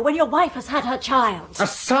town, you know, when your wife has had her child. A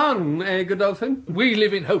son, eh, Godolphin? We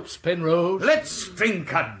live in hopes, Penrose. Let's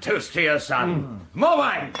drink a toast to your son. More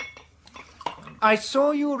wine. I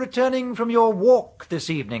saw you returning from your walk this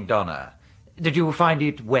evening, Donna. Did you find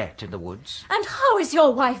it wet in the woods? And how is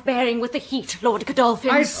your wife bearing with the heat, Lord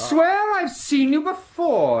Godolphin? I swear I've seen you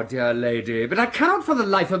before, dear lady, but I cannot for the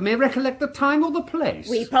life of me recollect the time or the place.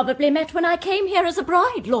 We probably met when I came here as a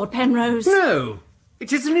bride, Lord Penrose. No,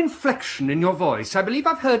 it is an inflection in your voice. I believe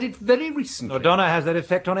I've heard it very recently. Donna has that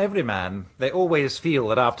effect on every man. They always feel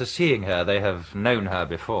that after seeing her, they have known her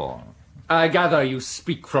before. I gather you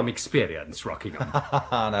speak from experience, Rockingham.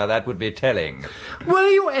 Now, that would be telling. Were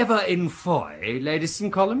you ever in Foy, Lady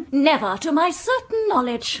St. Column? Never, to my certain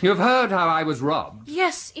knowledge. You've heard how I was robbed?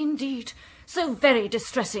 Yes, indeed. So very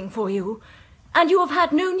distressing for you. And you have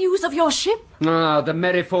had no news of your ship? Ah, the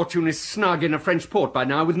Merry Fortune is snug in a French port by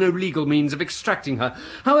now, with no legal means of extracting her.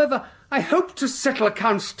 However, I hope to settle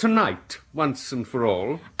accounts tonight, once and for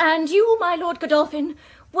all. And you, my Lord Godolphin,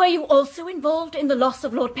 were you also involved in the loss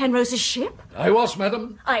of Lord Penrose's ship? I was,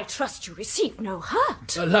 madam. I trust you received no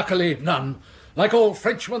hurt. Luckily, none. Like all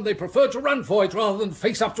Frenchmen, they prefer to run for it rather than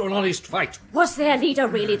face up to an honest fight. Was their leader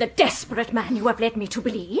really the desperate man you have led me to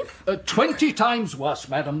believe? 20 times worse,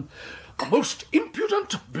 madam. The most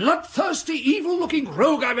impudent, bloodthirsty, evil-looking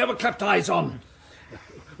rogue I've ever clapped eyes on.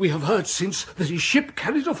 We have heard since that his ship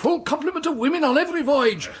carried a full complement of women on every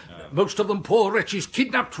voyage. Most of them poor wretches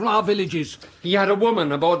kidnapped from our villages. He had a woman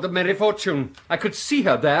aboard the Merry Fortune. I could see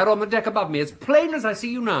her there on the deck above me, as plain as I see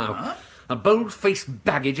you now. Huh? A bold-faced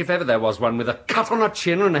baggage, if ever there was one, with a cut on her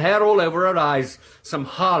chin and hair all over her eyes. Some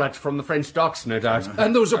harlot from the French docks, no doubt.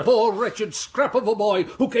 And there was a poor, wretched scrap of a boy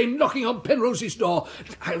who came knocking on Penrose's door.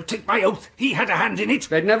 I'll take my oath he had a hand in it.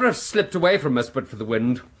 They'd never have slipped away from us but for the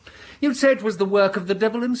wind. You'd say it was the work of the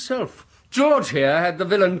devil himself. George here had the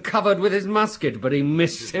villain covered with his musket, but he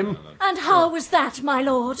missed him. And how was that, my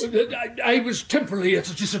lord? I was temporarily at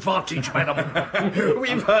a disadvantage, madam.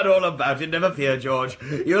 We've heard all about it, never fear, George.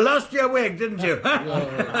 You lost your wig, didn't you?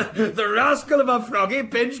 The rascal of a froggy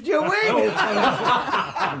pinched your wig.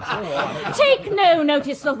 Take no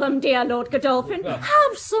notice of them, dear Lord Godolphin.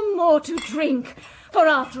 Have some more to drink. For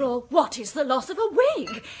after all, what is the loss of a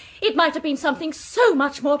wig? It might have been something so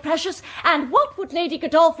much more precious, and what would Lady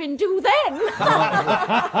Godolphin do then?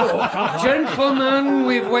 Gentlemen,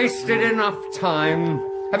 we've wasted enough time.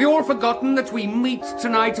 Have you all forgotten that we meet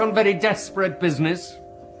tonight on very desperate business?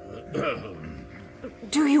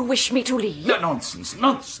 Do you wish me to leave? No, nonsense.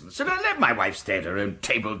 Let my wife stay at her own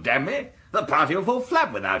table, damn me. The party will fall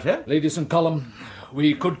flat without her. Lady St. Column,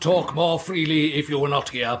 we could talk more freely if you were not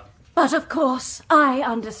here. But of course, I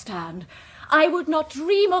understand. I would not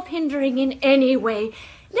dream of hindering in any way.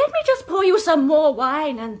 Let me just pour you some more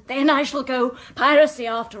wine, and then I shall go. Piracy,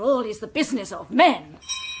 after all, is the business of men.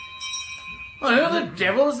 Well, who the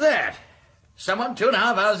devil's that? Someone 2.5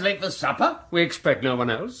 hours late for supper? We expect no one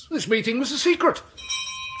else. This meeting was a secret.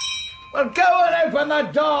 Well, go and open the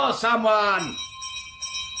door, someone!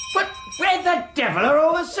 But where the devil are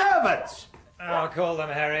all the servants? I'll call them,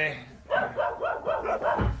 Harry.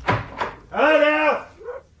 Hello there!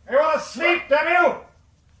 You all asleep, damn you?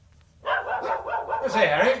 I say,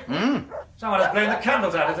 Harry. Someone has blown the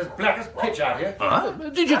candles out. It's as black as pitch out here. Huh?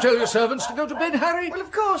 Did you tell your servants to go to bed, Harry? Well,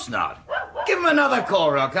 of course not. Give them another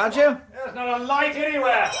call, Rock, can't you? There's not a light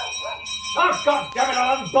anywhere. Oh, God damn it,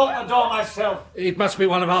 I'll unbolt the door myself. It must be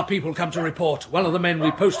one of our people come to report. One of the men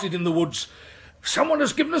we posted in the woods. Someone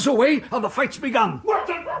has given us away and the fight's begun. What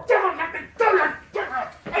the devil? Let me go,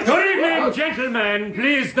 Good evening, gentlemen.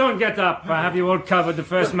 Please don't get up. I have you all covered. The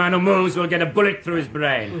first man who moves will get a bullet through his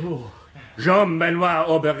brain. Jean-Benoit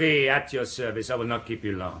Aubery, at your service. I will not keep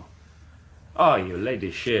you long. Oh, your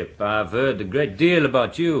ladyship, I've heard a great deal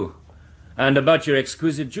about you. And about your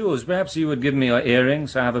exquisite jewels. Perhaps you would give me your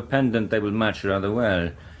earrings. I have a pendant they will match rather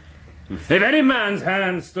well. If any man's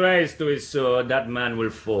hand strays to his sword, that man will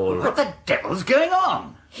fall. What the devil's going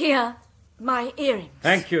on? Here, my earrings.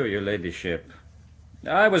 Thank you, your ladyship.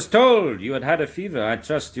 I was told you had had a fever. I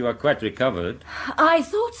trust you are quite recovered. I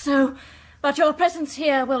thought so, but your presence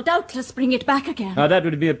here will doubtless bring it back again. Oh, that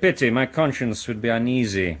would be a pity. My conscience would be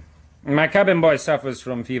uneasy. My cabin boy suffers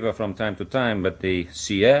from fever from time to time, but the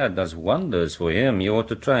sea air does wonders for him. You ought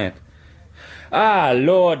to try it. Ah,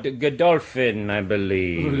 Lord Godolphin, I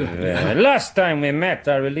believe. Last time we met,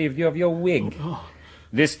 I relieved you of your wig.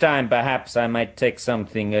 This time, perhaps, I might take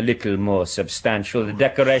something a little more substantial. The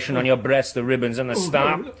decoration on your breast, the ribbons and the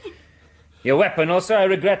star. Your weapon also, I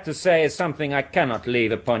regret to say, is something I cannot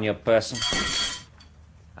leave upon your person.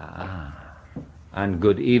 Ah, and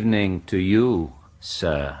good evening to you,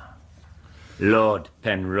 sir. Lord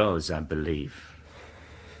Penrose, I believe.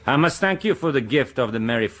 I must thank you for the gift of the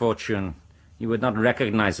Merry Fortune. You would not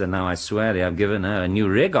recognize her now, I swear. They have given her a new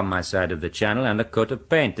rig on my side of the channel and a coat of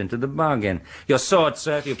paint into the bargain. Your sword,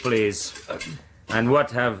 sir, if you please. And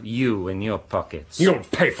what have you in your pockets? You'll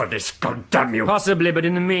pay for this, God damn you! Possibly, but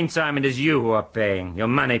in the meantime, it is you who are paying. Your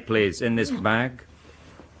money, please, in this bag.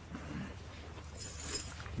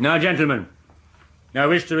 Now, gentlemen, I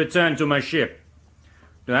wish to return to my ship.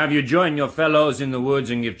 To have you join your fellows in the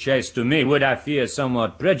woods and give chase to me would, I fear,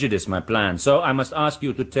 somewhat prejudice my plan. So I must ask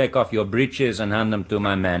you to take off your breeches and hand them to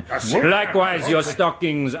my men. Likewise, your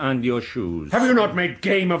stockings and your shoes. Have you not made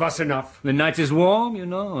game of us enough? The night is warm, you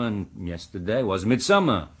know, and yesterday was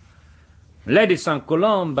midsummer. Lady St.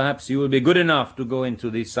 Colombe, perhaps you will be good enough to go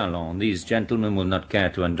into the salon. These gentlemen will not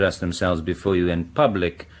care to undress themselves before you in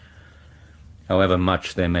public, however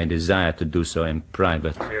much they may desire to do so in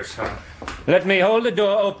private. Yes, sir. Let me hold the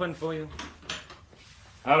door open for you.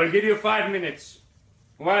 I will give you 5 minutes.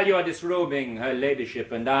 While you are disrobing, her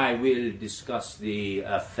ladyship and I will discuss the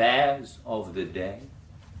affairs of the day.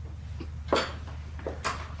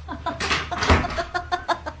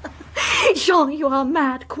 Jean, you are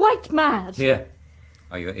mad, quite mad. Here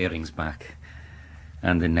are your earrings back.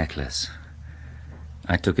 And the necklace.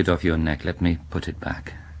 I took it off your neck. Let me put it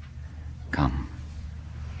back. Come.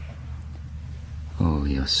 Oh,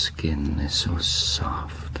 your skin is so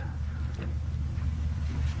soft.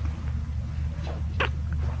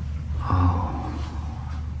 Oh,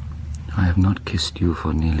 I have not kissed you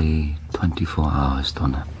for nearly 24 hours,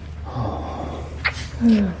 Donna. Oh.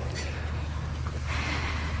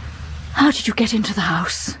 How did you get into the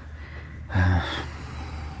house?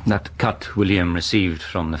 That cut William received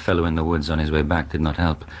from the fellow in the woods on his way back did not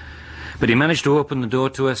help. But he managed to open the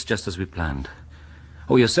door to us just as we planned.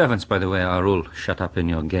 Oh, your servants, by the way, are all shut up in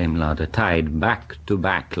your game larder, tied back to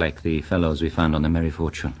back like the fellows we found on the Merry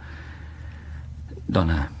Fortune.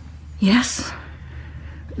 Donna. Yes?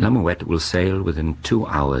 La Muette will sail within 2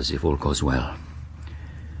 hours if all goes well.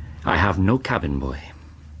 I have no cabin boy.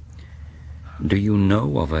 Do you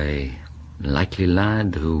know of a likely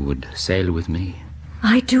lad who would sail with me?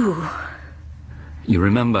 I do. You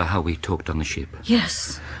remember how we talked on the ship?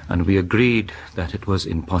 Yes. And we agreed that it was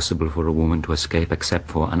impossible for a woman to escape except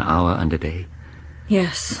for an hour and a day?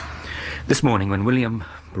 Yes. This morning, when William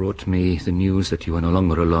brought me the news that you were no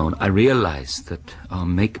longer alone, I realized that our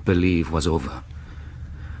make-believe was over.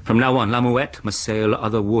 From now on, La Muette must sail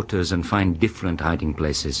other waters and find different hiding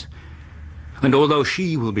places. And although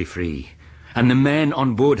she will be free, and the men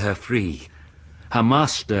on board her free, her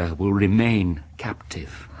master will remain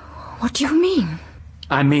captive. What do you mean?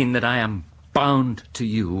 I mean that I am bound to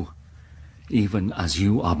you, even as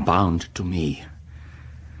you are bound to me.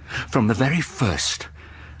 From the very first,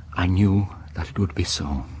 I knew that it would be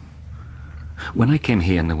so. When I came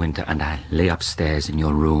here in the winter and I lay upstairs in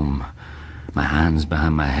your room, my hands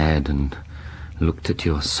behind my head, and looked at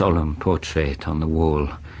your solemn portrait on the wall,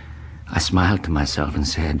 I smiled to myself and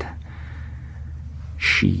said,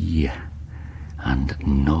 she and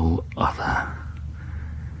no other.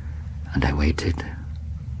 And I waited,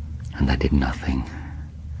 and I did nothing,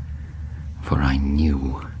 for I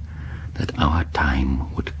knew that our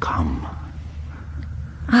time would come.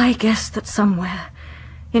 I guessed that somewhere,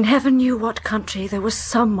 in heaven knew what country, there was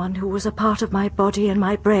someone who was a part of my body and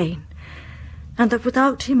my brain, and that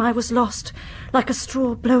without him I was lost, like a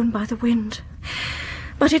straw blown by the wind.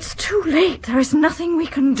 But it's too late. There is nothing we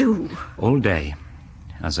can do. All day,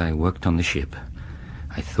 as I worked on the ship,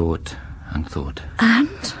 I thought and thought.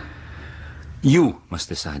 And? You must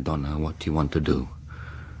decide, Donna, what you want to do.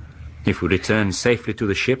 If we return safely to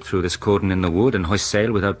the ship through this cordon in the wood and hoist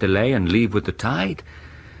sail without delay and leave with the tide,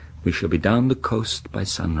 we shall be down the coast by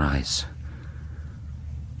sunrise.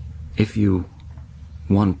 If you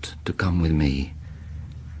want to come with me,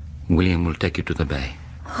 William will take you to the bay.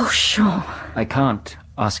 Oh, sure. I can't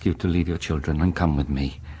ask you to leave your children and come with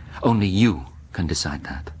me. Only you can decide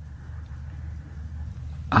that.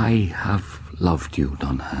 I have loved you,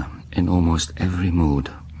 Donna, in almost every mood.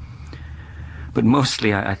 But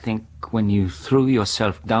mostly, I think, when you threw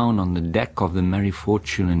yourself down on the deck of the Merry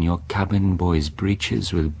Fortune in your cabin boy's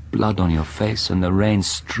breeches with blood on your face and the rain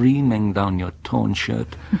streaming down your torn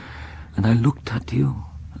shirt, and I looked at you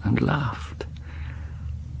and laughed,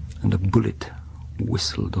 and a bullet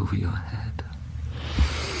whistled over your head.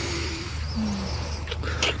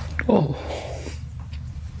 Oh.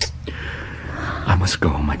 I must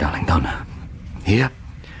go, my darling Donna. Here,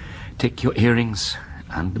 take your earrings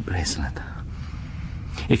and the bracelet.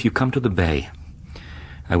 If you come to the bay,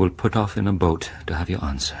 I will put off in a boat to have your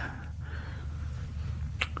answer.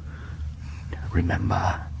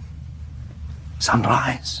 Remember,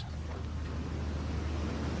 sunrise.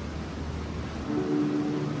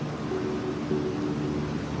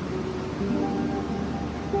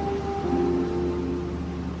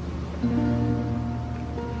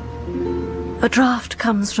 A draught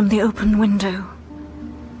comes from the open window.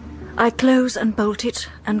 I close and bolt it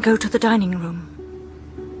and go to the dining room.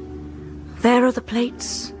 There are the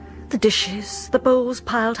plates, the dishes, the bowls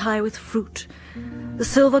piled high with fruit, the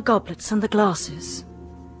silver goblets and the glasses.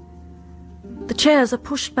 The chairs are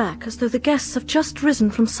pushed back as though the guests have just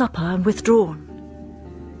risen from supper and withdrawn.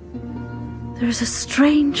 There is a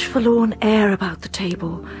strange, forlorn air about the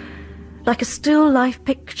table, like a still life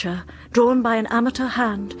picture drawn by an amateur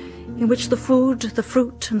hand in which the food, the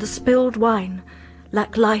fruit, and the spilled wine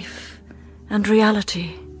lack life and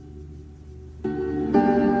reality.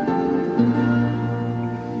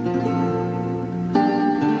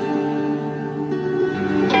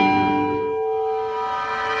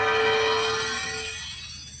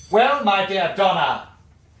 Well, my dear Donna,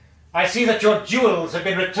 I see that your jewels have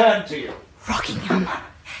been returned to you. Rockingham,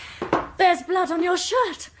 there's blood on your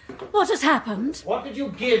shirt. What has happened? What did you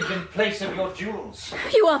give in place of your jewels?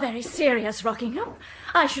 You are very serious, Rockingham.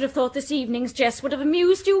 I should have thought this evening's jest would have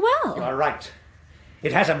amused you well. You are right.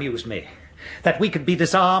 It has amused me. That we could be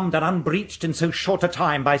disarmed and unbreached in so short a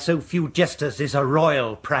time by so few jesters is a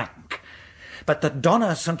royal prank. But that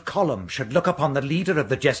Donna St. Column should look upon the leader of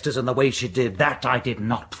the jesters in the way she did, that I did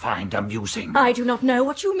not find amusing. I do not know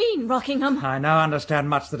what you mean, Rockingham. I now understand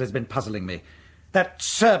much that has been puzzling me. That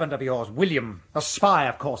servant of yours, William, a spy,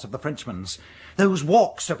 of course, of the Frenchman's. Those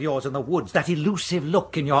walks of yours in the woods, that elusive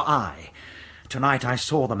look in your eye. Tonight I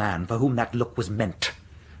saw the man for whom that look was meant.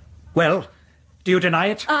 Well, do you deny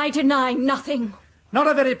it? I deny nothing. Not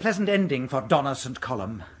a very pleasant ending for Donna St.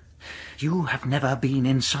 Column. You have never been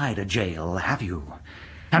inside a jail, have you?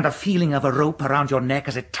 And the feeling of a rope around your neck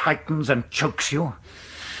as it tightens and chokes you?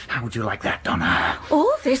 How would you like that, Donna?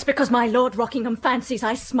 All this because my Lord Rockingham fancies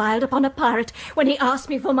I smiled upon a pirate when he asked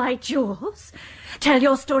me for my jewels? Tell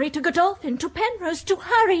your story to Godolphin, to Penrose, to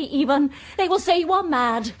Harry even. They will say you are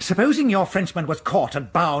mad. Supposing your Frenchman was caught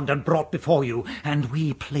and bound and brought before you, and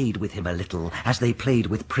we played with him a little, as they played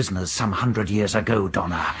with prisoners some 100 years ago,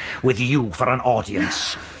 Donna, with you for an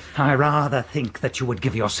audience. I rather think that you would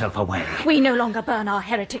give yourself away. We no longer burn our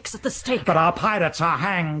heretics at the stake. But our pirates are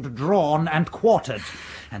hanged, drawn, and quartered,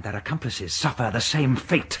 and their accomplices suffer the same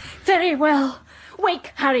fate. Very well.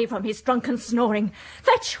 Wake Harry from his drunken snoring.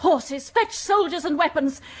 Fetch horses, fetch soldiers and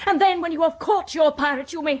weapons, and then when you have caught your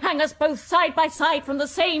pirate, you may hang us both side by side from the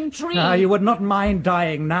same tree. You would not mind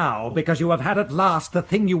dying now, because you have had at last the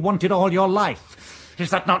thing you wanted all your life. Is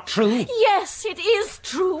that not true? Yes, it is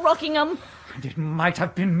true, Rockingham. And it might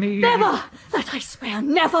have been me. Never! That I swear,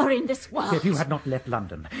 never in this world. If you had not left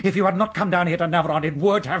London, if you had not come down here to Navarone, it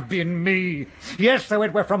would have been me. Yes, though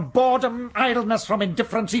it were from boredom, idleness, from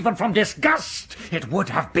indifference, even from disgust, it would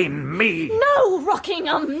have been me. No,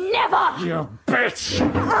 Rockingham, never! You bitch!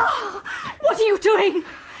 Oh, what are you doing?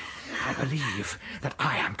 I believe that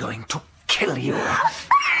I am going to kill you.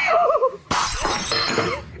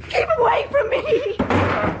 Keep away from me!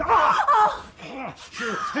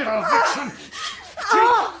 You little vixen!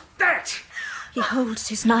 Take that! He holds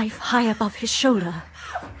his knife high above his shoulder.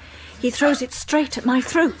 He throws it straight at my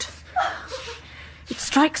throat. It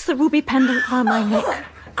strikes the ruby pendant round my neck,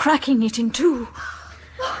 cracking it in two.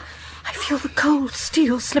 I feel the cold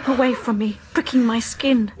steel slip away from me, pricking my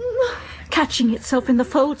skin, catching itself in the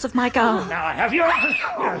folds of my gown. Now I have you.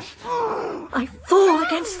 I fall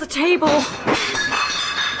against the table.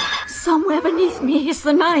 Somewhere beneath me is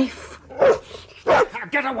the knife.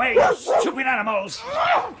 Get away, you stupid animals!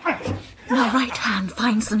 My right hand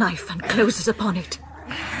finds the knife and closes upon it.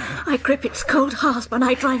 I grip its cold hasp and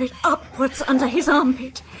I drive it upwards under his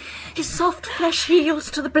armpit. His soft flesh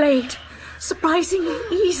yields to the blade. Surprisingly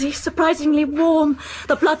easy, surprisingly warm,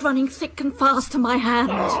 the blood running thick and fast to my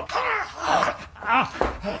hand.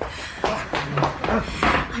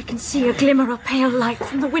 I can see a glimmer of pale light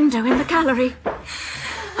from the window in the gallery.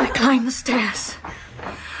 I climb the stairs.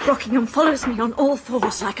 Rockingham follows me on all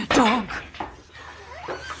fours like a dog.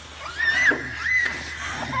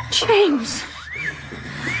 James!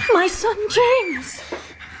 My son James!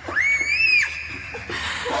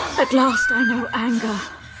 At last I know anger.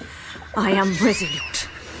 I am resolute,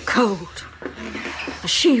 cold. A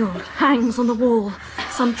shield hangs on the wall,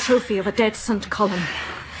 some trophy of a dead St. Column.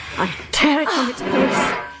 I tear it from its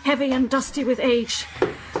place, heavy and dusty with age.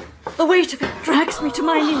 The weight of it drags me to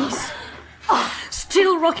my knees.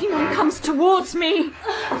 Still Rockingham comes towards me.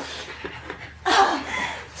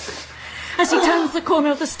 As he turns the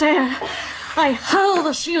corner of the stair, I hurl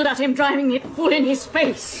the shield at him, driving it full in his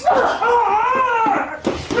face.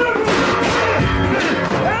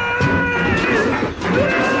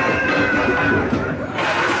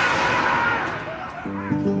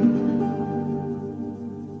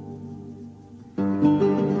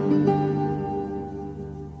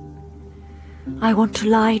 I want to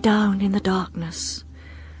lie down in the darkness,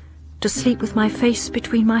 to sleep with my face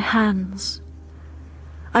between my hands.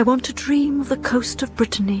 I want to dream of the coast of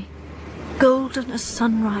Brittany, golden as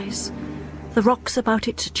sunrise, the rocks about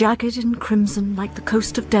it jagged and crimson like the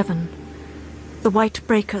coast of Devon, the white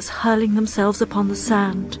breakers hurling themselves upon the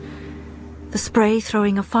sand, the spray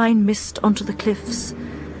throwing a fine mist onto the cliffs,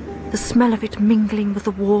 the smell of it mingling with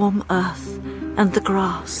the warm earth and the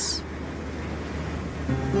grass.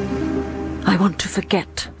 I want to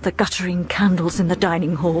forget the guttering candles in the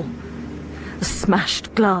dining hall, the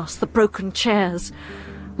smashed glass, the broken chairs,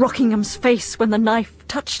 Rockingham's face when the knife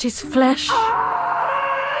touched his flesh.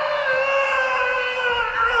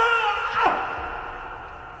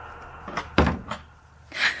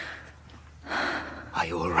 Are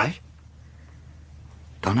you all right?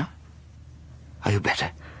 Donna? Are you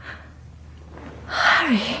better?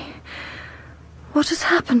 Harry, what has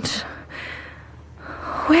happened?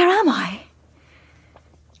 Where am I?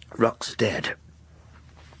 Rock's dead.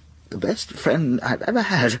 The best friend I've ever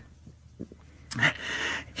had.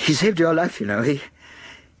 He saved your life, you know. He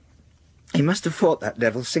must have fought that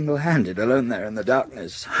devil single-handed, alone there in the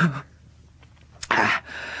darkness. Oh,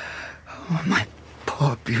 my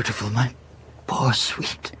poor beautiful, my poor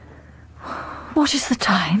sweet. What is the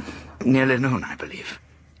time? Nearly noon, I believe.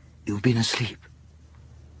 You've been asleep.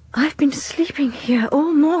 I've been sleeping here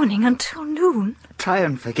all morning until noon. Try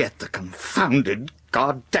and forget the confounded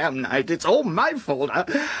goddamn night. It's all my fault.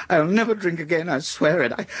 I'll never drink again, I swear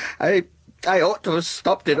it. I ought to have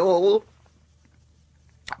stopped it all.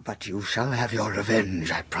 But you shall have your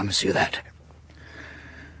revenge, I promise you that.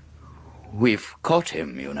 We've caught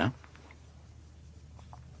him, you know.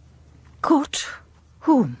 Caught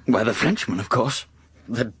whom? Why, the Frenchman, of course.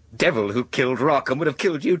 The devil who killed Rockham would have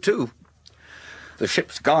killed you, too. The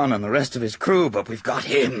ship's gone and the rest of his crew, but we've got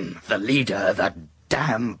him, the leader, the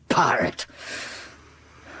damn pirate.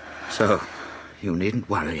 So, you needn't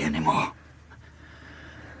worry anymore.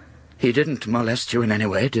 He didn't molest you in any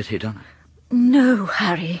way, did he, Donna? No,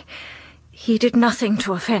 Harry. He did nothing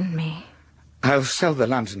to offend me. I'll sell the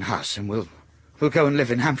London house and we'll go and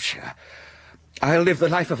live in Hampshire. I'll live the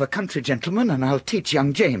life of a country gentleman and I'll teach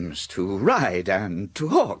young James to ride and to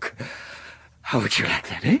hawk. How would you like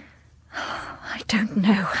that, eh? I don't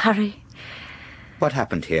know, Harry. What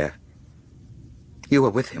happened here? You were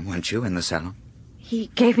with him, weren't you, in the salon? He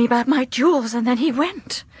gave me back my jewels and then he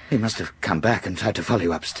went. He must have come back and tried to follow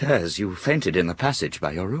you upstairs. You fainted in the passage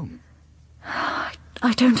by your room.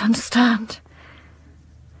 I don't understand.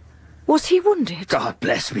 Was he wounded? God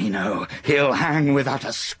bless me, no. He'll hang without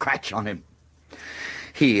a scratch on him.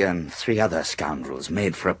 He and 3 other scoundrels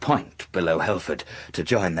made for a point below Helford to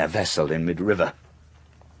join their vessel in mid-river.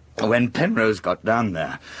 When Penrose got down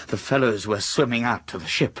there, the fellows were swimming out to the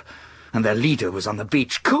ship, and their leader was on the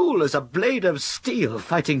beach, cool as a blade of steel,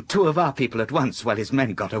 fighting 2 of our people at once while his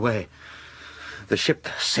men got away. The ship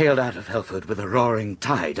sailed out of Helford with a roaring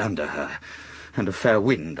tide under her, and a fair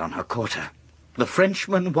wind on her quarter. The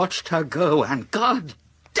Frenchman watched her go, and God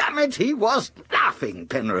damn it, he was laughing,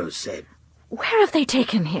 Penrose said. Where have they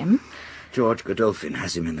taken him? George Godolphin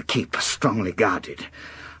has him in the keep, strongly guarded,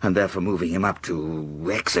 and they're for moving him up to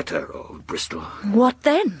Exeter or Bristol. What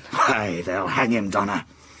then? Why, they'll hang him, Donna.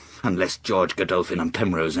 Unless George Godolphin and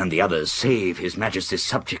Penrose and the others save His Majesty's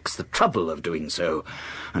subjects the trouble of doing so,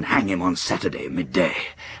 and hang him on Saturday midday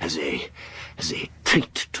as a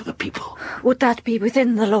treat to the people. Would that be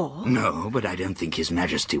within the law? No, but I don't think His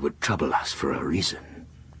Majesty would trouble us for a reason.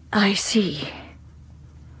 I see.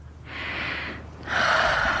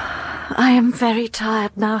 I am very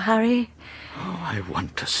tired now, Harry. Oh, I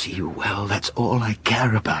want to see you well. That's all I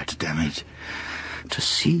care about, damn it. To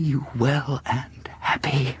see you well and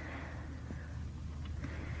happy.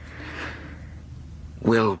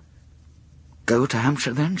 We'll go to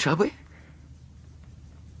Hampshire then, shall we?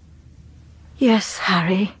 Yes,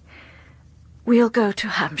 Harry. We'll go to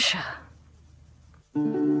Hampshire.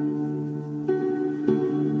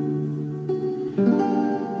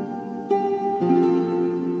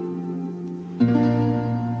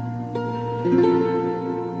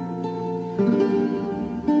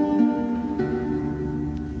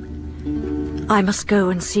 I must go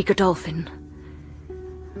and see Godolphin.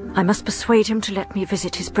 I must persuade him to let me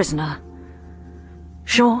visit his prisoner.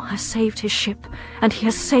 Jean has saved his ship, and he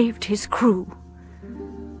has saved his crew.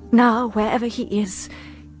 Now, wherever he is,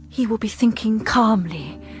 he will be thinking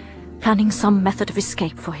calmly, planning some method of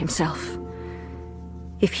escape for himself.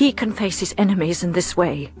 If he can face his enemies in this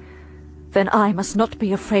way, then I must not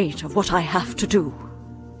be afraid of what I have to do.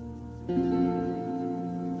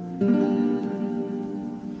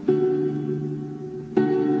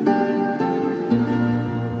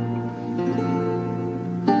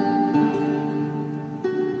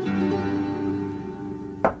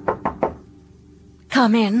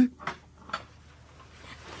 Come in.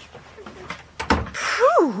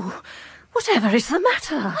 Prue! Whatever is the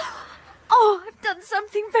matter? Oh, I've done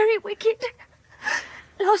something very wicked.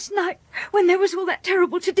 Last night, when there was all that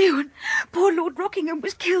terrible to-do and poor Lord Rockingham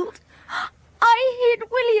was killed, I hid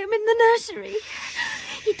William in the nursery.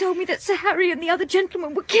 He told me that Sir Harry and the other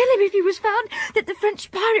gentlemen would kill him if he was found, that the French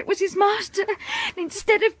pirate was his master. And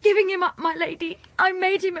instead of giving him up, my lady, I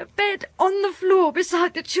made him a bed on the floor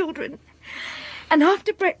beside the children. And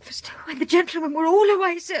after breakfast, when the gentlemen were all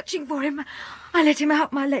away searching for him, I let him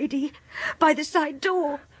out, my lady, by the side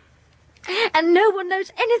door. And no one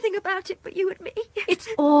knows anything about it but you and me. It's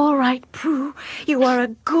all right, Prue. You are a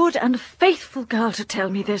good and faithful girl to tell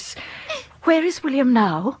me this. Where is William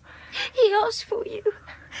now? He asked for you.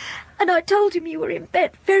 And I told him you were in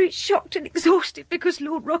bed, very shocked and exhausted because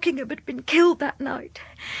Lord Rockingham had been killed that night.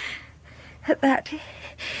 At that,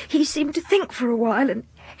 he seemed to think for a while,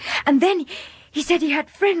 and then he said he had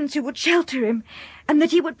friends who would shelter him, and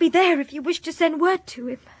that he would be there if you wished to send word to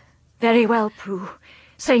him. Very well, Prue.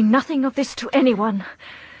 Say nothing of this to anyone.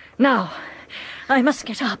 Now, I must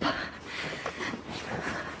get up.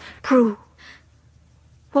 Prue,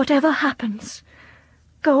 whatever happens,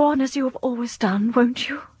 go on as you have always done, won't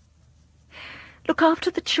you? Look after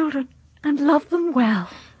the children and love them well.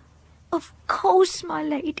 Of course, my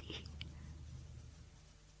lady.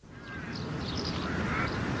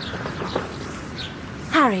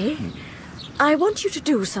 Harry, I want you to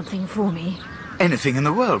do something for me. Anything in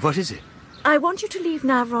the world, what is it? I want you to leave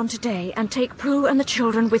Heilbron today and take Prue and the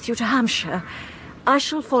children with you to Hampshire. I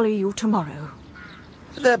shall follow you tomorrow.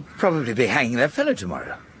 They'll probably be hanging their fellow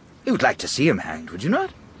tomorrow. You would like to see him hanged, would you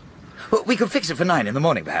not? Well, we could fix it for 9 in the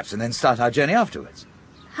morning, perhaps, and then start our journey afterwards.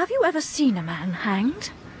 Have you ever seen a man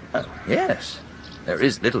hanged? Oh, yes. There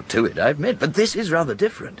is little to it, I admit, but this is rather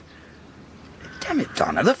different. Damn it,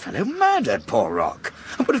 Donna, the fellow murdered poor Rock,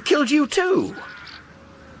 and would have killed you too.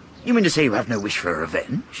 You mean to say you have no wish for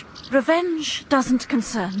revenge? Revenge doesn't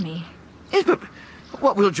concern me. Yes, but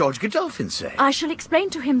what will George Godolphin say? I shall explain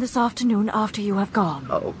to him this afternoon after you have gone.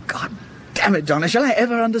 Oh, God damn it, Donna, shall I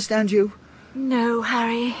ever understand you? No,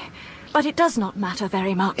 Harry, but it does not matter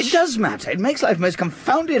very much. It does matter. It makes life most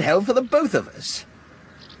confounded hell for the both of us.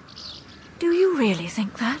 Do you really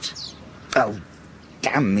think that? Oh,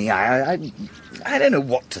 damn me, I don't know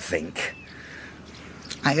what to think.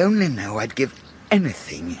 I only know I'd give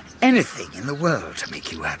anything in the world to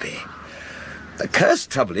make you happy. The cursed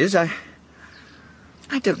trouble is, I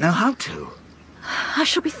don't know how to. I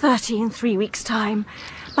shall be 30 in 3 weeks' time.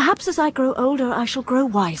 Perhaps as I grow older, I shall grow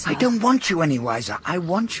wiser. I don't want you any wiser. I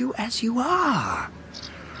want you as you are.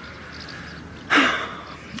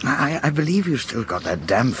 I believe you've still got that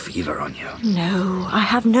damn fever on you. No, I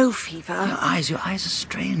have no fever. Your eyes are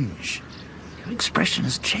strange. Your expression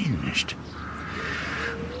has changed.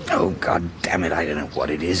 Oh, God damn it, I don't know what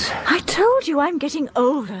it is. I told you I'm getting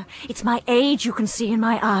older. It's my age you can see in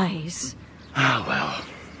my eyes. Ah, well,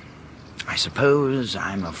 I suppose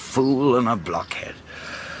I'm a fool and a blockhead.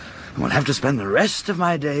 And will have to spend the rest of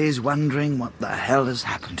my days wondering what the hell has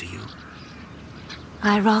happened to you.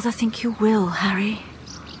 I rather think you will, Harry.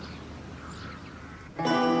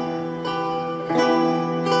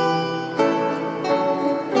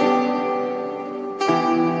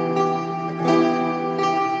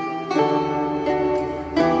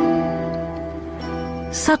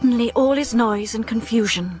 Suddenly all is noise and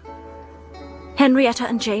confusion. Henrietta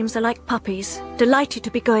and James are like puppies, delighted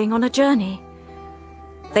to be going on a journey.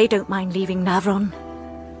 They don't mind leaving Heilbron.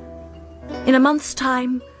 In a month's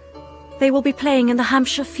time, they will be playing in the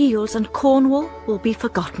Hampshire fields and Cornwall will be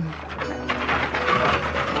forgotten.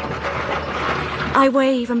 I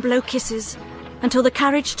wave and blow kisses until the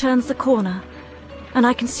carriage turns the corner and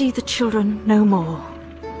I can see the children no more.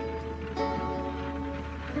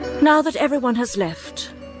 Now that everyone has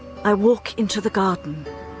left, I walk into the garden.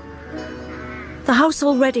 The house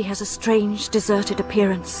already has a strange, deserted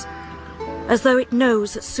appearance, as though it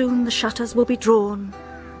knows that soon the shutters will be drawn,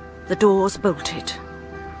 the doors bolted.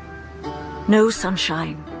 No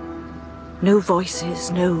sunshine, no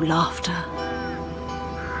voices, no laughter.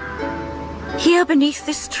 Here beneath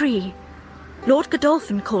this tree, Lord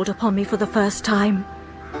Godolphin called upon me for the first time,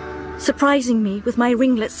 surprising me with my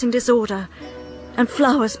ringlets in disorder and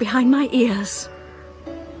flowers behind my ears.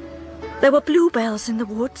 There were bluebells in the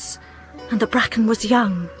woods, and the bracken was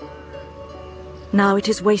young. Now it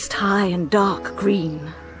is waist-high and dark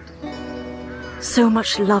green. So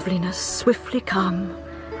much loveliness swiftly come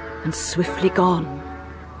and swiftly gone.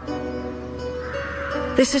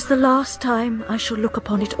 This is the last time I shall look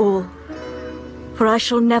upon it all, for I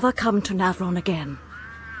shall never come to Heilbron again.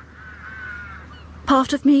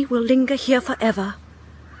 Part of me will linger here forever,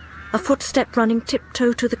 a footstep running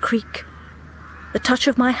tiptoe to the creek, the touch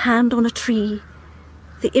of my hand on a tree,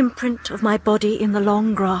 the imprint of my body in the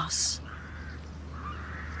long grass.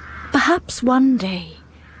 Perhaps one day,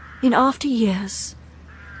 in after years,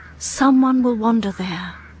 someone will wander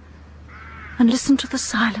there and listen to the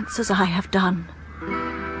silence as I have done,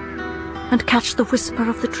 and catch the whisper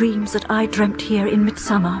of the dreams that I dreamt here in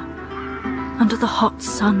midsummer, under the hot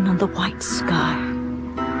sun and the white sky.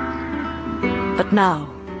 But now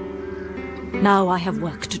I have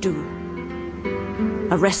work to do.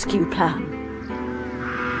 A rescue plan.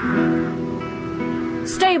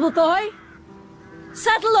 Stable boy,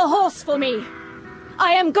 saddle a horse for me.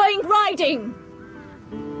 I am going riding.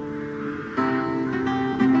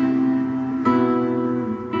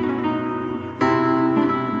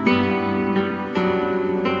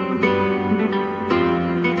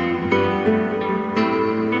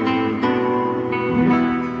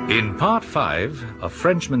 In Part 5 of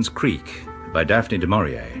Frenchman's Creek by Daphne Du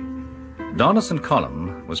Maurier, Donna St.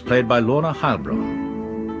 Column was played by Lorna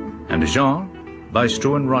Heilbron, and Jean by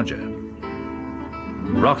Struan Roger.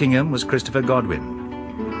 Rockingham was Christopher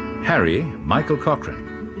Godwin. Harry, Michael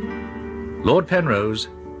Cochrane. Lord Penrose,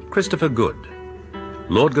 Christopher Good.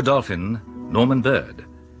 Lord Godolphin, Norman Bird.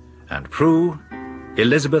 And Prue,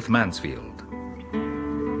 Elizabeth Mansfield.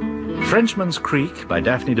 Frenchman's Creek by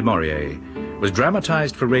Daphne Du Maurier was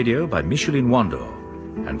dramatized for radio by Micheline Wando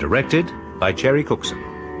and directed by Cherry Cookson.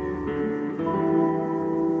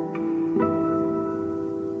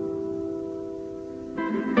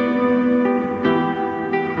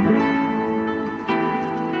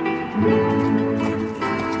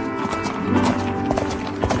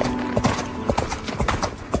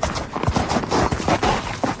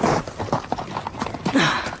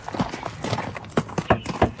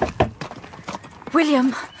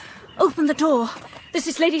 William, open the door. This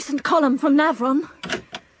is Lady St. Column from Navron.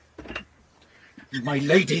 My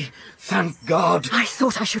lady, thank God. I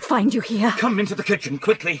thought I should find you here. Come into the kitchen,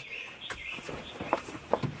 quickly.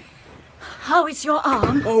 How is your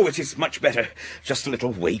arm? Oh, it is much better. Just a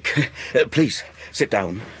little weak. Please, sit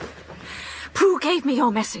down. Prue gave me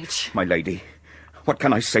your message. My lady, what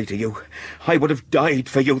can I say to you? I would have died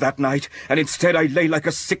for you that night, and instead I lay like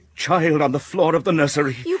a sick child on the floor of the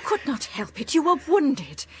nursery. You could not help it. You were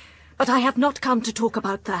wounded. But I have not come to talk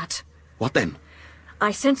about that. What then?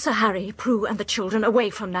 I sent Sir Harry, Prue, and the children away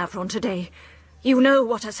from Navron today. You know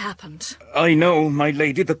what has happened. I know, my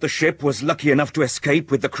lady, that the ship was lucky enough to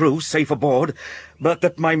escape with the crew safe aboard, but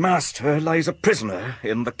that my master lies a prisoner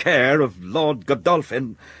in the care of Lord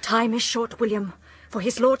Godolphin. Time is short, William, for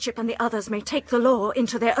his lordship and the others may take the law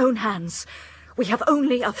into their own hands. We have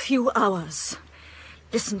only a few hours.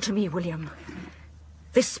 Listen to me, William.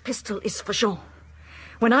 This pistol is for Jean.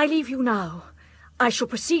 When I leave you now, I shall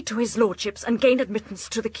proceed to his lordship's and gain admittance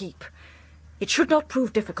to the keep. It should not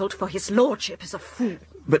prove difficult, for his lordship is a fool.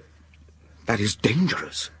 But that is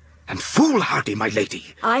dangerous and foolhardy, my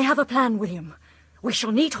lady. I have a plan, William. We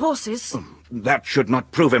shall need horses. That should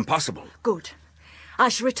not prove impossible. Good. I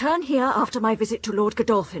shall return here after my visit to Lord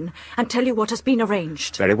Godolphin and tell you what has been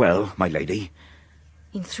arranged. Very well, my lady.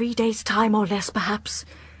 In 3 days' time, or less perhaps,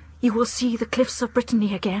 you will see the cliffs of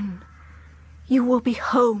Brittany again. You will be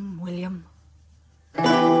home, William.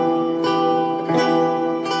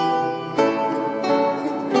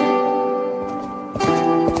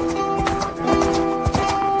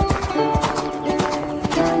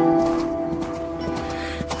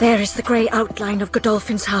 There is the grey outline of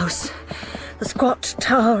Godolphin's house, the squat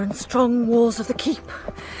tower and strong walls of the keep.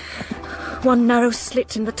 One narrow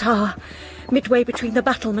slit in the tower, midway between the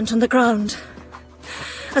battlement and the ground.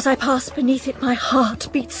 As I pass beneath it, my heart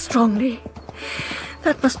beats strongly.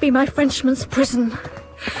 That must be my Frenchman's prison.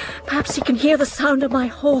 Perhaps he can hear the sound of my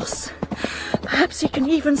horse. Perhaps he can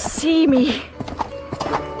even see me.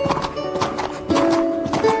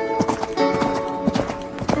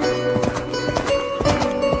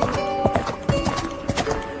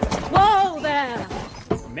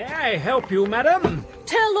 May I help you, madam?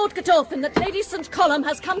 Tell Lord Godolphin that Lady St. Column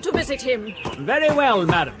has come to visit him. Very well,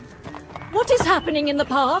 madam. What is happening in the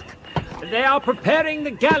park? They are preparing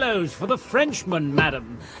the gallows for the Frenchman,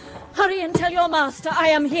 madam. Hurry and tell your master I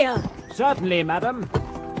am here. Certainly, madam.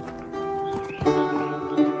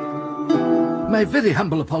 My very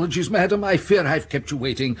humble apologies, madam. I fear I've kept you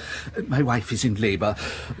waiting. My wife is in labour.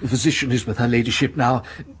 The physician is with her ladyship now.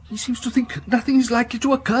 He seems to think nothing is likely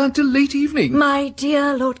to occur until late evening. My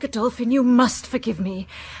dear Lord Godolphin, you must forgive me.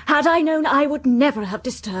 Had I known, I would never have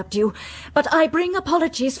disturbed you. But I bring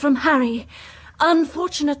apologies from Harry.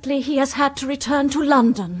 Unfortunately, he has had to return to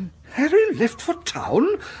London. Harry left for town?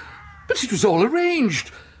 But it was all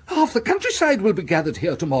arranged. Half the countryside will be gathered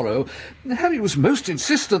here tomorrow. Harry was most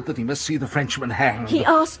insistent that he must see the Frenchman hanged. He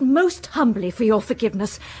asked most humbly for your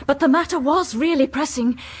forgiveness, but the matter was really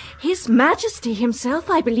pressing. His Majesty himself,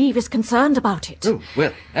 I believe, is concerned about it. Oh,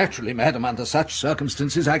 well, naturally, madam, under such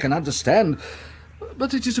circumstances I can understand.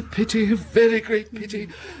 But it is a pity, a very great pity.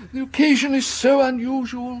 The occasion is so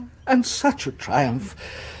unusual, and such a triumph.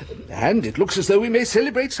 And it looks as though we may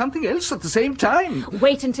celebrate something else at the same time.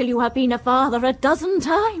 Wait until you have been a father a dozen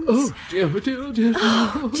times. Oh, dear, dear, dear.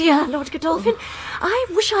 Oh, dear, Lord Godolphin, I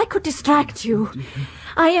wish I could distract you.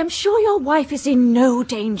 I am sure your wife is in no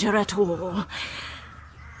danger at all.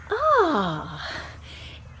 Ah,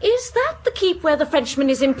 is that the keep where the Frenchman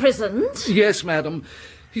is imprisoned? Yes, madam.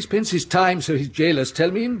 He spends his time, so his jailers tell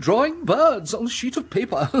me, in drawing birds on a sheet of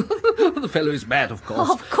paper. The fellow is mad, of course.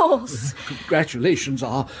 Of course. Congratulations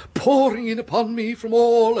are pouring in upon me from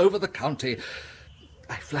all over the county.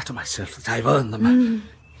 I flatter myself that I've earned them.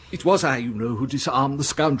 It was I, you know, who disarmed the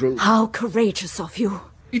scoundrel. How courageous of you.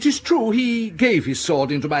 It is true he gave his sword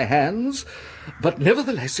into my hands, but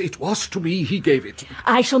nevertheless it was to me he gave it.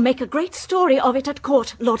 I shall make a great story of it at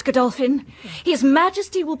court, Lord Godolphin. His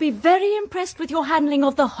Majesty will be very impressed with your handling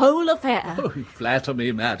of the whole affair. Oh, you flatter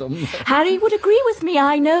me, madam. Harry would agree with me,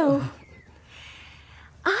 I know.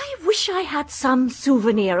 I wish I had some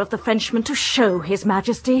souvenir of the Frenchman to show His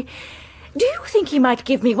Majesty. Do you think he might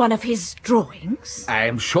give me one of his drawings? I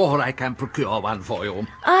am sure I can procure one for you.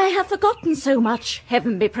 I have forgotten so much,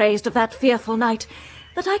 heaven be praised, of that fearful night,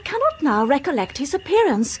 that I cannot now recollect his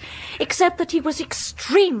appearance, except that he was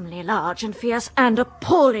extremely large and fierce and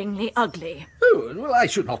appallingly ugly. Oh, well, I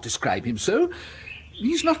should not describe him so.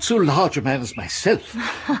 He's not so large a man as myself,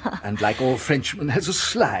 and like all Frenchmen has a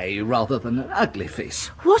sly rather than an ugly face.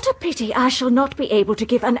 What a pity I shall not be able to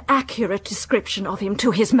give an accurate description of him to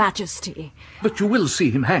His Majesty. But you will see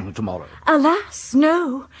him hanged tomorrow. Alas,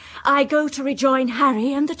 no. I go to rejoin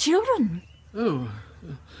Harry and the children. Oh.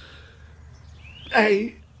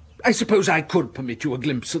 I suppose I could permit you a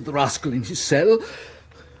glimpse of the rascal in his cell.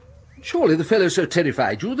 Surely the fellow so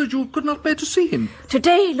terrified you that you could not bear to see him.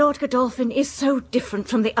 Today, Lord Godolphin is so different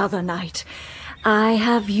from the other night. I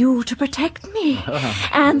have you to protect me,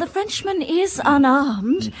 and the Frenchman is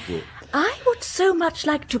unarmed. I would so much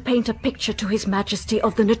like to paint a picture to His Majesty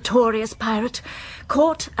of the notorious pirate,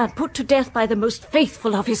 caught and put to death by the most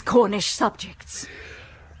faithful of his Cornish subjects.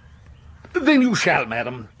 Then you shall,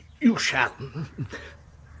 madam. You shall.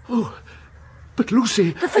 Oh, but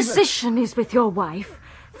Lucy... The physician is with your wife.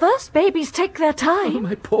 First babies take their time. Oh,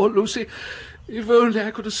 my poor Lucy. If only I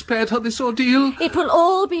could have spared her this ordeal. It will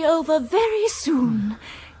all be over very soon.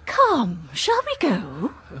 Come, shall we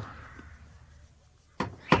go?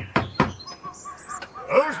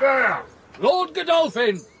 Who's there? Lord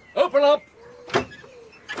Godolphin, open up.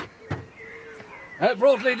 I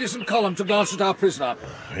brought Lady St. Column to glance at our prisoner.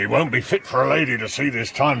 He won't be fit for a lady to see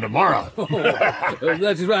this time tomorrow.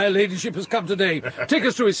 That is why her ladyship has come today. Take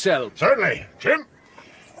us to his cell. Certainly. Jim,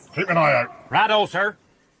 keep an eye out. Righto, sir.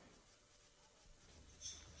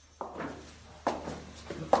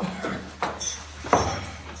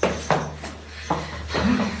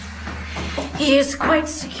 He is quite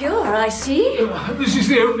secure, I see. This is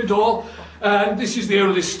the only door, and this is the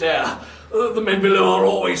only stair. The men below are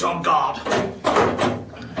always on guard.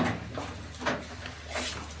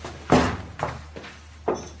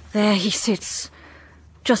 There he sits,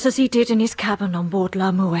 just as he did in his cabin on board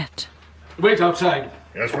La Muette. Wait outside.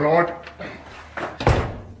 Yes, my lord.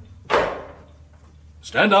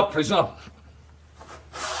 Stand up, prisoner.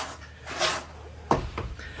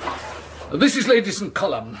 This is Lady St.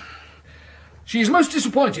 Column. She is most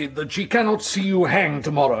disappointed that she cannot see you hang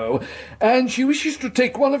tomorrow, and she wishes to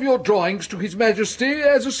take one of your drawings to His Majesty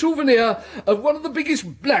as a souvenir of one of the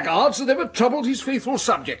biggest blackguards that ever troubled his faithful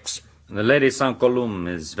subjects. The Lady St. Column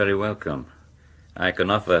is very welcome. I can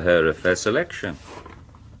offer her a fair selection.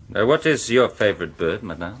 What is your favorite bird,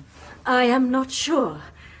 madame? I am not sure.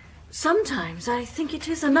 Sometimes I think it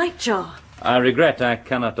is a nightjar. I regret I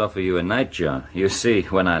cannot offer you a nightjar. You see,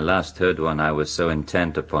 when I last heard one, I was so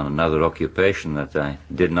intent upon another occupation that I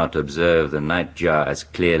did not observe the nightjar as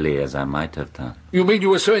clearly as I might have done. You mean you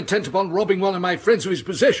were so intent upon robbing one of my friends of his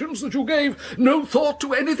possessions that you gave no thought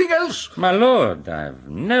to anything else? My lord, I've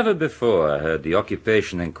never before heard the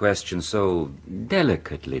occupation in question so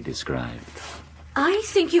delicately described. I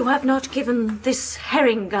think you have not given this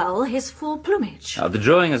herring gull his full plumage. The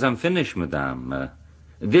drawing is unfinished, madame.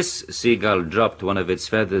 This seagull dropped one of its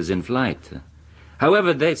feathers in flight.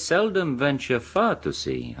 However, they seldom venture far to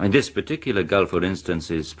sea. This particular gull, for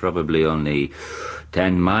instance, is probably only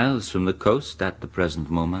 10 miles from the coast at the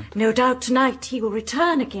present moment. No doubt tonight he will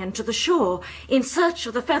return again to the shore in search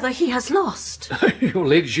of the feather he has lost. Your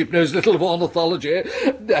ladyship knows little of ornithology.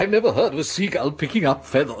 I've never heard of a seagull picking up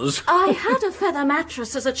feathers. I had a feather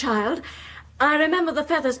mattress as a child. I remember the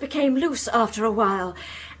feathers became loose after a while,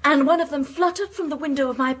 and one of them fluttered from the window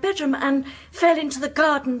of my bedroom and fell into the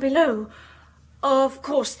garden below. Of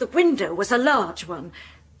course, the window was a large one,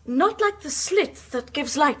 not like the slit that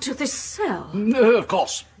gives light to this cell. No, of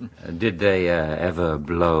course. Did they ever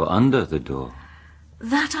blow under the door?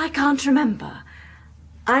 That I can't remember.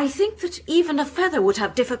 I think that even a feather would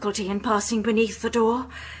have difficulty in passing beneath the door.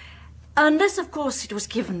 Unless, of course, it was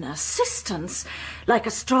given assistance, like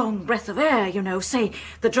a strong breath of air, you know, say,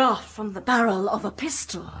 the draught from the barrel of a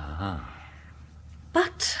pistol.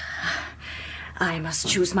 But I must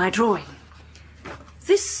choose my drawing.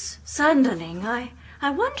 This sanderling, I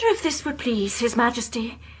wonder if this would please His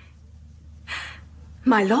Majesty.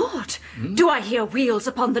 My lord, do I hear wheels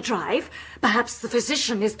upon the drive? Perhaps the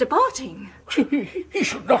physician is departing. He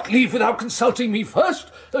should not leave without consulting me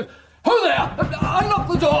first. Ho there! Unlock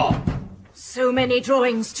the door! So many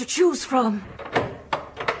drawings to choose from.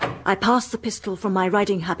 I pass the pistol from my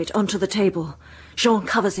riding habit onto the table. Jean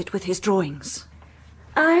covers it with his drawings.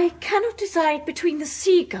 I cannot decide between the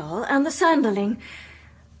seagull and the sanderling.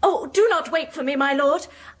 Oh, do not wait for me, my lord.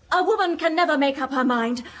 A woman can never make up her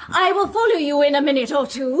mind. I will follow you in a minute or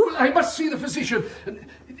two. I must see the physician.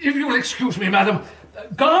 If you will excuse me, madam.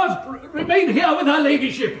 Guard, remain here with her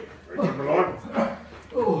ladyship.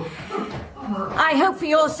 I hope for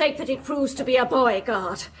your sake that it proves to be a boy,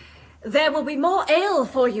 guard. There will be more ale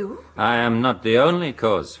for you. I am not the only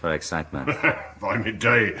cause for excitement. By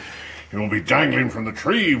midday, You'll be dangling from the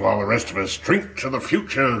tree while the rest of us drink to the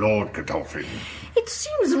future Lord Godolphin. It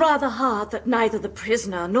seems rather hard that neither the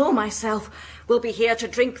prisoner nor myself will be here to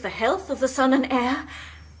drink the health of the sun and air.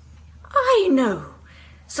 I know.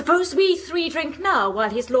 Suppose we three drink now while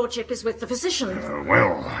his lordship is with the physician.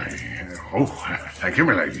 Thank you,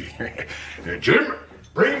 my lady. Jim,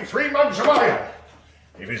 bring 3 mugs of ale.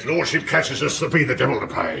 If his lordship catches us, there'll be the devil to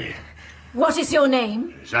pay. What is your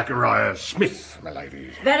name? Zachariah Smith, my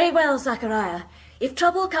lady. Very well, Zachariah. If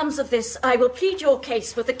trouble comes of this, I will plead your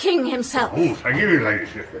case with the king himself. Oh, thank you, your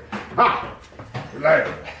ladyship.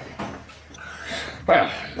 Lad. Well,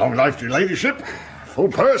 long life to your ladyship, full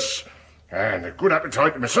purse, and a good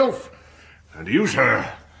appetite to myself, and to use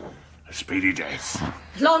her, a speedy death.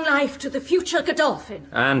 Long life to the future Godolphin.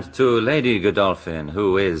 And to Lady Godolphin,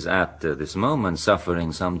 who is at this moment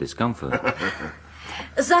suffering some discomfort.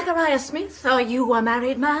 Zachariah Smith, are you a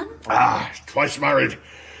married man? Twice married,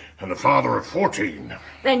 and the father of 14.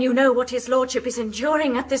 Then you know what his lordship is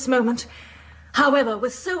enduring at this moment. However,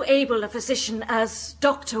 with so able a physician as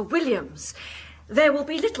Dr. Williams, there will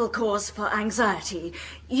be little cause for anxiety.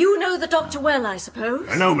 You know the doctor well, I suppose?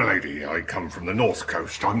 I know, my lady. I come from the north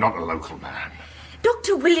coast. I'm not a local man.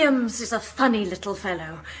 Dr. Williams is a funny little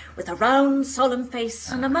fellow, with a round, solemn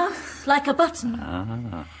face and a mouth like a button.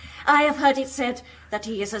 I have heard it said that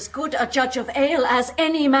he is as good a judge of ale as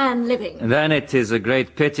any man living. Then it is a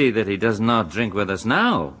great pity that he does not drink with us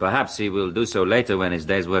now. Perhaps he will do so later when his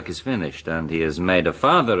day's work is finished, and he is made a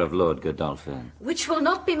father of Lord Godolphin. Which will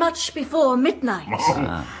not be much before midnight.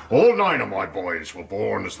 All 9 of my boys were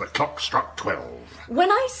born as the clock struck 12. When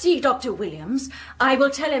I see Dr. Williams, I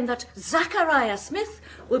will tell him that Zachariah Smith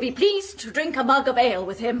will be pleased to drink a mug of ale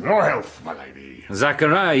with him. Your health, my lady.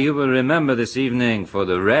 Zachariah, you will remember this evening for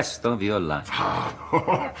the rest of your life.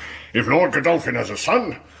 If Lord Godolphin has a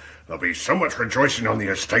son, there'll be so much rejoicing on the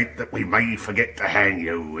estate that we may forget to hang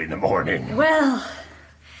you in the morning. Well,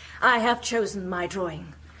 I have chosen my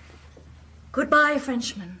drawing. Goodbye,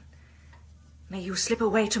 Frenchman. May you slip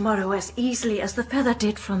away tomorrow as easily as the feather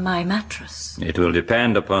did from my mattress. It will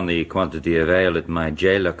depend upon the quantity of ale that my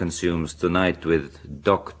jailer consumes tonight with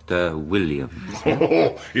Dr. Williams.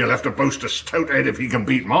 You'll have to boast a stout head if he can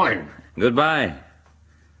beat mine. Goodbye,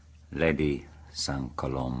 Lady St.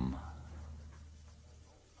 Colombe.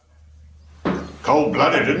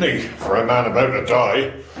 Cold-blooded, isn't he, for a man about to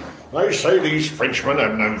die? They say these Frenchmen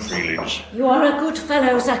have no feelings. You are a good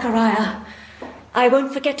fellow, Zachariah. I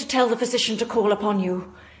won't forget to tell the physician to call upon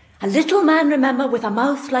you. A little man, remember, with a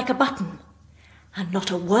mouth like a button, and not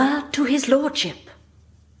a word to his lordship.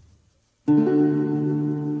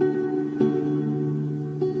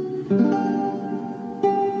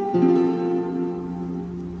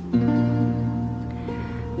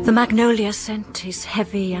 The magnolia scent is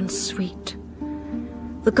heavy and sweet.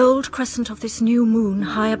 The gold crescent of this new moon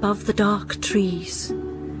high above the dark trees.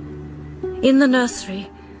 In the nursery,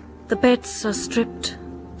 the beds are stripped,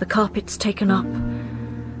 the carpets taken up,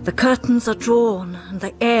 the curtains are drawn, and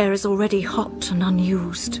the air is already hot and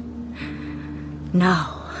unused.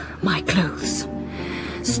 Now, my clothes.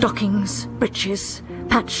 Stockings, breeches,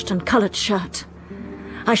 patched and coloured shirt.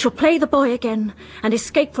 I shall play the boy again and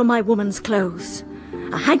escape from my woman's clothes.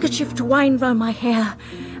 A handkerchief to wind round my hair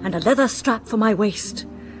and a leather strap for my waist.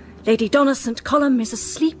 Lady Donna St. Column is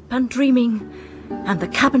asleep and dreaming, and the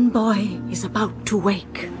cabin boy is about to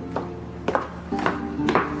wake.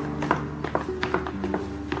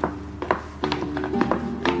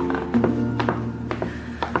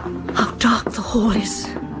 How dark the hall is.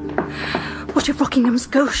 What if Rockingham's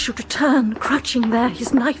ghost should return, crouching there,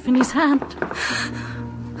 his knife in his hand?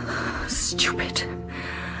 Stupid.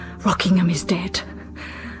 Rockingham is dead.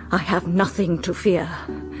 I have nothing to fear.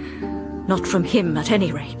 Not from him, at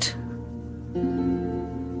any rate.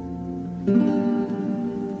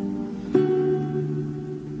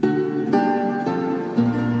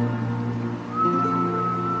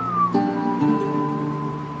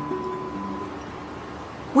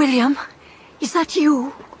 William, is that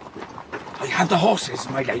you? I have the horses,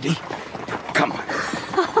 my lady. Come on.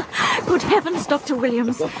 Good heavens, Dr.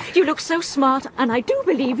 Williams. You look so smart, and I do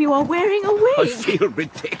believe you are wearing a wig. I feel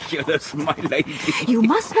ridiculous, my lady. You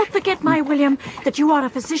must not forget, my William, that you are a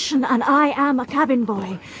physician and I am a cabin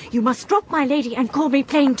boy. You must drop my lady and call me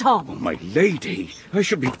plain Tom. Oh, my lady, I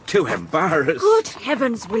should be too embarrassed. Good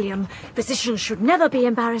heavens, William. Physicians should never be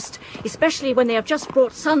embarrassed, especially when they have just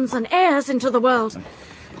brought sons and heirs into the world.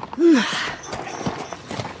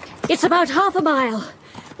 It's about half a mile.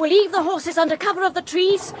 We'll leave the horses under cover of the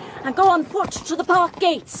trees and go on foot to the park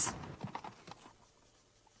gates.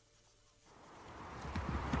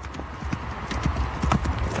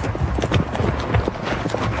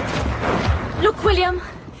 William,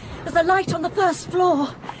 there's a light on the first floor.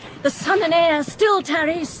 The sun and air still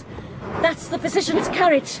tarries. That's the physician's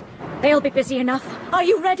carriage. They'll be busy enough. Are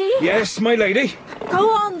you ready? Yes, my lady. Go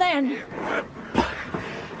on, then.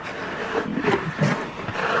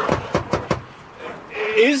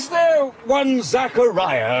 Is there one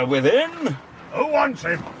Zachariah within? Who wants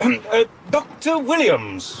him? Dr.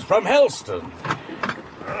 Williams from Helston.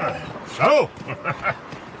 So?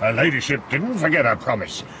 Her ladyship didn't forget her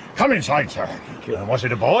promise. Come inside, sir. Was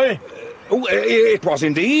it a boy? Oh, it was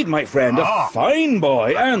indeed, my friend. A fine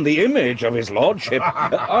boy, and the image of his lordship.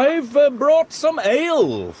 I've brought some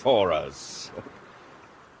ale for us.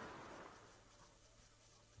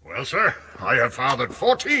 Well, sir, I have fathered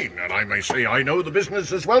 14, and I may say I know the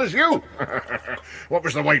business as well as you. What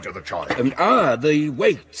was the weight of the child? The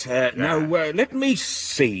weight. Now, let me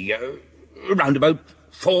see. Around about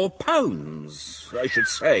 4 pounds, I should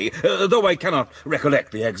say, though I cannot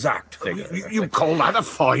recollect the exact figure. You call that a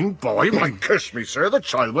fine boy? My curse me, sir, the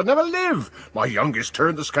child would never live. My youngest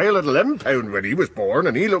turned the scale at 11 pound when he was born,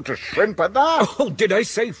 and he looked a shrimp at that. Oh, did I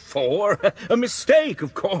say 4? A mistake,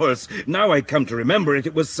 of course. Now I come to remember it,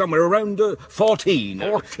 it was somewhere around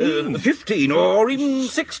 14, 15, or even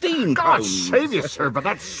 16 God pounds. save you, sir, but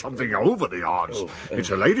that's something over the odds. It's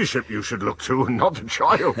her ladyship you should look to, and not the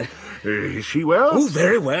child. Is she well? Oh,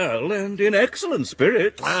 very well, and in excellent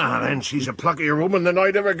spirits. Then she's a pluckier woman than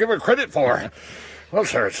I'd ever give her credit for. Well,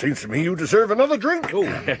 sir, it seems to me you deserve another drink.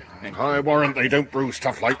 I warrant they don't brew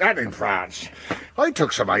stuff like that in France. I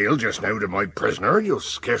took some ale just now to my prisoner, and you'll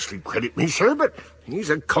scarcely credit me, sir, but he's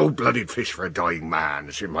a cold-blooded fish for a dying man,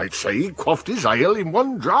 as you might say. He quaffed his ale in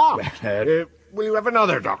one draught. Will you have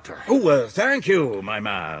another, Doctor? Oh, thank you, my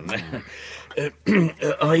man.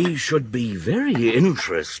 I should be very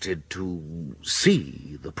interested to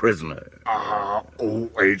see the prisoner.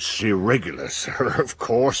 It's irregular, sir, of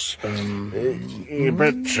course. But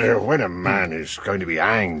when a man is going to be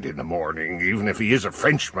hanged in the morning, even if he is a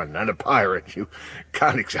Frenchman and a pirate, you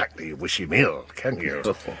can't exactly wish him ill, can you?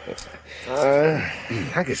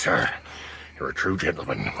 Thank you, sir. You're a true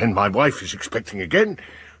gentleman. When my wife is expecting again,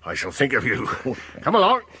 I shall think of you. Come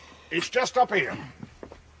along. It's just up here.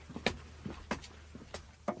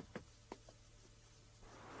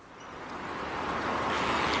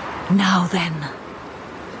 Now then.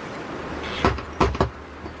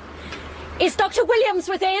 Is Dr. Williams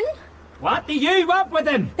within? What do you want with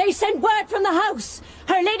him? They sent word from the house.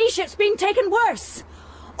 Her ladyship's been taken worse.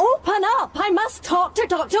 Open up. I must talk to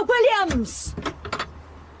Dr. Williams.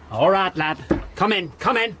 All right, lad. Come in,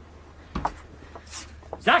 come in.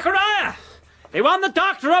 Zachariah! They want the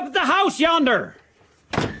doctor up at the house yonder.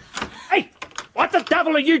 Hey, what the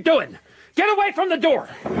devil are you doing? Get away from the door.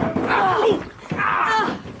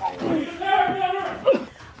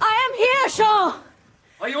 I am here, Shaw.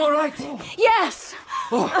 Are you all right? Yes.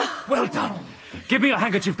 Oh, well done. Give me a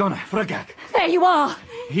handkerchief, Donna, for a gag. There you are.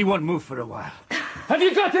 He won't move for a while. Have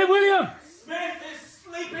you got him, William? Smith is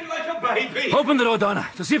sleeping like a baby. Open the door, Donna,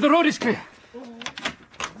 to see if the road is clear.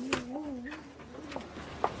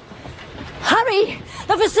 Hurry!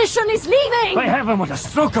 The physician is leaving! By heaven, what a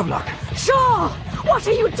stroke of luck! Shaw! What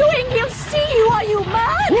are you doing? He'll see you! Are you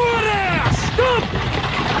mad? Lorna! Stop!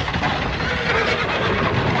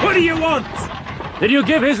 What do you want? Did you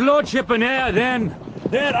give his lordship an heir, then?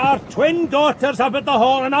 There are twin daughters up at the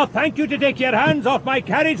hall, and I'll thank you to take your hands off my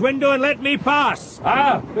carriage window and let me pass.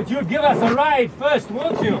 Ah, but you'll give us a ride first,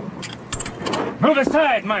 won't you? Move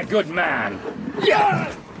aside, my good man.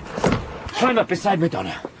 Yeah! Climb up beside me,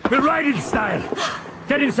 Donna. We'll ride in style.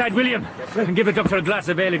 Get inside, William, and give the doctor a glass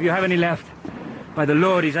of ale if you have any left. By the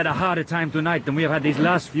Lord, he's had a harder time tonight than we have had these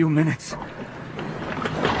last few minutes.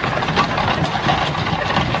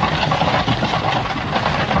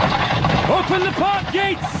 Open the park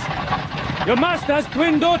gates! Your master has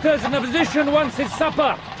twin daughters and the physician wants his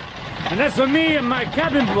supper. And that's for me and my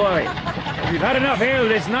cabin boy. We've had enough ale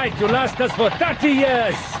this night to last us for 30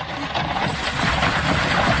 years.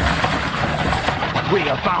 We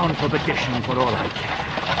are bound for perdition for all I care.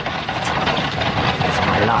 It's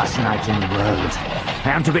my last night in the world.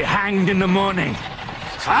 I am to be hanged in the morning.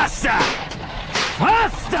 Faster!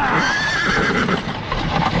 Faster!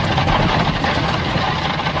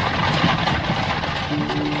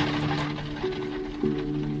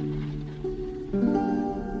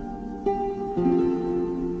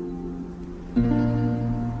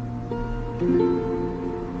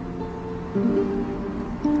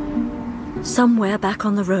 Somewhere back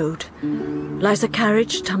on the road lies a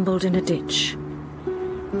carriage tumbled in a ditch.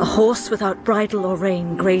 A horse without bridle or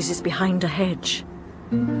rein grazes behind a hedge.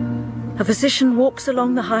 A physician walks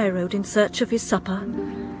along the high road in search of his supper,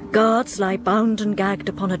 Guards lie bound and gagged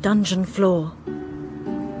upon a dungeon floor.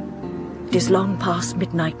 It is long past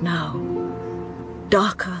midnight now,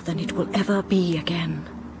 darker than it will ever be again.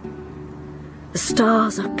 The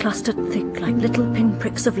stars are clustered thick like little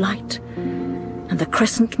pinpricks of light, and the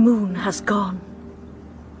crescent moon has gone.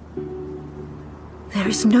 There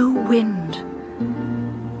is no wind,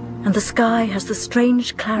 and the sky has the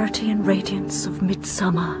strange clarity and radiance of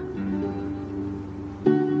midsummer.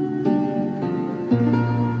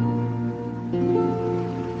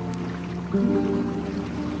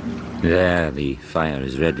 There, the fire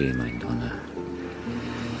is ready, my Donna.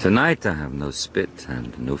 Tonight I have no spit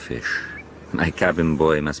and no fish. My cabin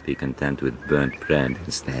boy must be content with burnt bread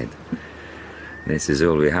instead. This is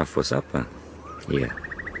all we have for supper. Here.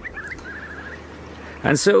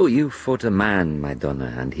 And so you fought a man, my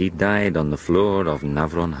Donna, and he died on the floor of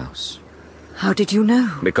Heilbron house. How did you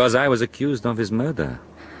know? Because I was accused of his murder.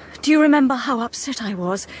 Do you remember how upset I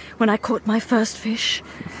was when I caught my first fish?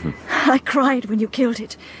 I cried when you killed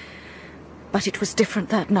it. But it was different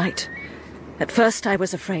that night. At first I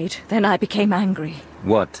was afraid, then I became angry.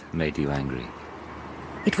 What made you angry?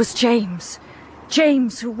 It was James.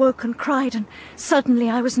 James who woke and cried, and suddenly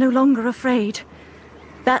I was no longer afraid.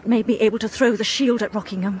 That made me able to throw the shield at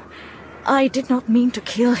Rockingham. I did not mean to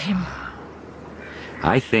kill him.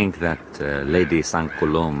 I think that Lady St.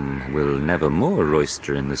 Colombe will never more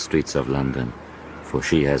roister in the streets of London, for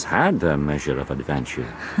she has had her measure of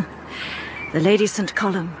adventure. The Lady St.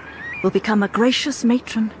 Columb will become a gracious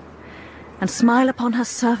matron, and smile upon her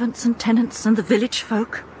servants and tenants and the village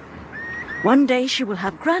folk. One day she will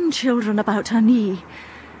have grandchildren about her knee,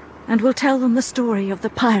 and will tell them the story of the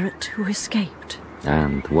pirate who escaped.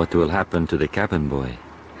 And what will happen to the cabin boy?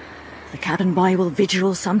 The cabin boy will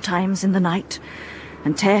vigil sometimes in the night,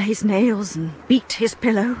 and tear his nails and beat his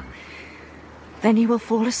pillow. Then he will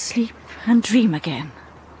fall asleep and dream again.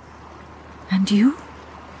 And you?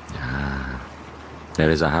 There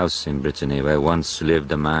is a house in Brittany where once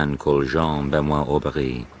lived a man called Jean Benoit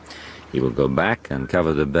Aubry. He will go back and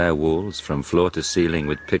cover the bare walls from floor to ceiling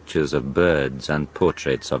with pictures of birds and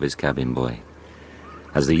portraits of his cabin boy.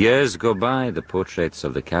 As the years go by, the portraits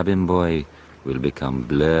of the cabin boy will become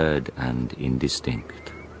blurred and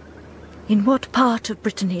indistinct. In what part of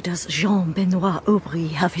Brittany does Jean Benoit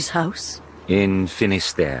Aubry have his house? In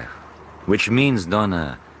Finistère, which means,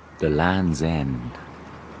 Donna, the land's end.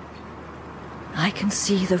 I can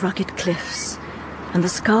see the rugged cliffs and the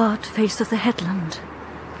scarred face of the headland.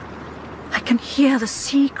 I can hear the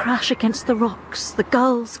sea crash against the rocks, the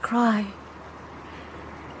gulls cry.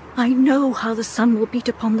 I know how the sun will beat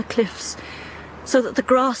upon the cliffs, so that the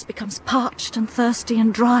grass becomes parched and thirsty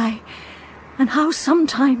and dry, and how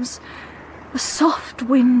sometimes a soft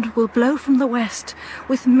wind will blow from the west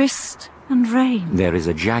with mist and rain. There is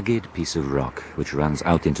a jagged piece of rock which runs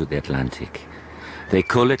out into the Atlantic. They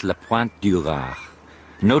call it La Pointe du Rard.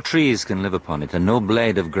 No trees can live upon it, and no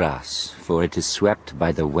blade of grass, for it is swept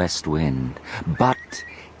by the west wind. But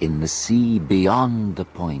in the sea beyond the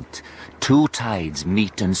point, two tides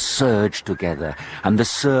meet and surge together, and the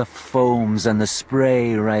surf foams and the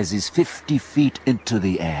spray rises 50 feet into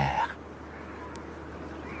the air.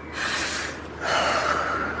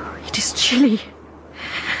 It is chilly.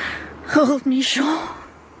 Hold me, Jean.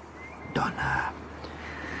 Donna,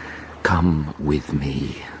 come with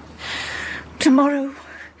me. Tomorrow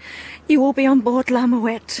you will be on board La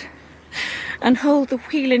Mouette, and hold the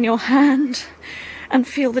wheel in your hand, and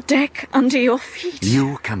feel the deck under your feet.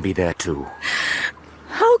 You can be there too.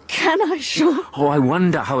 How can I, Jean? Oh, I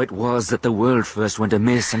wonder how it was that the world first went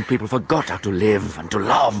amiss and people forgot how to live and to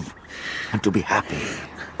love and to be happy.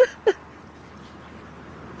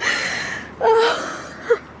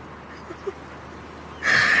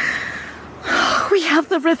 We have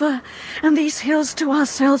the river and these hills to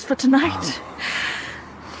ourselves for tonight.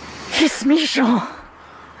 Kiss me, Jean.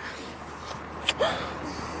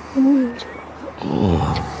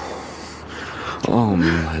 Oh,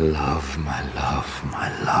 my love, my love, my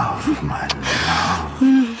love, my love.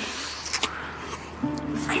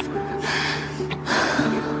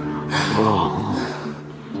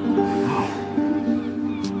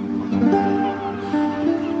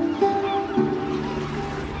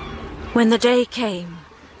 When the day came,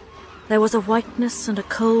 there was a whiteness and a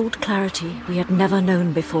cold clarity we had never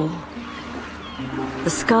known before. The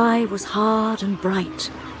sky was hard and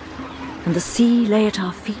bright, and the sea lay at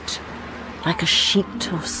our feet like a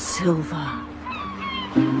sheet of silver.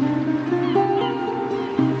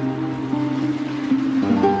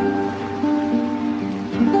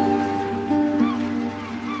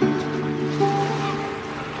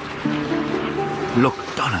 Look,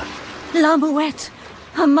 Donna. La Mouette!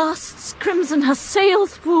 Her masts crimson, her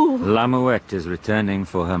sails full. La Muette is returning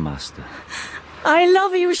for her master. I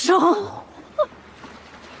love you, Jean.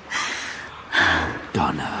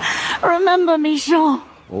 Donna. Remember me, Jean.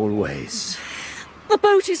 Always. The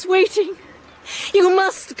boat is waiting. You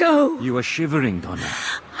must go. You are shivering, Donna.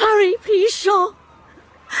 Hurry, please, Jean.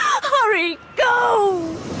 Hurry,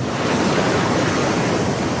 go!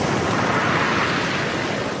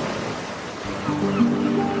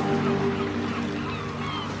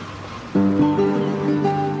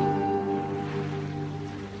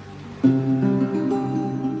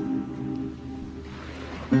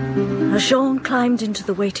 Jean climbed into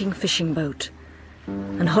the waiting fishing boat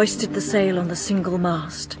and hoisted the sail on the single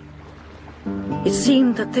mast. It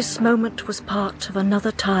seemed that this moment was part of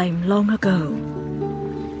another time long ago,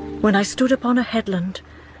 when I stood upon a headland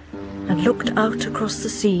and looked out across the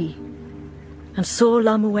sea and saw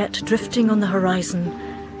La Muette drifting on the horizon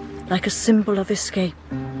like a symbol of escape.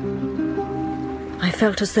 I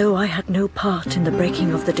felt as though I had no part in the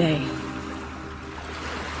breaking of the day.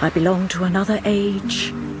 I belonged to another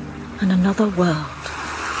age and another world.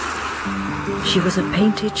 She was a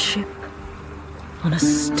painted ship on a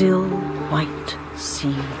still white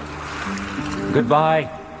sea. Goodbye,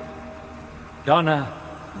 Donna.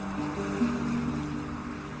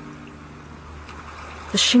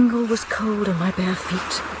 The shingle was cold on my bare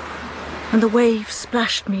feet, and the waves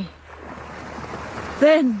splashed me.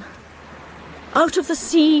 Then, out of the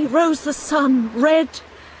sea rose the sun, red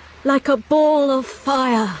like a ball of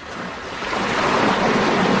fire.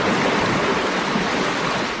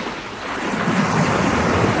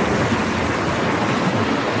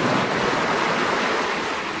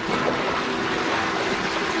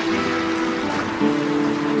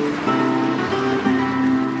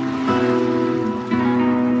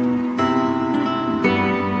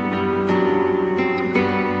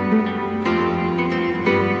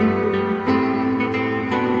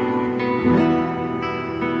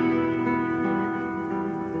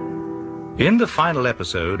 In the final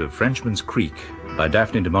episode of Frenchman's Creek by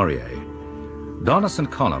Daphne Du Maurier, Donna St.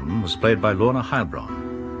 Column was played by Lorna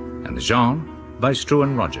Heilbron, and Jean by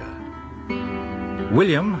Struan Roger.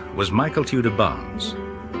 William was Michael Tudor Barnes,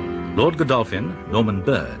 Lord Godolphin, Norman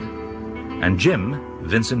Bird, and Jim,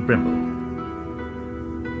 Vincent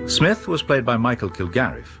Brimble. Smith was played by Michael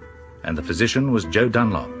Kilgarriff, and the physician was Joe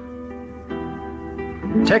Dunlop.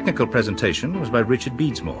 Technical presentation was by Richard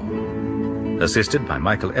Beadsmore, assisted by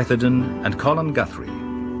Michael Etherden and Colin Guthrie.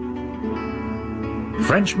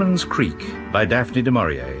 Frenchman's Creek by Daphne Du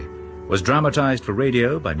Maurier was dramatized for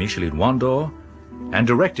radio by Micheline Wandor and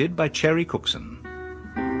directed by Cherry Cookson.